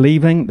are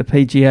leaving the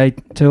PGA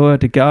Tour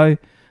to go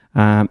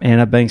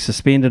and are being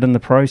suspended in the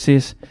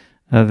process,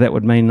 that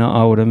would mean,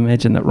 I would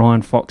imagine, that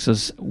Ryan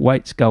Fox's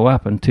weights go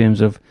up in terms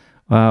of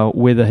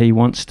whether he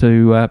wants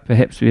to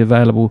perhaps be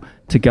available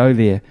to go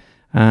there.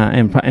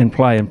 and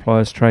play in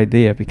Players Trade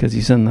there because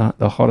he's in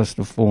the hottest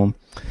of form.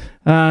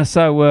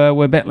 So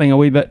we're battling a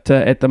wee bit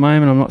at the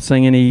moment. I'm not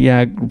seeing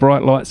any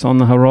bright lights on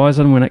the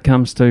horizon when it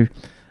comes to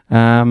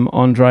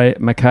Andrei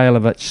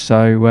Mikhailovic.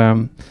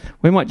 So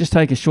we might just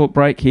take a short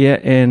break here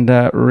and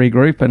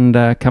regroup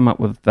and come up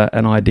with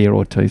an idea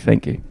or two.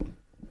 Thank you.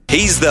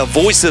 He's the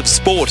voice of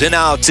sport in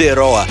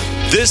Aotearoa.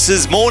 This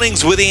is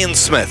Mornings with Ian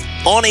Smith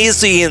on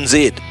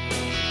SENZ.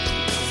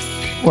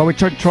 Well, we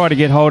tried to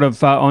get hold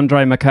of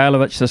Andrei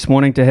Mikhailovic this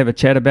morning to have a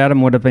chat about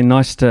him. Would have been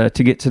nice to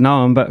get to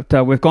know him,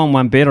 but we've gone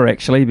one better,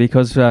 actually,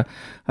 because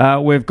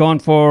we've gone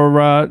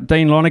for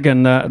Dean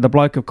Lonergan, the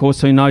bloke, of course,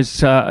 who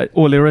knows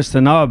all there is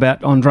to know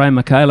about Andrei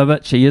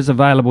Mikhailovic. He is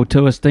available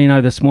to us,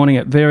 Dino, this morning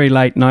at very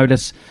late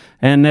notice,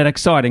 and that's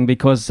exciting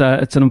because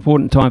it's an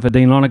important time for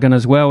Dean Lonergan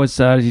as well, as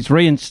he's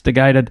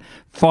reinstigated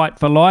Fight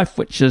for Life,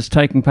 which is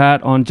taking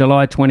part on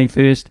July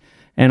 21st,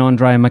 and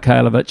Andrei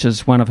Mikhailovic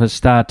is one of his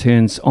star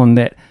turns on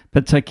that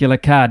particular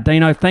card.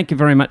 Dino, thank you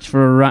very much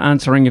for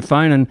answering your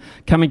phone and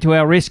coming to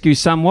our rescue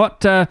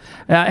somewhat.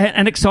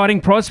 An exciting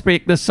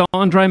prospect, this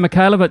Andrei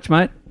Mikhailovic,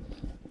 mate.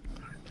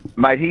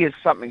 Mate, he is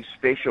something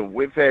special.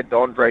 We've had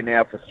Andre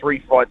now for 3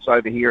 fights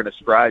over here in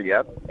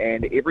Australia,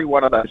 and every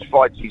one of those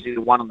fights he's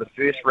either won in the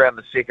first round,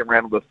 the second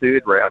round, or the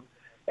third round.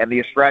 And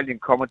the Australian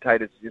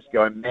commentators are just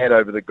going mad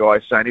over the guy,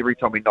 saying every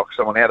time he knocks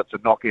someone out, it's a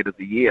knockout of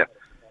the year.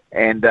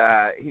 And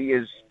he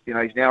is,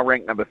 he's now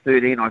ranked number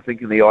 13, I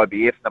think, in the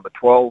IBF, number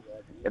 12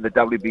 in the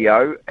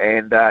WBO,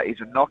 and he's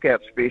a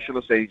knockout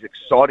specialist, and he's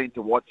exciting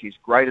to watch. He's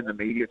great in the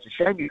media. It's a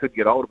shame you couldn't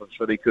get hold of him,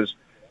 Smithy, because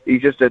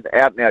he's just an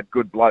out-and-out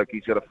good bloke.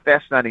 He's got a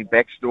fascinating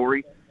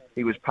backstory.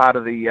 He was part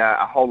of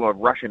a whole lot of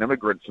Russian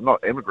immigrants,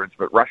 not immigrants,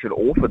 but Russian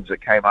orphans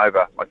that came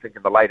over, I think,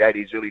 in the late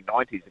 80s, early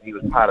 90s, and he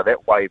was part of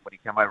that wave when he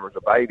came over as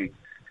a baby,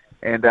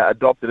 and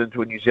adopted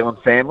into a New Zealand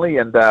family,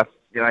 and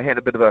had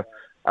a bit of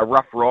a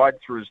rough ride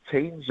through his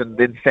teens, and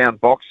then found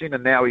boxing,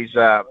 and now he's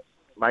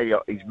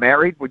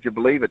married, would you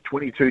believe, at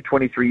 22,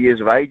 23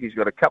 years of age. He's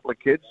got a couple of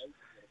kids,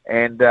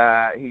 and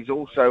he's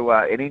also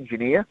an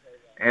engineer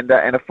and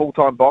a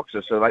full-time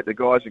boxer. So the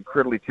guy's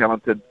incredibly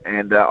talented,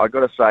 and I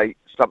got to say,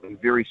 something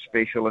very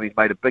special, and he's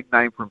made a big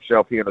name for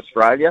himself here in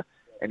Australia,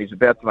 and he's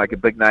about to make a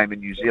big name in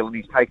New Zealand.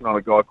 He's taken on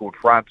a guy called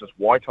Francis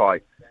Whiteye,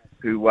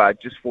 who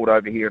just fought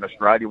over here in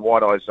Australia.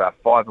 Whiteye's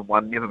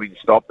 5-1, never been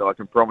stopped, and I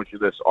can promise you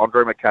this,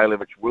 Andrei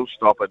Mikhailovic will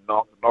stop and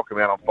knock him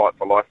out on Fight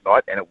for Life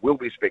night, and it will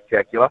be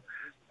spectacular.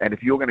 And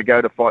if you're going to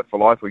go to Fight for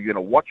Life or you're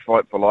going to watch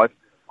Fight for Life,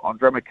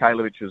 Andrei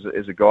Mikhailovic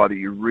is a guy that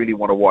you really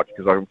want to watch,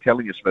 because I'm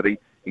telling you, Smithy,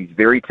 he's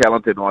very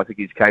talented, and I think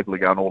he's capable of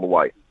going all the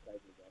way.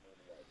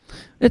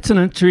 It's an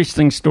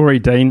interesting story,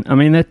 Dean. I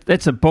mean,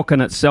 that's a book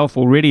in itself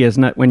already,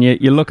 isn't it? When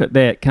you look at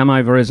that, come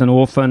over as an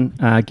orphan,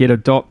 get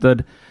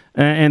adopted,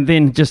 and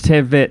then just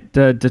have that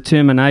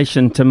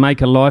determination to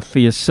make a life for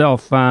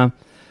yourself.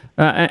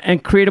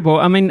 Incredible.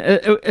 I mean,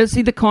 is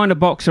he the kind of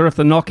boxer, if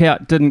the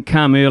knockout didn't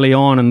come early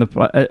on in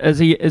the is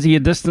he a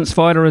distance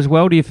fighter as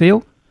well, do you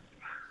feel?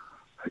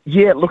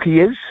 Yeah, look, he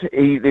is.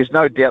 There's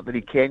no doubt that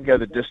he can go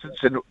the distance.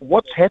 And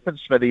what's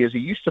happened, Smithy, is he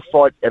used to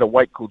fight at a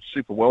weight called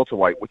super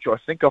welterweight, which I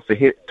think off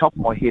the top of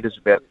my head is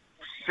about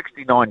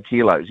 69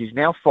 kilos. He's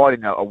now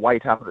fighting a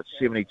weight up at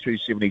 72,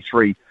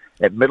 73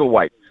 at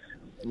middleweight.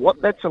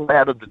 What that's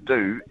allowed him to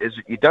do is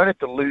that you don't have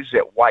to lose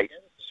that weight,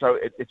 so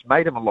it's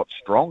made him a lot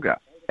stronger.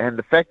 And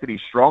the fact that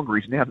he's stronger,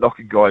 he's now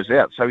knocking guys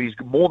out. So he's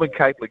more than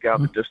capable of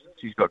going the distance.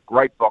 He's got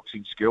great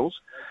boxing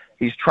skills.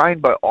 He's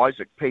trained by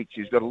Isaac Peach.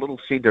 He's got a little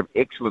centre of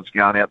excellence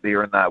going out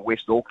there in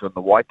West Auckland,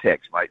 the Waitax,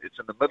 mate. It's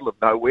in the middle of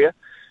nowhere,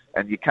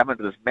 and you come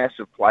into this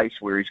massive place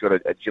where he's got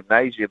a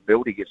gymnasium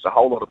built. He gets a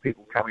whole lot of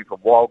people coming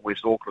from wild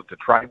West Auckland to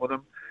train with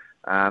him.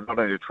 Not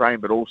only to train,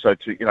 but also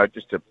to,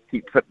 just to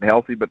keep fit and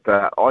healthy. But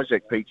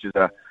Isaac Peach is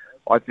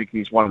I think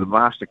he's one of the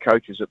master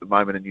coaches at the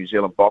moment in New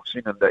Zealand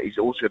boxing, and he's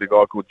also got a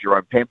guy called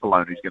Jerome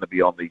Pampalone who's going to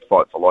be on the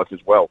Fight for Life as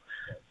well.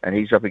 And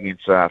he's up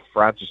against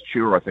Francis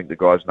Chua, I think the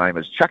guy's name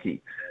is,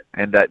 Chucky.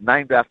 And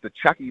named after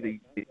Chucky,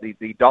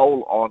 the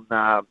doll on,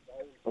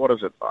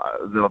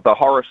 the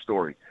horror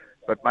story.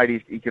 But,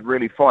 mate, he can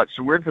really fight.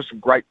 So we're in for some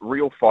great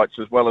real fights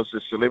as well as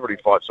the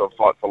celebrity fights on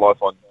Fight for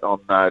Life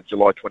on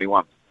July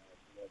 21.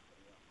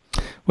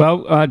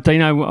 Well,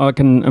 Dino, I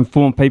can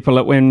inform people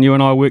that when you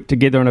and I worked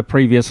together in a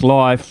previous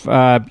life,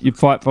 your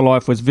Fight for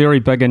Life was very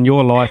big in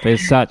your life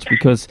as such,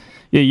 because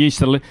you used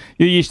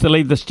to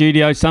leave the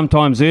studio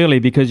sometimes early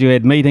because you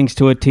had meetings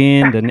to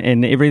attend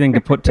and everything to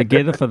put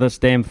together for this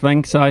damn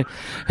thing. So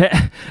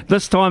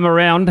this time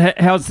around,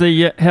 how's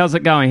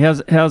it going?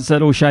 How's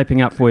it all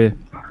shaping up for you?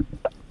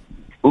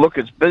 Look,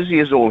 it's busy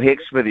as all heck,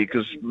 Smithy,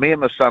 because me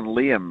and my son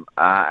Liam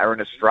are in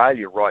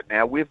Australia right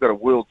now. We've got a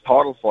world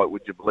title fight,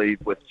 would you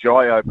believe, with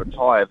Jai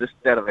Opetaia this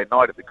Saturday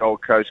night at the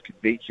Gold Coast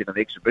Convention and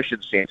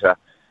Exhibition Centre.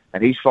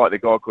 And he's fighting a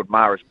guy called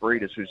Maris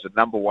Breedis, who's the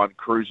 #1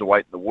 cruiserweight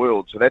in the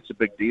world. So that's a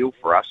big deal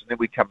for us. And then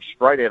we come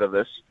straight out of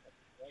this,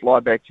 fly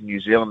back to New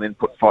Zealand, then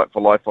put Fight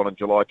for Life on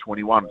July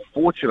 21.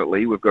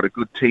 Fortunately, we've got a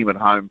good team at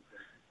home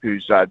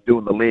who's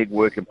doing the leg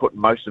work and putting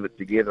most of it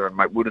together. And,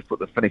 mate, we'll just put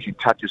the finishing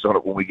touches on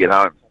it when we get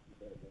home.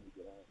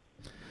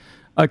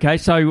 Okay,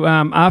 so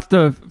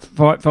after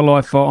Fight for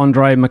Life for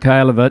Andrei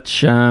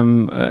Mikhailovich,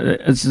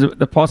 is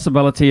the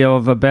possibility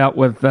of a bout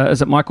with,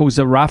 is it Michael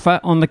Zarafa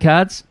on the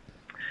cards?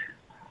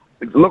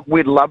 Look,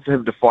 we'd love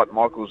him to fight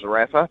Michael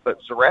Zarafa, but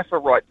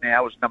Zarafa right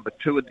now is number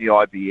 2 in the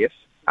IBF,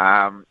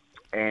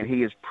 and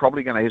he is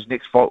probably his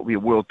next fight will be a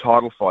world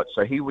title fight,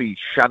 so he will be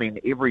shunning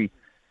every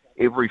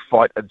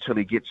fight until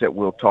he gets that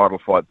world title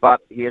fight.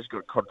 But he has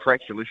got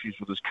contractual issues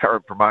with his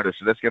current promoter,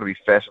 so that's going to be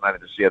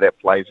fascinating to see how that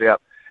plays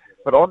out.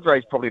 But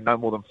Andrei's probably no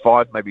more than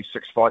 5, maybe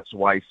 6 fights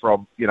away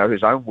from,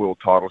 his own world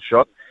title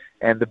shot.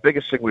 And the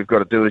biggest thing we've got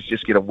to do is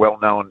just get him well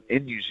known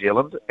in New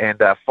Zealand.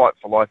 And Fight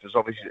for Life is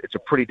obviously, it's a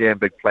pretty damn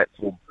big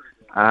platform,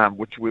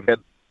 which we've had.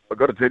 I've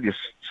got to tell you,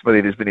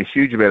 Smithy, there's been a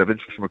huge amount of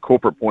interest from a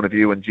corporate point of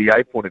view and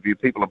GA point of view.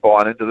 People are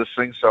buying into this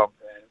thing, so I'm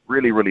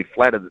really, really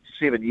flattered that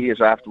 7 years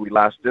after we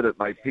last did it,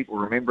 made people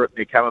remember it, and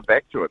they're coming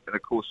back to it. And,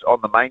 of course,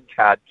 on the main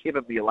card,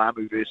 Kevin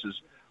Mialamu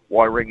versus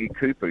Wairangi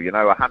Kupu.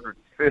 100.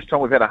 First time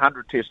we've had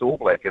 100-test All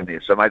Black in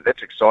there, so, mate,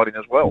 that's exciting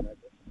as well.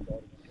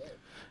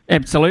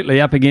 Absolutely,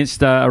 up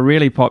against a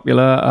really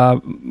popular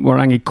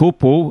Wairangi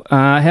Kupu.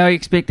 How are you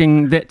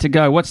expecting that to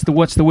go? What's the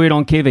word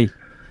on Kevy?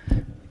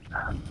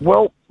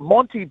 Well,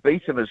 Monty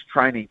Beetham is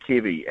training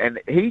Kevy, and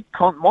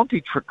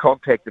Monty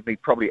contacted me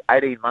probably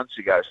 18 months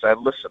ago saying,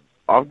 listen,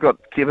 I've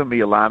got Kevin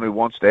Mialamu who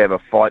wants to have a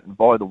fight, and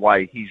by the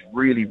way, he's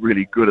really,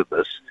 really good at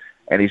this,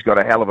 and he's got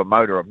a hell of a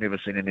motor. I've never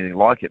seen anything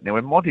like it. Now,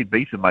 when Monty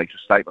Beetham makes a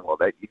statement like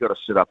that, you've got to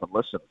sit up and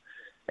listen.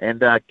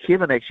 And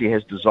Kevin actually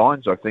has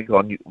designs, I think,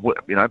 on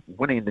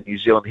winning the New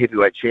Zealand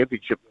Heavyweight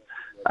Championship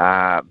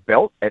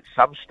belt at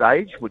some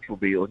stage, which will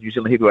be a New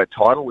Zealand Heavyweight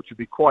title, which would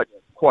be quite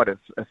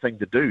a thing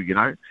to do,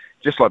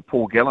 just like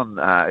Paul Gallen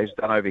has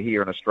done over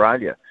here in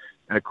Australia.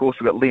 And, of course,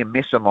 we've got Liam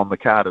Messam on the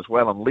card as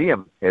well, and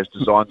Liam has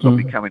designs on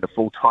becoming a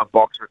full-time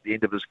boxer at the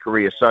end of his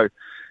career. So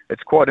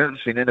it's quite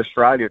interesting. In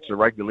Australia, it's the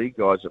rugby league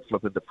guys that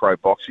flip into pro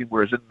boxing,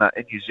 whereas in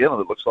New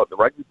Zealand, it looks like the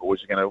rugby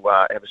boys are going to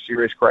have a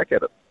serious crack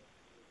at it.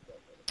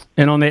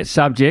 And on that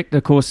subject,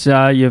 of course,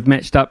 you've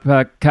matched up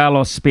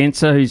Carlos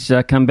Spencer, who's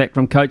come back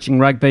from coaching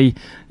rugby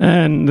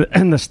in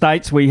the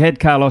States. We had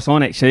Carlos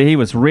on, actually. He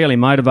was really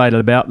motivated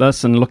about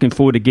this and looking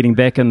forward to getting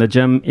back in the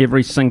gym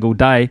every single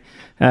day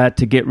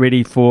to get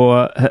ready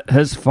for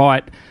his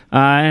fight.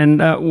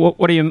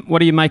 What do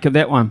you make of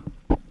that one?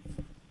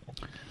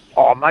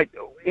 Oh, mate,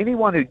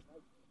 anyone who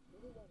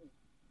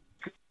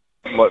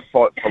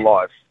Fight for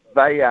Life,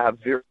 they are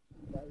very...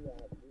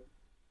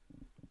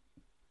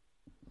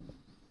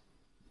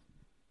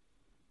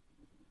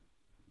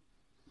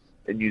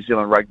 in New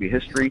Zealand rugby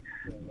history.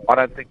 I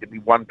don't think there'd be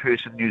one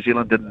person in New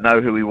Zealand didn't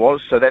know who he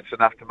was, so that's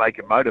enough to make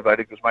him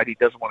motivated because, mate, he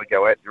doesn't want to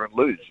go out there and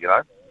lose,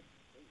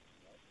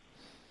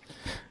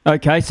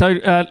 Okay, so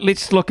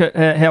let's look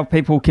at how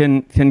people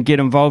can get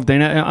involved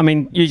in it. I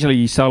mean, usually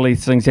you sell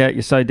these things out,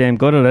 you're so damn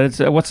good at it.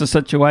 So what's the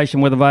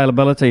situation with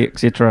availability,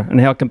 etc., and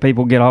how can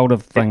people get hold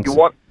of things?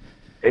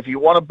 If you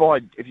want to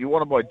buy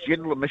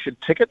general admission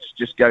tickets,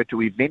 just go to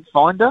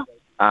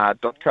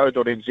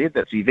eventfinder.co.nz.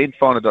 That's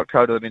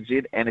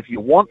eventfinder.co.nz. And if you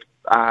want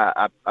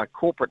a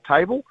corporate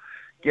table,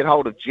 get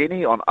hold of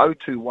Jenny on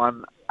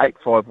 021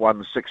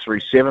 851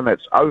 637.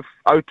 That's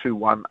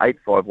 021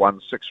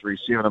 851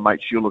 637, and mate,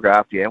 she'll look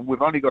after you. And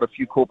we've only got a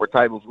few corporate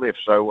tables left,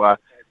 so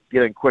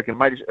get in quick. And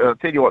mate, I'll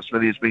tell you what,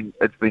 Smithy,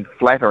 it's been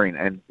flattering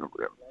and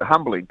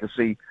humbling to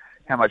see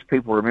how much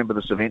people remember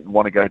this event and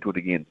want to go to it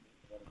again.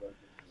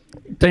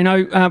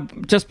 Dino,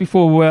 just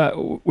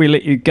before we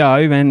let you go,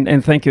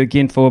 and thank you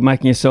again for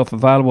making yourself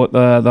available at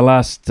the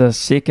last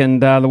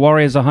second, the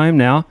Warriors are home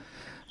now.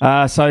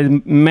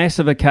 So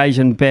massive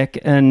occasion back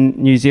in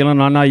New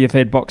Zealand. I know you've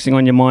had boxing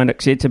on your mind,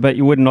 etc., but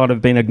you would not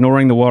have been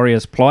ignoring the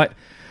Warriors' plight.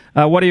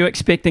 What are you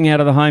expecting out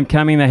of the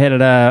homecoming? They had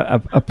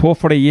a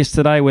porphyry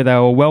yesterday where they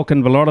were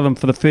welcomed, a lot of them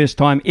for the first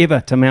time ever,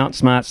 to Mount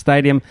Smart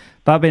Stadium.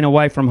 They've been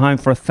away from home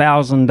for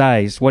 1,000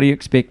 days. What are you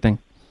expecting?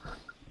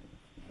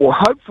 Well,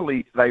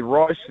 hopefully they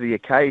rise to the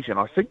occasion.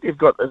 I think they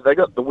got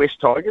the West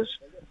Tigers,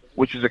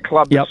 which is a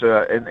club that's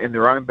in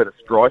their own bit of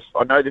strife.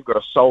 I know they've got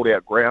a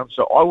sold-out ground,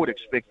 so I would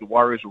expect the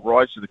Warriors will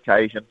rise to the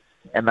occasion,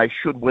 and they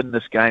should win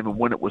this game and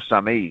win it with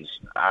some ease.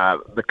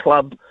 The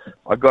club,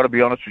 I've got to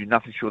be honest with you,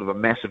 nothing short of a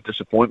massive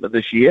disappointment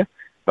this year.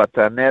 But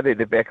now they're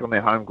back on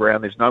their home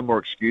ground. There's no more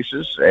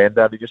excuses, and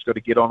they just got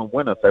to get on and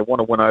win. If they want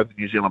to win over the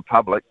New Zealand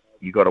public,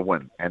 you got to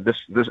win, and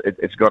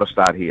it's got to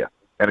start here.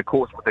 And of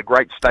course, with the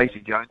great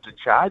Stacey Jones in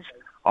charge,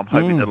 I'm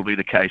hoping that'll be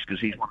the case because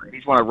he's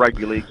one of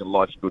rugby league's and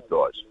life's good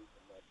guys.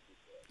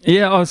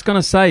 Yeah, I was going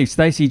to say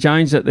Stacey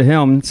Jones at the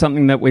helm,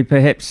 something that we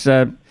perhaps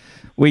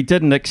we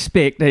didn't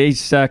expect.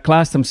 He's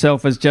classed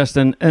himself as just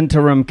an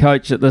interim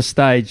coach at this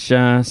stage.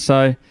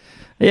 So,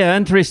 yeah,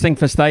 interesting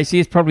for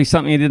Stacey. It's probably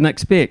something he didn't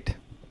expect.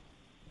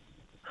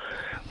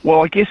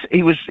 Well, I guess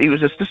he was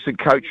assistant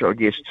coach, I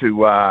guess,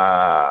 to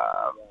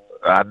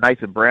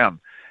Nathan Brown,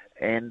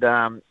 and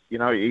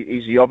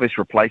he's the obvious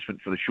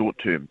replacement for the short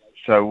term.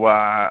 So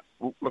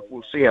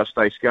we'll see how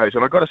Stace goes.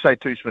 And I've got to say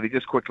too, Smithy,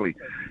 just quickly,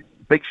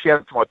 big shout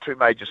out to my two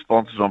major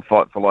sponsors on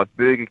Fight for Life,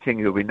 Burger King,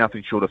 who will be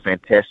nothing short of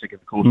fantastic,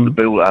 and of course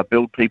the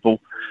Build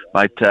people,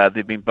 mate.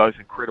 They've been both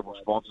incredible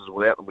sponsors.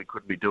 Without them, we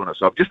couldn't be doing it.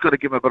 So I've just got to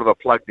give them a bit of a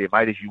plug there,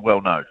 mate, as you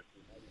well know.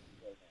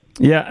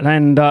 Yeah,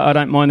 and I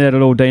don't mind that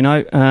at all,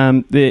 Dino.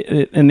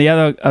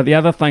 The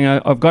other thing,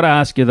 I've got to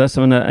ask you this.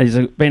 I mean, he's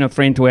been a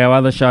friend to our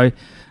other show,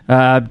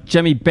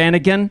 Jimmy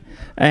Bannigan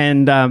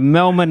and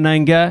Mel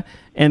Meninga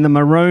and the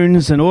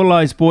Maroons and all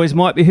those boys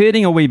might be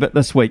hurting a wee bit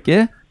this week,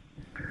 yeah?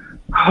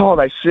 Oh,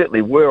 they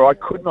certainly were. I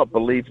could not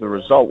believe the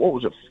result. What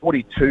was it,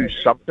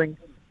 42-something?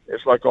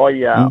 It's like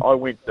I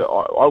went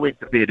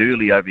to bed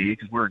early over here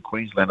because we're in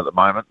Queensland at the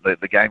moment.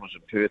 The game was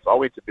in Perth. I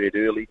went to bed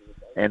early,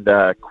 and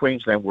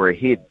Queensland were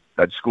ahead.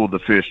 They'd scored the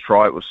first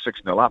try. It was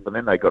 6-0 up, and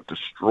then they got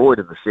destroyed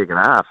in the second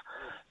half.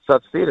 So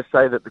it's fair to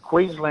say that the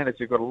Queenslanders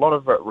have got a lot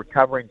of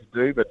recovering to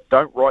do, but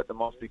don't write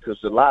them off because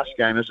the last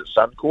game is at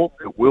Suncorp.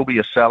 It will be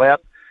a sellout,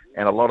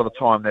 and a lot of the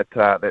time that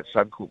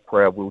Suncorp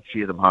crowd will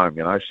cheer them home,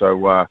 you know.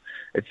 So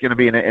it's going to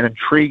be an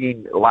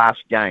intriguing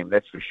last game,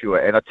 that's for sure.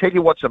 And I tell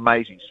you what's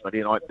amazing,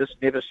 Smitty, and this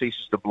never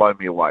ceases to blow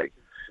me away.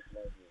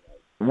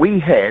 We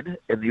had,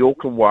 in the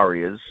Auckland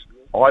Warriors,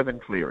 Ivan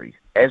Cleary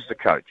as the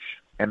coach.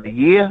 And the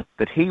year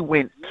that he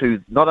went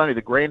to not only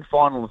the grand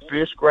final in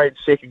first grade,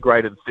 second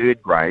grade, and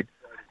third grade,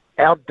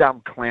 our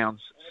dumb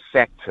clowns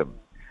sacked him.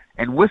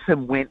 And with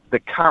him went the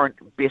current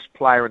best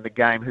player in the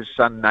game, his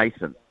son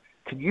Nathan.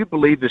 Can you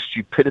believe the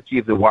stupidity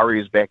of the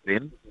Warriors back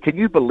then? Can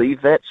you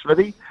believe that,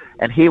 Smithy?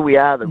 And here we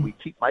are, that we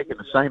keep making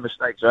the same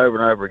mistakes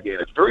over and over again.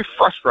 It's very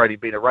frustrating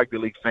being a rugby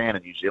league fan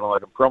in New Zealand, I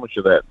can promise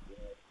you that.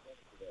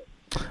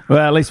 Well,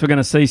 at least we're going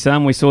to see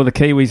some. We saw the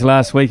Kiwis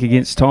last week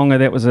against Tonga.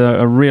 That was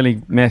a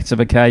really massive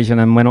occasion,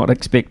 and we're not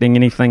expecting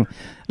anything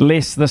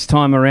less this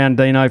time around,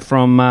 Dino,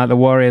 from the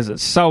Warriors.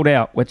 It's sold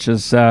out, which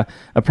is a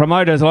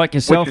promoter like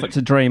yourself. It's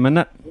a dream, isn't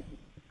it?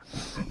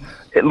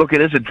 Look,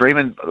 it is a dream,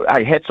 and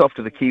hey, hats off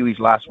to the Kiwis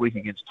last week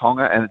against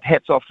Tonga, and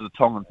hats off to the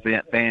Tongan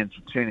fans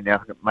for turning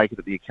out to make it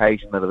at the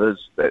occasion that it is.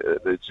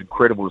 It's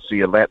incredible to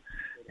see that.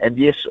 And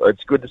yes,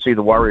 it's good to see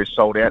the Warriors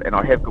sold out, and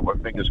I have got my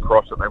fingers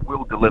crossed that they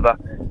will deliver.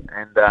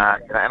 And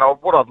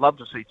what I'd love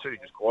to see too,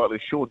 just quietly,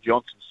 Sean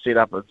Johnson set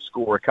up and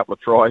score a couple of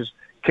tries,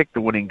 kick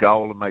the winning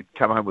goal, and they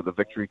come home with a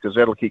victory, because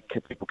that'll keep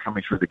people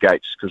coming through the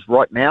gates. Because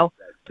right now,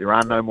 there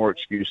are no more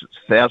excuses.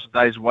 1,000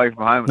 days away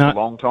from home, it's a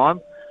long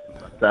time.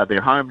 But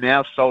they're home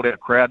now, sold out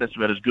crowd. That's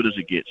about as good as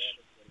it gets.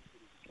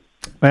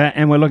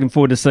 And we're looking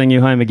forward to seeing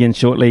you home again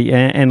shortly,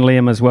 and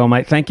Liam as well,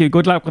 mate. Thank you.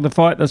 Good luck with the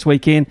fight this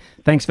weekend.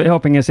 Thanks for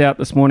helping us out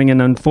this morning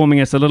and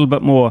informing us a little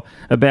bit more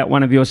about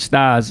one of your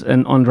stars,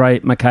 in Andre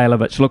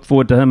Mikhailovic. Look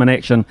forward to him in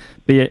action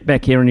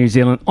back here in New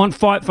Zealand on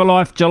Fight for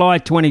Life, July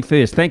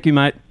 21st. Thank you,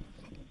 mate.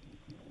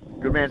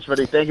 Good man,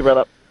 Smitty. Thank you,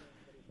 brother.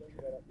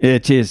 Yeah,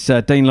 cheers.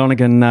 Dean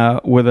Lonergan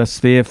with us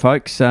there,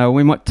 folks.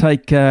 We might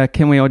take,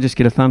 I'll just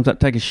get a thumbs up,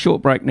 take a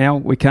short break now.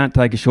 We can't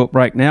take a short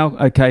break now.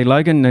 Okay,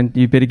 Logan, and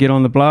you better get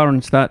on the blower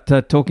and start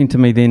talking to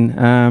me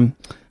then.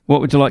 What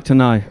would you like to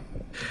know?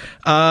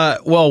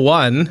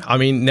 Well,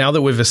 now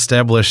that we've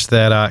established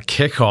that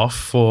kickoff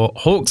for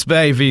Hawke's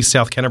Bay v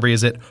South Canterbury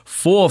is at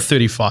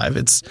 4:35.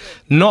 It's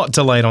not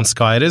delayed on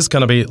Sky. It is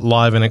going to be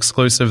live and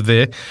exclusive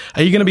there.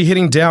 Are you going to be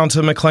heading down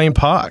to McLean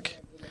Park?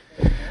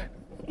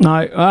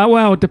 No,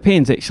 well, it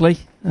depends, actually.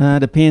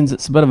 Depends.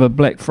 It's a bit of a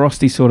black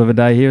frosty sort of a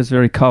day here. It's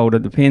very cold.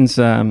 It depends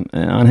on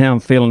how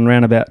I'm feeling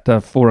around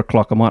about 4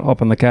 o'clock. I might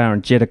hop in the car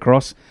and jet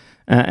across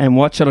and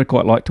watch it. I'd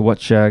quite like to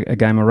watch a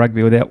game of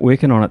rugby without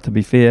working on it, to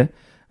be fair,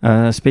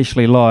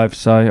 especially live.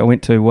 So I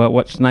went to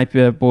watch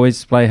Napier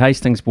boys play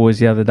Hastings boys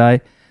the other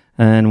day,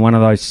 and one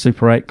of those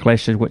Super 8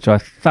 clashes, which I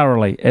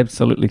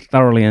absolutely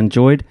thoroughly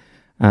enjoyed,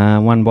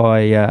 won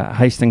by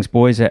Hastings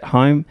boys at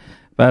home.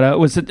 But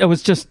it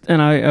was just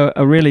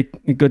a really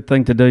good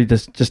thing to do,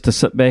 just to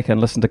sit back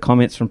and listen to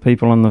comments from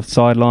people on the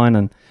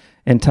sideline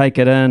and take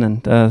it in.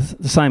 And the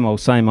same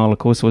old. Of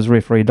course, it was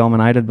referee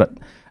dominated, but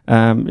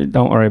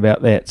don't worry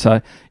about that.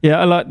 So yeah,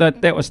 I like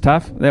that. That was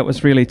tough. That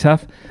was really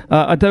tough.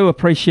 I do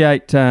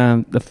appreciate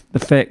the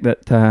fact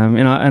that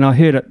and I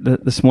heard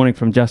it this morning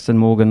from Justin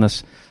Morgan.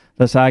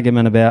 This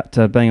argument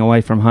about being away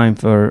from home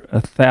for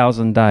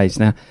 1,000 days.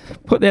 Now,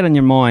 put that in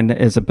your mind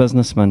as a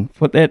businessman.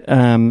 Put that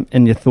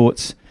in your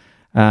thoughts.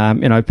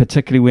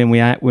 Particularly when we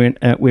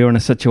were in a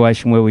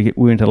situation where we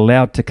weren't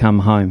allowed to come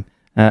home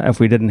if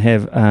we didn't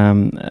have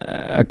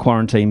a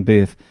quarantine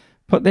berth.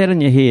 Put that in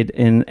your head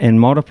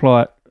and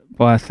multiply it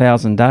by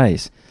 1,000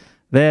 days.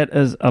 That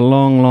is a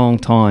long, long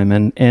time.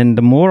 And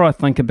the more I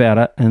think about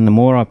it, and the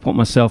more I put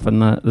myself in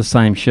the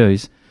same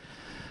shoes,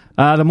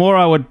 the more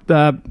I would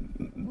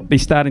be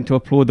starting to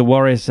applaud the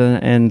Warriors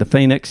and the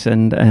Phoenix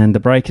and the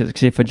Breakers,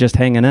 except for just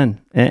hanging in,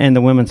 and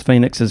the women's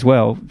Phoenix as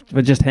well,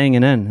 for just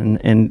hanging in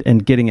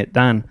and getting it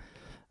done,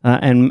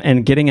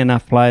 and getting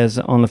enough players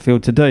on the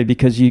field to do,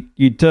 because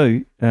you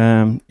do.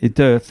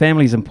 If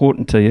family's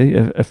important to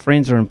you, if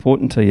friends are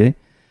important to you,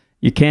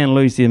 you can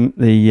lose you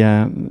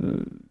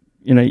can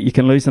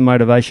lose the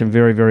motivation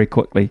very, very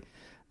quickly.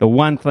 The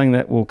one thing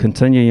that will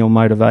continue your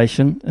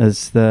motivation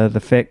is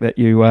the fact that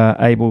you are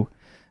able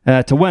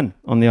to win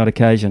on the odd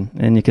occasion.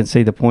 And you can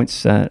see the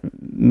points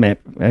map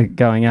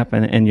going up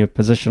and your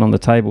position on the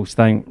table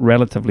staying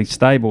relatively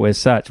stable as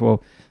such.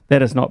 Well,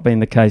 that has not been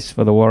the case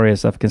for the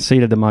Warriors. They've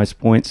conceded the most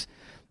points.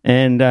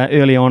 And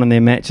early on in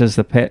their matches,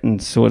 the pattern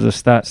sort of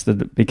starts to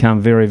become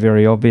very,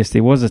 very obvious.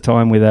 There was a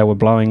time where they were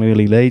blowing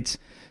early leads,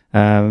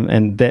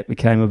 and that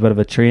became a bit of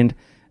a trend.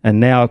 And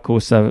now, of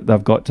course,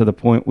 they've got to the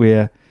point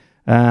where,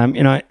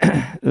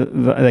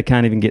 they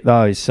can't even get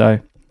those. So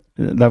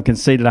they've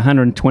conceded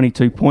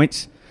 122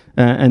 points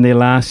in their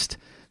last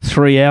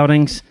 3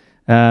 outings.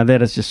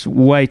 That is just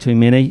way too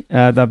many.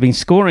 They've been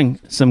scoring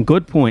some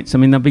good points. I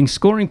mean, they've been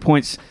scoring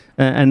points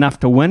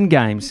enough to win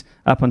games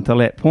up until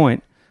that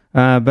point.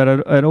 But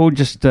it all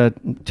just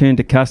turned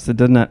to custard,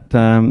 didn't it?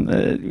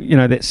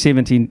 That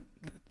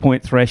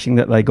 70-point thrashing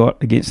that they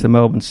got against the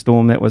Melbourne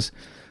Storm, that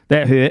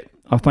hurt.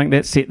 I think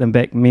that set them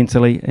back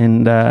mentally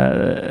and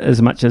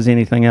as much as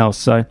anything else.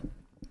 So,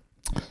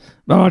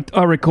 but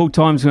I recall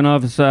times when I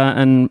was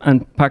in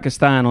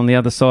Pakistan on the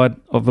other side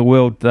of the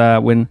world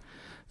when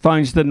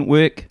phones didn't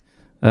work,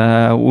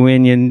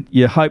 when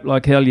you hope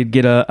like hell you'd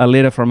get a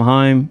letter from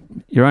home.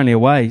 You're only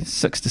away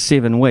 6 to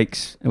 7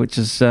 weeks, which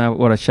is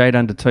a shade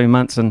under 2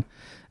 months, and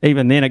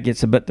even then it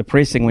gets a bit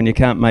depressing when you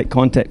can't make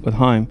contact with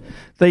home.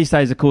 These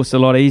days, of course, a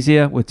lot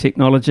easier with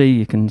technology.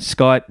 You can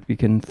Skype, you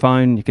can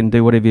phone, you can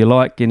do whatever you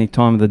like any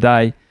time of the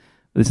day.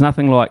 There's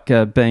nothing like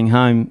being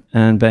home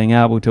and being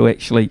able to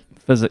actually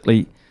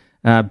physically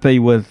be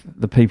with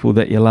the people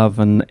that you love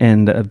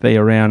and be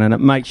around, and it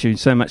makes you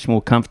so much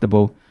more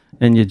comfortable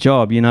in your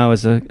job,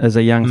 as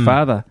a young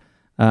father.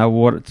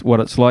 What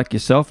it's like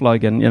yourself,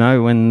 Logan,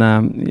 when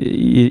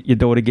your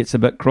daughter gets a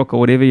bit crook or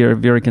whatever, you're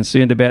very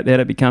concerned about that.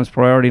 It becomes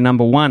priority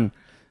number one.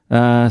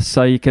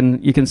 So you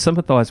can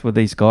sympathise with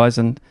these guys,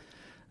 and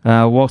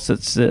whilst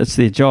it's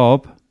their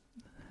job,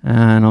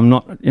 and I'm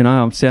not,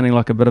 I'm sounding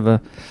like a bit of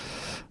a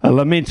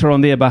lamenter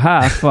on their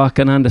behalf, I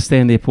can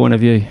understand their point of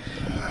view.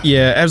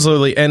 Yeah,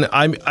 absolutely. And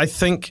I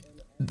think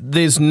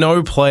there's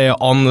no player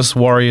on this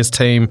Warriors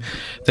team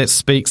that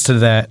speaks to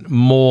that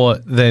more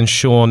than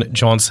Shaun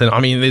Johnson.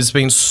 I mean, there's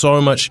been so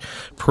much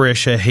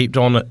pressure heaped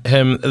on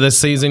him this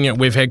season.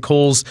 We've had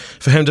calls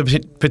for him to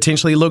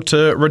potentially look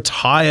to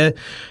retire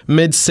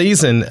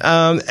mid-season.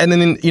 And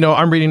then,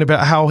 I'm reading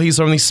about how he's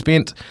only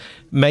spent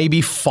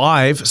maybe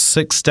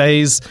 5-6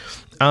 days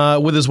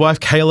with his wife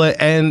Kayla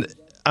and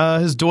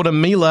his daughter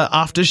Mila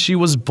after she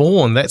was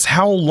born. That's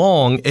how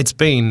long it's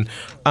been.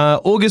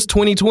 August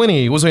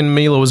 2020 was when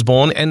Mila was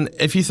born, and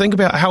if you think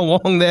about how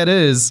long that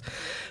is,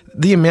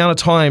 the amount of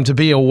time to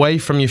be away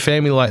from your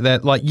family like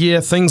that,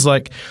 things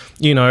like,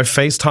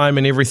 FaceTime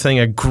and everything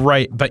are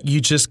great, but you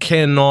just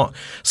cannot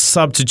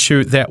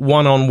substitute that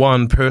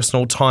one-on-one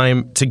personal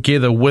time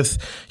together with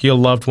your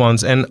loved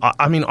ones. And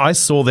I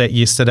saw that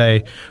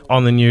yesterday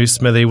on the news,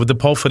 Smithy, with the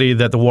poulpity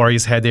that the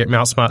Warriors had there at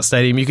Mount Smart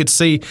Stadium. You could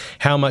see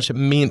how much it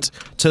meant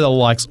to the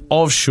likes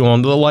of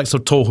Shaun, to the likes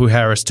of Tohu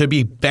Harris, to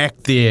be back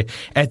there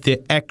at their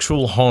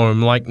actual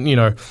home.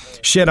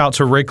 Shout out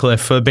to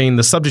Redcliffe for being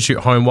the substitute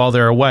home while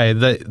they're away.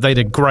 They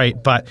did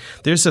great, but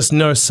there's just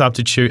no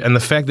substitute. And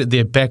the fact that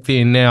they're back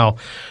there now,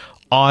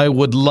 I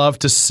would love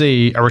to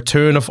see a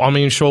return of,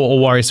 sure all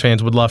Warriors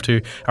fans would love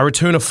to, a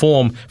return of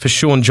form for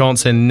Shaun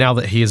Johnson now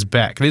that he is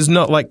back. There's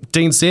not, like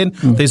Dean said,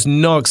 there's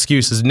no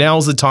excuses.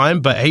 Now's the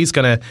time, but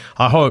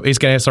I hope he's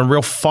going to have some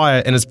real fire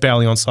in his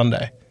belly on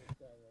Sunday.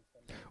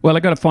 Well,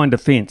 they've got to find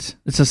defence.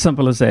 It's as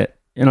simple as that.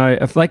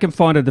 If they can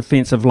find a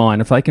defensive line,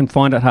 if they can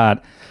find it hard.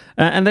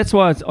 And that's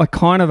why I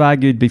kind of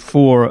argued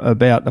before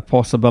about the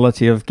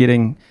possibility of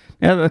getting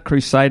the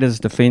Crusaders'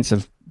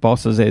 defensive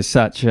bosses as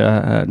such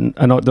are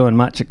not doing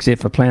much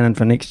except for planning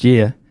for next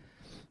year.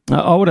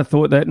 I would have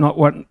thought that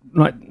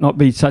might not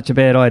be such a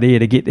bad idea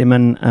to get them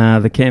in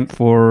the camp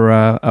for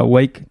a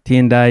week,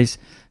 10 days,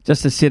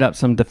 just to set up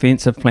some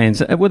defensive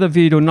plans with a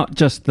view to not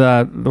just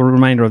the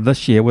remainder of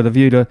this year, with a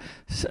view to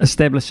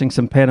establishing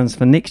some patterns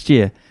for next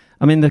year.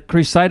 I mean, the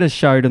Crusaders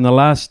showed in the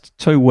last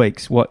 2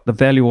 weeks what the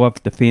value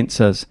of defence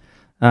is.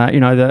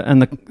 In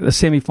the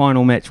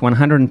semi-final match,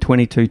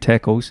 122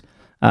 tackles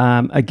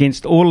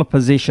against all the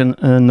possession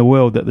in the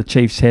world that the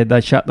Chiefs had.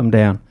 They shut them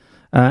down,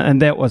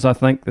 and that was, I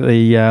think,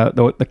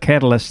 the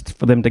catalyst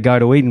for them to go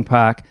to Eden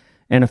Park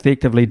and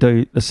effectively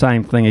do the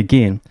same thing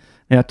again.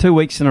 Now, 2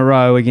 weeks in a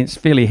row against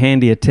fairly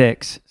handy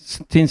attacks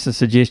tends to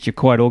suggest you're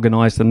quite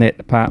organised in that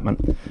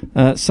department.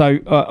 So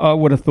I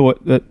would have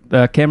thought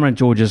that Cameron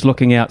George is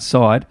looking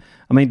outside.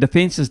 I mean,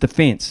 defence is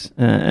defence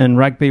in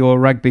rugby or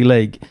rugby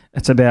league.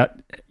 It's about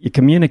your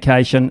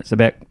communication. It's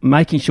about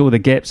making sure the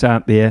gaps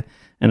aren't there,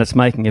 and it's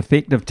making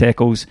effective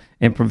tackles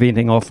and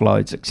preventing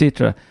offloads,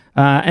 etc.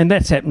 And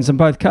that happens in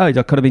both codes.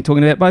 I could have been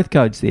talking about both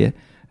codes there.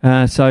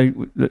 So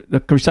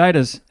the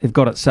Crusaders have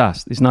got it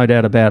sussed. There's no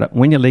doubt about it.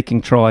 When you're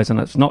leaking tries and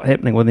it's not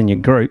happening within your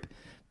group,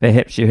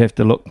 perhaps you have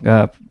to look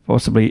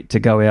possibly to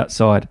go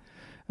outside.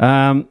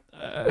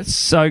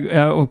 So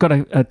we've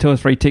got 2 or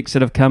 3 texts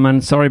that have come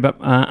in. Sorry, but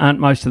aren't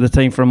most of the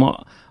team from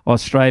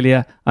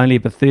Australia? Only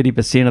about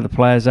 30% of the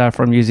players are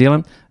from New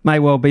Zealand. May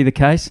well be the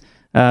case,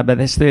 but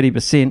that's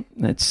 30%.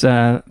 That's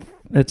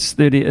It's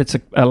 30. It's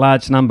a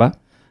large number,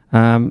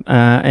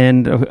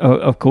 and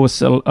of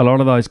course, a lot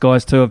of those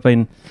guys too have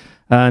been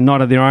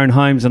not at their own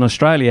homes in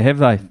Australia, have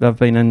they? They've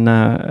been in.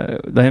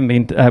 They haven't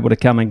been able to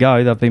come and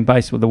go. They've been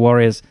based with the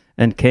Warriors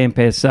in camp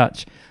as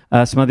such.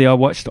 Smithy, I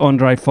watched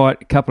Andre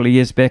fight a couple of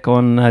years back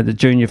on the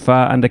Junior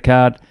Far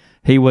undercard.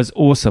 He was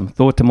awesome.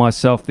 Thought to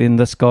myself, then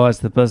this guy's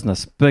the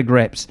business. Big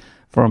raps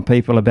from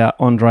people about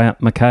Andre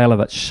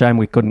Mikhailovic. Shame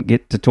we couldn't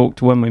get to talk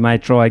to him. We may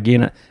try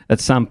again at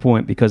some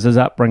point because his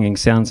upbringing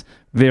sounds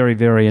very,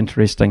 very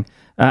interesting.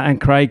 And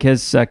Craig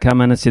has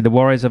come in and said the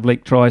Warriors have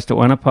leaked tries to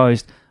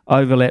unopposed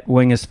overlap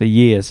wingers for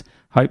years.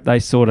 Hope they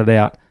sort it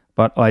out,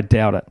 but I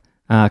doubt it.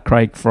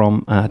 Craig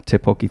from Te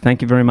Puke.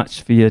 Thank you very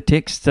much for your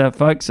text,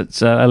 folks.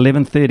 It's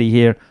 11:30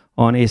 here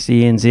on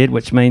SENZ,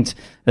 which means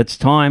it's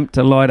time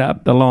to light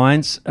up the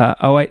lines.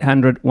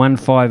 0800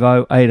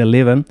 150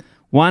 811.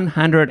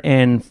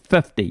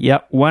 150,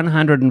 yep,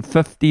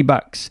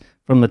 $150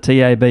 from the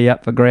TAB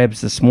up for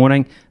grabs this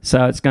morning.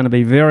 So it's going to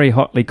be very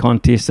hotly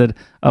contested,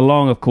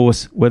 along, of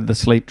course, with the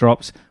sleep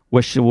drops.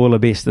 Wish you all the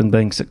best in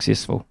being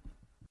successful.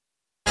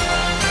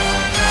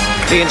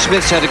 Ian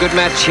Smith's had a good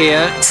match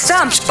here.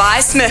 Stumped by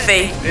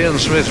Smithy. Ian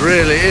Smith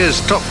really is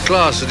top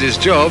class at his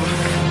job.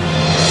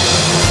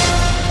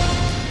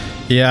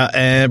 Yeah,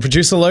 and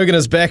producer Logan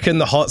is back in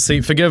the hot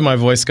seat. Forgive my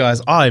voice,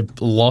 guys. I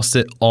lost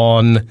it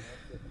on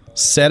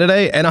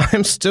Saturday, and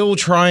I'm still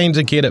trying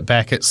to get it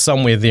back. It's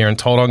somewhere there in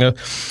Tauranga.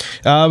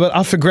 But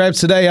up for grabs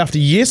today after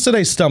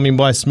yesterday's stumping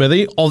by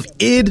Smithy of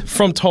Ed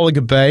from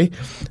Tolaga Bay.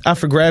 Up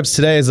for grabs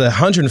today is a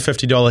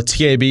 $150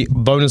 TAB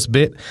bonus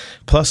bet,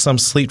 plus some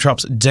Sleep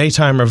Drops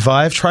Daytime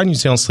Revive. Try New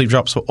Zealand Sleep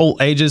Drops for all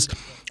ages.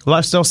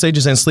 Lifestyle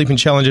stages and sleeping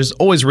challenges.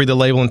 Always read the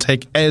label and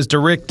take as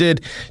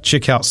directed.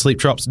 Check out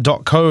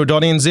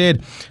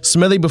sleepdrops.co.nz.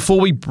 Smithy,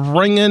 before we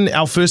bring in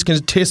our first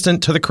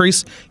contestant to the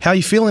crease, how are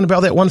you feeling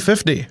about that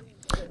 150?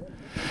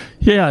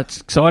 Yeah, it's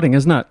exciting,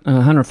 isn't it?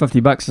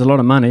 $150 is a lot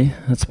of money.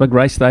 It's a big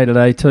race day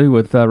today too,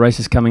 with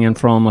races coming in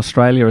from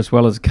Australia as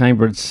well as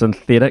Cambridge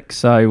Synthetic.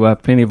 So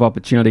plenty of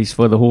opportunities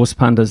for the horse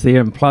punters there,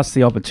 and plus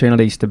the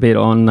opportunities to bet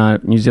on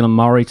New Zealand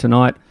Maori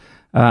tonight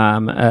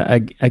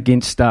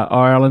against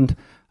Ireland.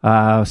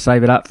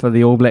 Save it up for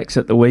the All Blacks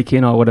at the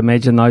weekend. I would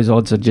imagine those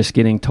odds are just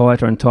getting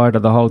tighter and tighter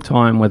the whole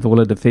time with all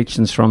the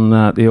defections from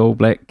the All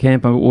Black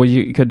camp. Or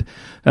you could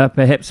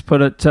perhaps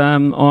put it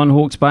on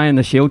Hawke's Bay in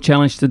the Shield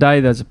Challenge today.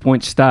 There's a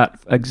point start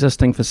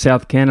existing for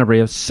South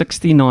Canterbury of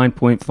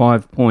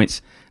 69.5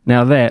 points.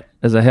 Now that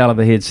is a hell of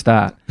a head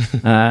start.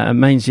 It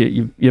means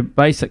you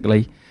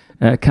basically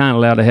can't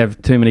allow to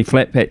have too many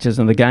flat patches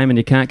in the game, and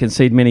you can't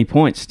concede many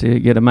points to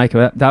get a make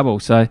a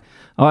double. So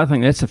I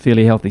think that's a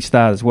fairly healthy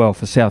start as well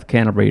for South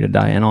Canterbury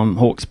today, and I'm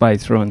Hawke's Bay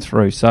through and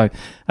through. So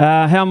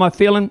how am I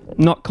feeling?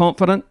 Not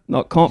confident.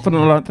 I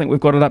don't think we've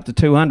got it up to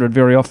 200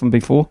 very often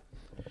before.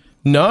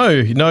 No,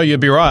 you'd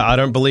be right. I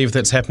don't believe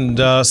that's happened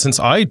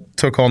since I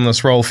took on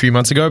this role a few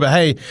months ago. But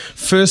hey,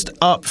 first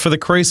up for the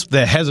crease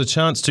that has a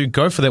chance to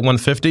go for that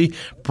 150,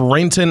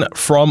 Brenton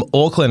from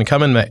Auckland.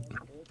 Come in, mate.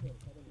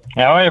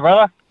 How are you,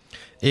 brother?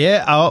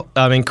 Yeah,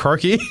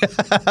 croaky,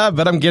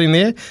 but I'm getting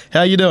there.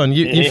 How you doing?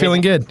 You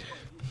feeling good?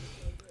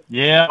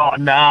 Yeah,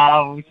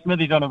 no,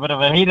 Smithy's on a bit of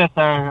a heater,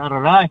 so I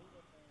don't know.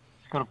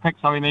 He's got to pick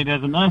something he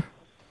doesn't know.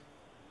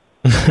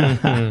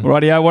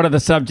 Rightio, what are the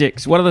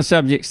subjects? What are the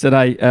subjects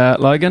today,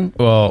 Logan?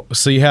 Well,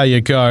 see how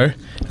you go.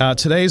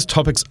 Today's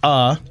topics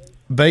are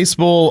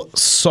baseball,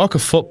 soccer,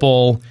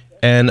 football,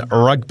 and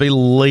rugby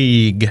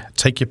league.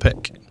 Take your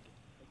pick.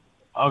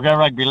 I'll go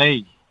rugby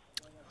league.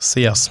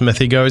 See how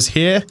Smithy goes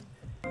here.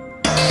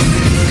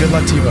 Good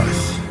luck to you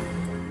both.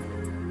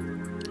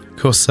 Of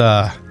course,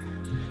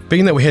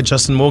 being that we had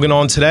Justin Morgan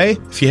on today,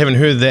 if you haven't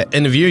heard that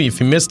interview, if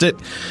you missed it,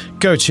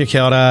 go check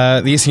out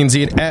the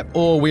SNZ app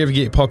or wherever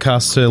you get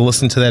podcasts to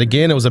listen to that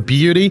again. It was a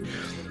beauty.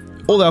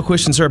 All our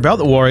questions are about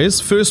the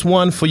Warriors. First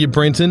one for you,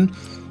 Brenton.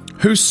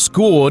 Who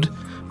scored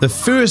the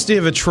first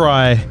ever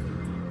try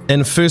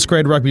in first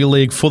grade rugby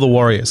league for the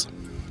Warriors?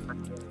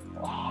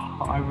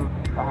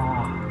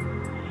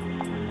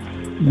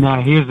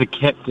 No, he was the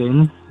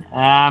captain.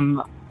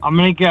 I'm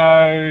going to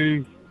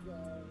go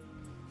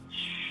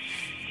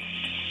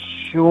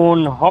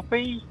Sean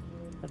Hoppy,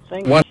 I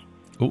think.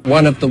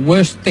 One of the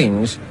worst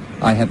things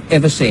I have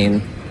ever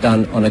seen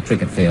done on a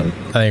cricket field.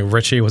 I think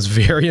Richie was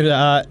very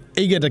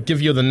eager to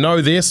give you the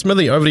no there.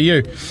 Smithy, over to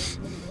you.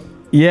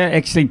 Yeah,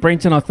 actually,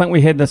 Brenton, I think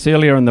we had this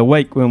earlier in the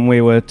week when we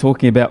were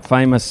talking about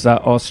famous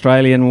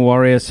Australian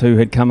warriors who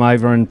had come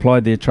over and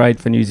plied their trade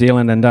for New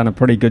Zealand and done a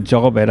pretty good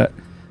job at it.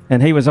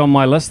 And he was on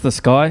my list, this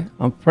guy.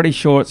 I'm pretty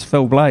sure it's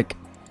Phil Blake.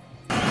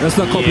 Just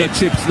a couple of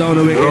chips down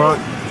the wicket,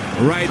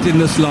 right in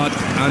the slot,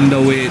 and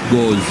away it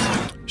goes.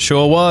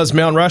 Sure was.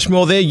 Mount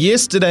Rushmore there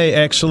yesterday,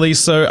 actually.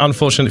 So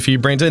unfortunate for you,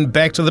 Brenton.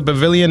 Back to the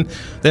pavilion.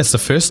 That's the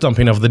first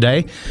stumping of the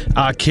day.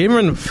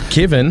 Kevin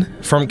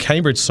from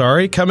Cambridge,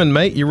 come in,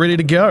 mate. You ready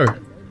to go?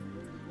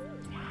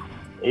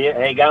 Yeah,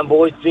 how you going,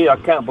 boys? Gee, I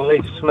can't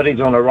believe Smitty's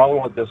on a roll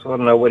like this. I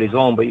don't know what he's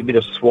on, but you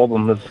better swab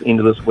him this end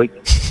of this week.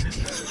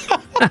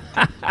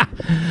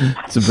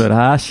 It's a bit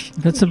harsh.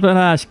 It's a bit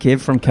harsh,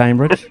 Kev from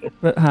Cambridge. A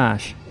bit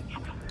harsh.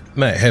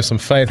 Mate, have some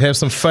faith. Have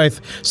some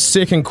faith.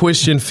 Second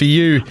question for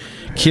you,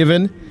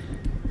 Kevin.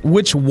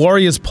 Which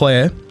Warriors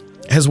player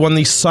has won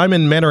the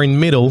Simon Mannering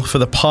Medal for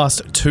the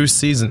past 2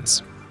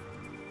 seasons?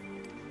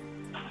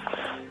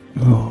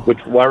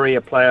 Which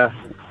Warrior player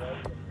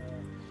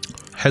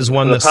has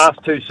won for the past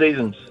 2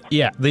 seasons?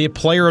 Yeah, the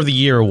Player of the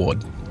Year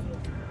award.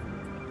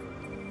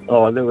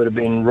 Oh, that would have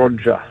been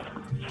Roger.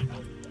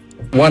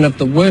 One of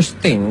the worst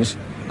things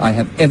I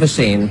have ever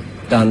seen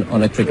done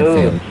on a cricket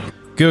field.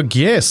 Good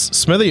guess.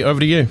 Smithy, over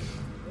to you.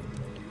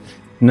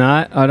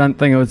 No, I don't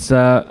think it was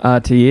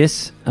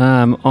RTS.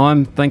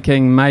 I'm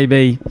thinking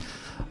maybe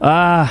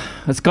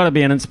it's got to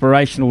be an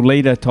inspirational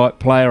leader type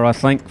player, I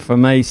think, for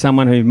me,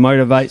 someone who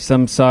motivates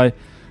them. So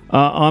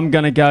I'm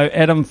going to go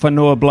Adam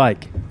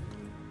Fanua-Blake.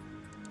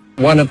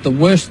 One of the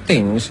worst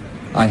things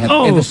I have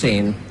ever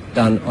seen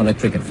done on a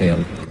cricket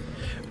field.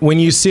 When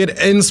you said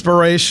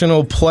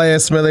inspirational player,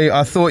 Smithy,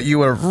 I thought you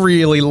were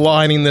really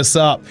lining this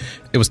up.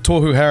 It was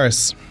Tohu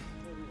Harris.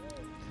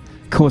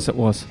 Of course it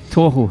was.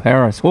 Tohu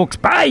Harris. Hawke's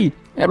Bay!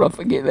 How did I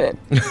forget that?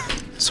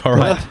 It's all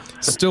right.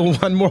 Still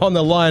one more on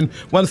the line.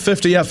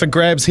 150 out for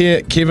grabs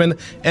here, Kevin,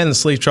 and the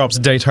Sleeve Drops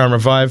Daytime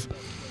Revive.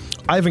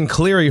 Ivan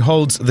Cleary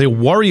holds the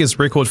Warriors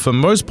record for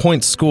most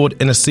points scored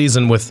in a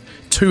season with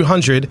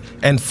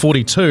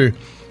 242.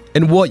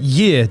 In what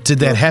year did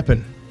that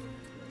happen?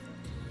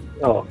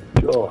 Oh,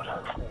 God.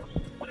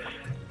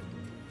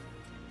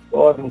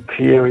 Ivan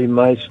Cleary,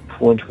 most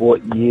points,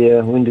 what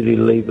year? When did he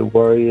leave the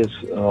Warriors?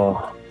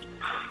 Oh,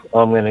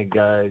 I'm going to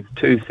go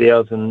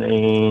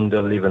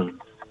 2011.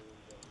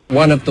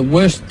 One of the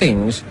worst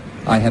things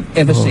I have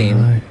ever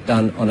seen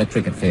done on a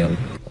cricket field.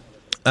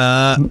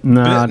 It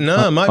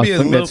might be a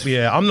little.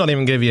 Yeah, I'm not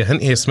even going to give you a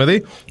hint here,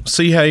 Smithy.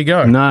 See how you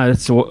go. No,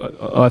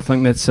 I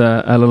think that's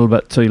a little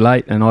bit too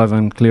late in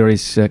Ivan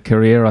Cleary's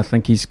career. I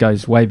think he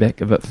goes way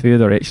back a bit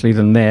further, actually,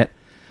 than that.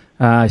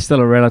 He's still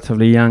a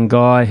relatively young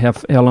guy.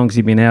 How long has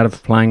he been out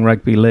of playing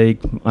rugby league?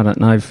 I don't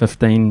know,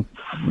 15,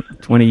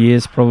 20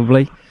 years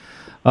probably.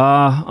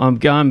 I'm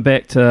going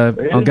back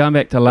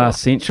to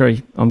last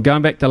century. I'm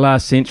going to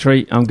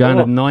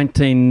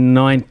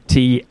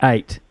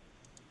 1998.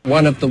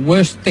 One of the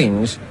worst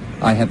things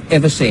I have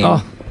ever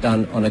seen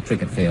done on a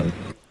cricket field.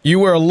 You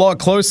were a lot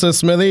closer,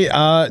 Smithy.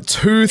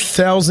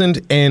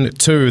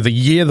 2002, the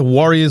year the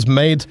Warriors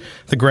made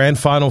the grand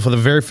final for the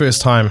very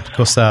first time. Of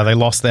course, they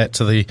lost that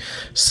to the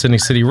Sydney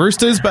City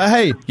Roosters. But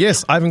hey,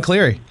 yes, Ivan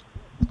Cleary.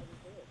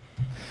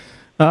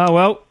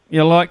 Well,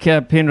 you like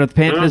Penrith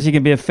Panthers. You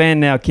can be a fan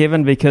now,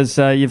 Kevin, because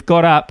you've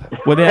got up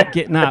without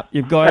getting up.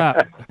 You've got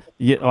up.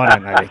 I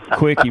don't know, the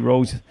quirky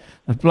rules.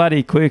 The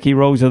bloody quirky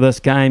rules of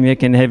this game. You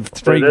can have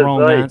 3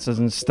 wrong answers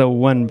and still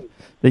win,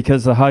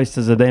 because the host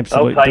is an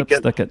absolute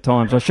dipstick at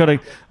times. I should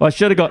have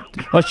got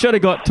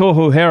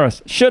Tohu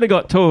Harris. Should have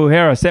got Tohu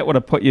Harris. That would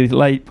have put you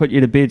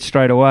to bed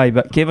straight away.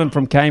 But Kevin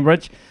from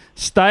Cambridge,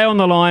 stay on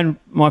the line,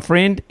 my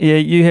friend.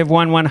 You have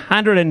won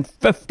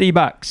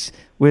 $150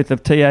 worth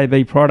of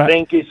TAB product.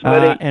 Thank you,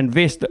 Smitty.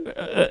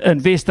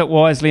 Invest it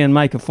wisely and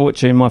make a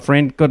fortune, my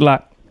friend. Good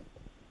luck.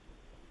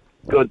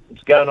 Good.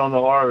 It's going on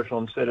the Irish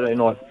on Saturday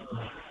night.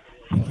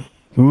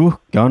 Ooh,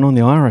 going on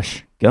the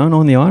Irish.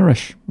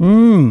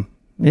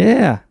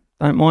 Yeah,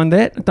 don't mind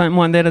that. Don't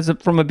mind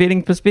that from a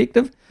betting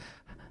perspective.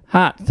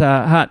 Heart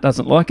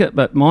doesn't like it,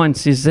 but mine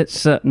says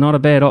that's not a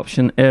bad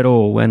option at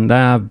all, and they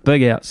are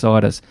big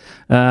outsiders.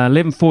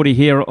 11:40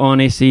 here on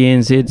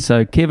SENZ,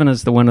 so Kevin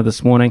is the winner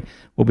this morning.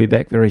 We'll be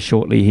back very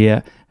shortly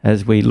here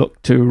as we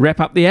look to wrap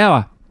up the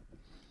hour.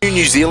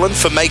 New Zealand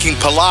for making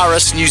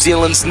Polaris New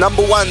Zealand's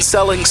 #1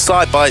 selling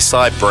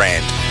side-by-side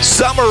brand.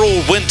 Summer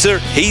or winter,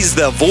 he's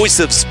the voice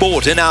of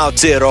sport in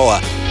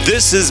Aotearoa.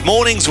 This is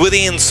Mornings with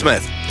Ian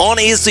Smith on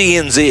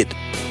SENZ.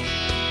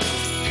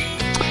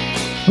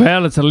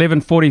 Well, it's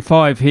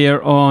 11:45 here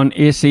on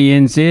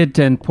SENZ,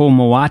 and Paul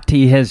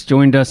Moati has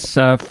joined us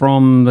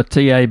from the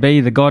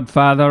TAB, the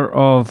godfather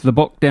of the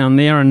book down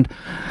there. And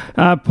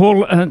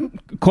Paul,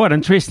 quite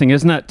interesting,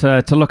 isn't it,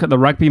 to look at the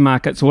rugby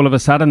markets all of a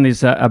sudden?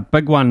 There's a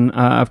big one,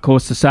 of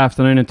course, this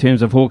afternoon in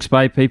terms of Hawke's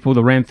Bay people,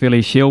 the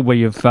Ramphele Shield, where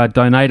you've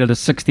donated a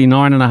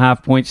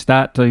 69.5-point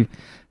start to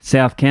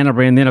South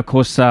Canterbury, and then, of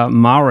course,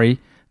 Maori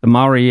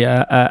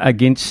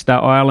against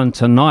Ireland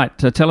tonight.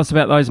 Tell us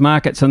about those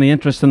markets and the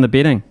interest in the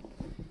betting.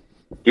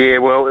 Yeah,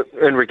 well,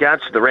 in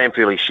regards to the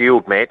Ramphele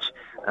Shield match,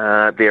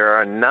 there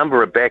are a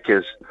number of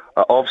backers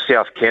of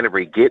South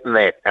Canterbury getting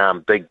that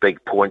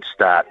big point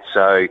start.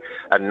 So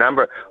a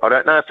number, I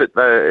don't know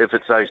if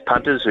it's those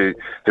punters who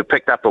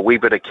picked up a wee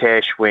bit of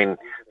cash when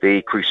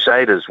the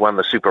Crusaders won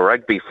the Super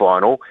Rugby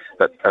final,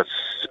 but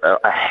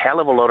a hell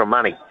of a lot of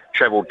money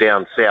travelled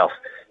down south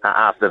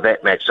after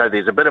that match. So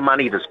there's a bit of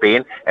money to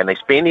spend, and they're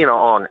spending it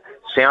on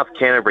South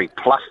Canterbury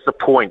plus the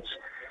points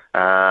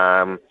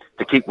to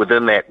keep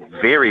within that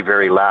very,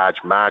 very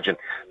large margin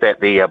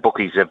that the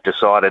bookies have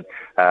decided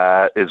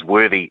is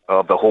worthy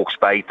of the Hawke's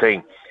Bay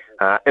team.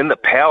 In the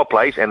power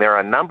plays, and there are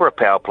a number of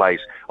power plays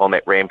on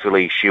that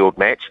Ramphele Shield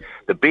match,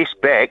 the best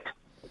backed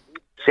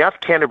South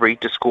Canterbury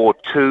to score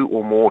 2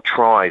 or more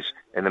tries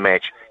in the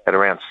match at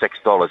around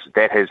 $6.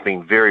 That has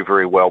been very,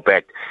 very well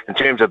backed. In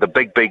terms of the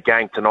big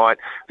game tonight,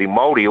 the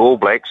Māori All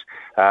Blacks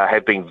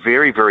have been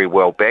very, very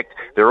well backed.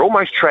 They're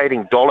almost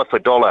trading dollar for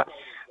dollar.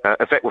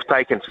 In fact, we've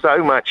taken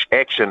so much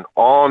action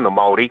on the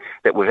Māori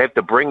that we've had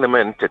to bring them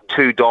in to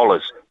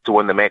 $2 to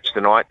win the match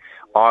tonight.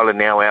 Ireland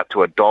now out to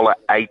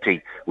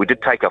 $1.80. We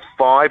did take a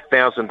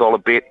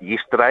 $5,000 bet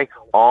yesterday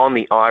on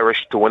the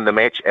Irish to win the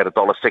match at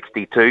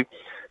 $1.62,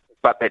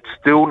 but that's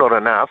still not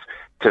enough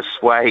to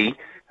sway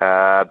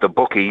the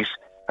bookies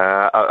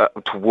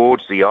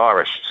towards the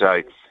Irish.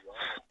 So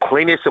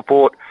plenty of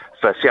support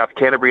for South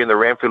Canterbury in the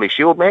Ranfurly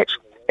Shield match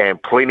and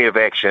plenty of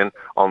action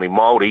on the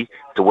Māori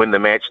to win the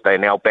match. They're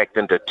now backed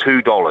into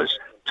 $2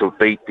 to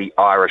beat the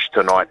Irish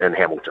tonight in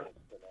Hamilton.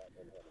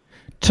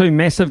 Two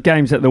massive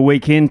games at the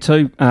weekend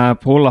too,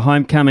 Paul, the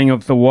homecoming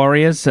of the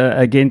Warriors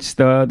against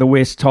the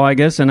West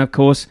Tigers, and of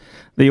course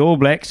the All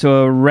Blacks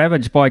are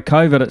ravaged by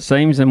COVID, it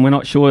seems, and we're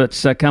not sure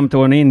it's come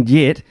to an end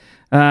yet,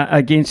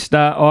 against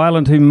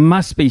Ireland, who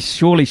must be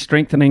surely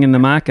strengthening in the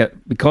market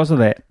because of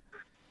that.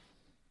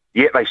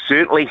 Yeah, they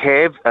certainly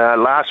have.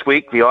 Last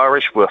week, the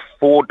Irish were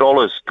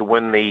 $4 to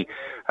win the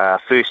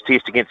first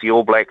test against the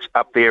All Blacks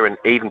up there in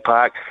Eden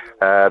Park.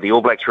 The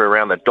All Blacks were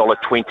around the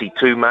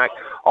 $1.22 mark.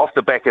 Off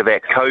the back of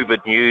that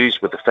COVID news,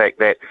 with the fact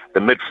that the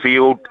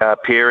midfield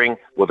pairing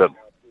were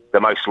the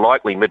most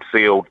likely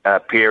midfield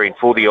pairing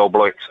for the All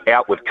Blacks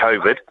out with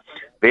COVID,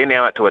 they're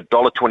now up to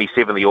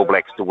 $1.27, the All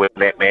Blacks, to win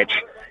that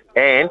match.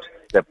 And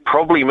they'll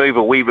probably move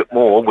a wee bit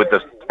more with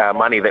the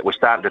money that we're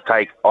starting to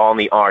take on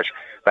the Irish.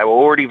 They were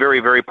already very,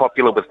 very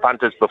popular with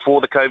punters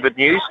before the COVID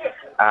news,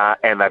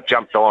 and they've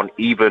jumped on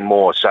even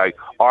more. So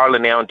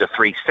Ireland now into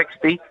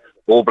 $3.60,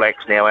 All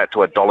Blacks now out to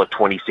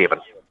 $1.27.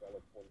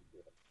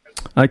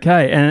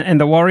 Okay, and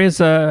the Warriors,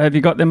 have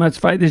you got them much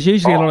faith? There's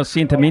usually a lot of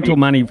sentimental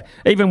money,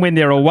 even when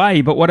they're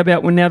away, but what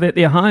about now that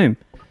they're home?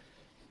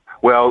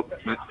 Well,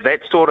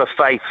 that sort of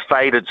faith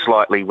faded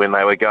slightly when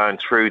they were going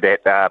through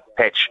that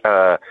patch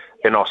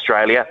in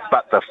Australia,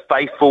 but the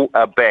faithful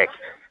are back.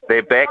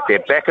 They're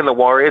back in the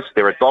Warriors.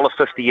 They're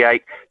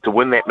 $1.58 to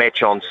win that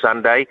match on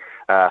Sunday.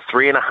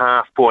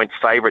 3.5-point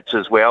favourites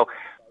as well.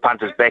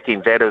 Punters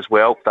backing that as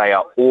well. They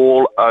are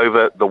all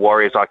over the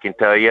Warriors, I can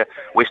tell you.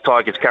 West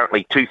Tigers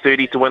currently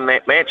 $2.30 to win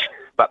that match,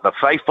 but the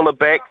faithful are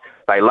back.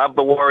 They love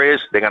the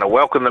Warriors. They're going to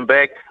welcome them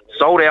back.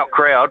 Sold out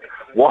crowd.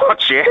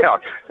 Watch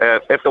out.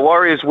 If the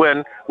Warriors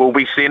win, we'll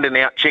be sending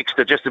out checks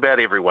to just about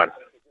everyone.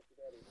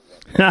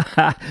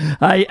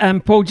 Hey,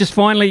 Paul, just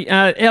finally,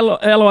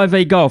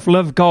 LIV Golf,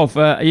 Live Golf,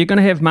 are you going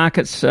to have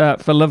markets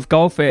for Live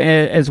Golf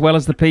as well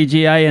as the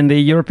PGA and the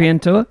European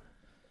Tour?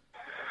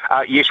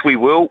 Yes, we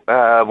will.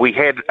 We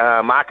had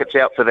markets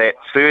out for that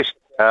first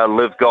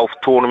Live Golf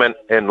tournament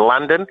in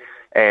London,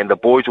 and the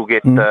boys will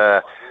get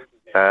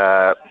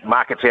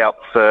markets out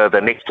for the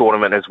next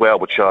tournament as well,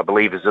 which I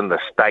believe is in the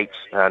States,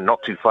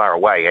 not too far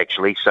away,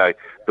 actually. So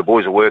the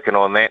boys are working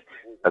on that.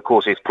 Of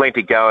course, there's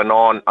plenty going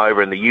on over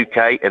in the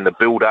UK in the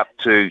build-up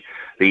to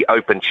the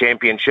Open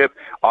Championship.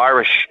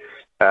 Irish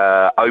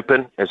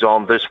Open is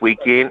on this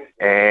weekend,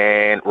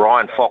 and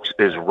Ryan Fox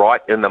is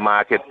right in the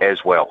market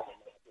as well.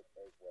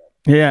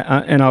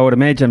 Yeah, and I would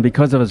imagine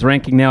because of his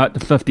ranking now at the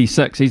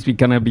 56, he's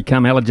going to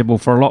become eligible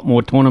for a lot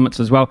more tournaments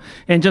as well.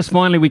 And just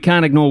finally, we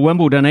can't ignore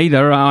Wimbledon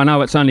either. I know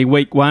it's only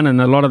week one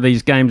and a lot of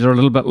these games are a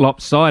little bit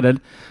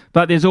lopsided,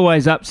 but there's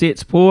always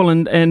upsets, Paul,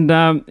 and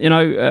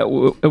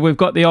we've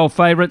got the old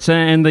favourites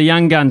and the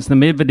young guns, the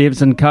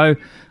Medvedevs and co,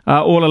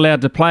 all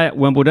allowed to play at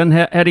Wimbledon.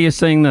 How are you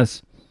seeing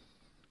this?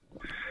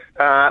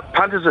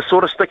 Punters are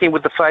sort of sticking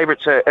with the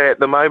favourites at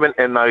the moment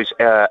in those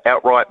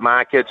outright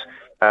markets.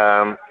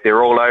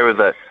 They're all over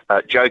the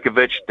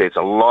Djokovic. There's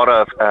a lot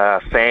of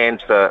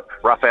fans for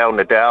Rafael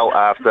Nadal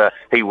after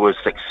he was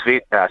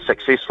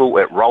successful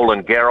at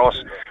Roland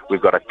Garros. We've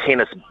got a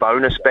tennis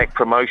bonus back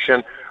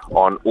promotion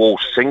on all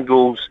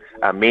singles,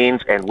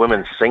 men's and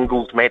women's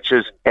singles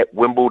matches at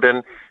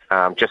Wimbledon.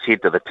 Just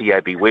head to the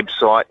TAB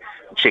website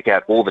and check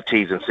out all the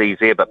T's and C's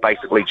there, but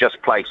basically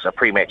just place a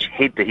pre-match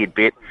head-to-head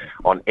bet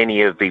on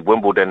any of the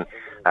Wimbledon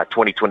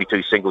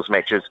 2022 singles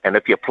matches, and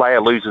if your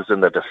player loses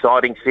in the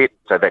deciding set,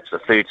 so that's the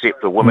third set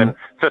for women,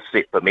 fifth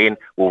set for men,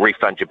 we'll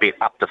refund your bet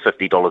up to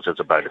 $50 as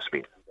a bonus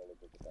bet.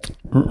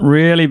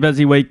 Really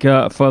busy week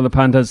for the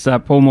punters.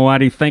 Paul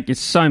Moati, thank you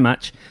so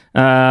much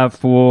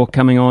for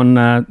coming on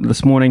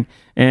this morning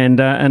and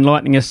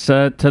enlightening us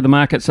to the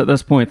markets at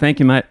this point. Thank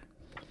you, mate.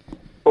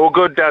 All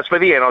good,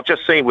 Smithy, and I've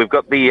just seen we've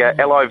got the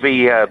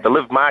LIV, the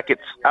Live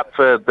markets up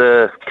for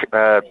the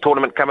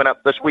tournament coming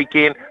up this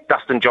weekend.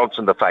 Dustin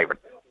Johnson, the favourite.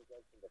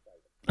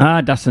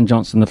 Dustin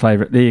Johnson, the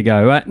favourite. There you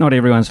go. Not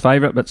everyone's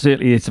favourite, but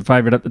certainly it's a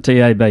favourite at the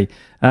TAB.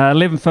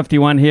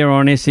 11:51 here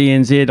on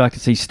SENZ. I can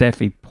see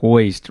Staffy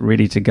poised,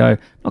 ready to go.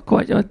 Not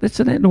quite. That's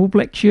an all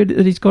black shirt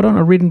that he's got on,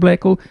 a red and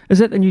black. Is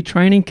that the new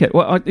training kit?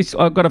 Well,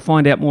 I've got to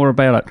find out more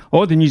about it.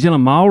 Oh, the New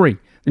Zealand Maori.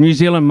 The New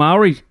Zealand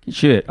Maori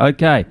shirt.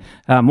 Okay.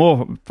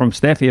 More from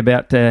Staffy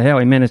about how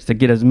he managed to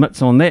get his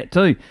mitts on that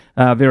too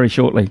very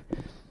shortly.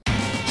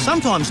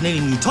 Sometimes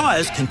needing new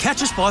tyres can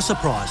catch us by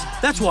surprise.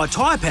 That's why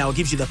Tyre Power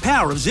gives you the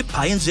power of Zip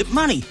Pay and Zip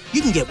Money.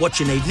 You can get what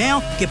you need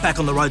now, get back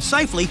on the road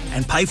safely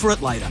and pay for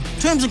it later.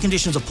 Terms and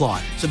conditions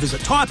apply. So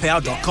visit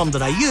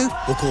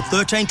tyrepower.com.au or call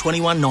 13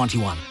 21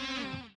 91.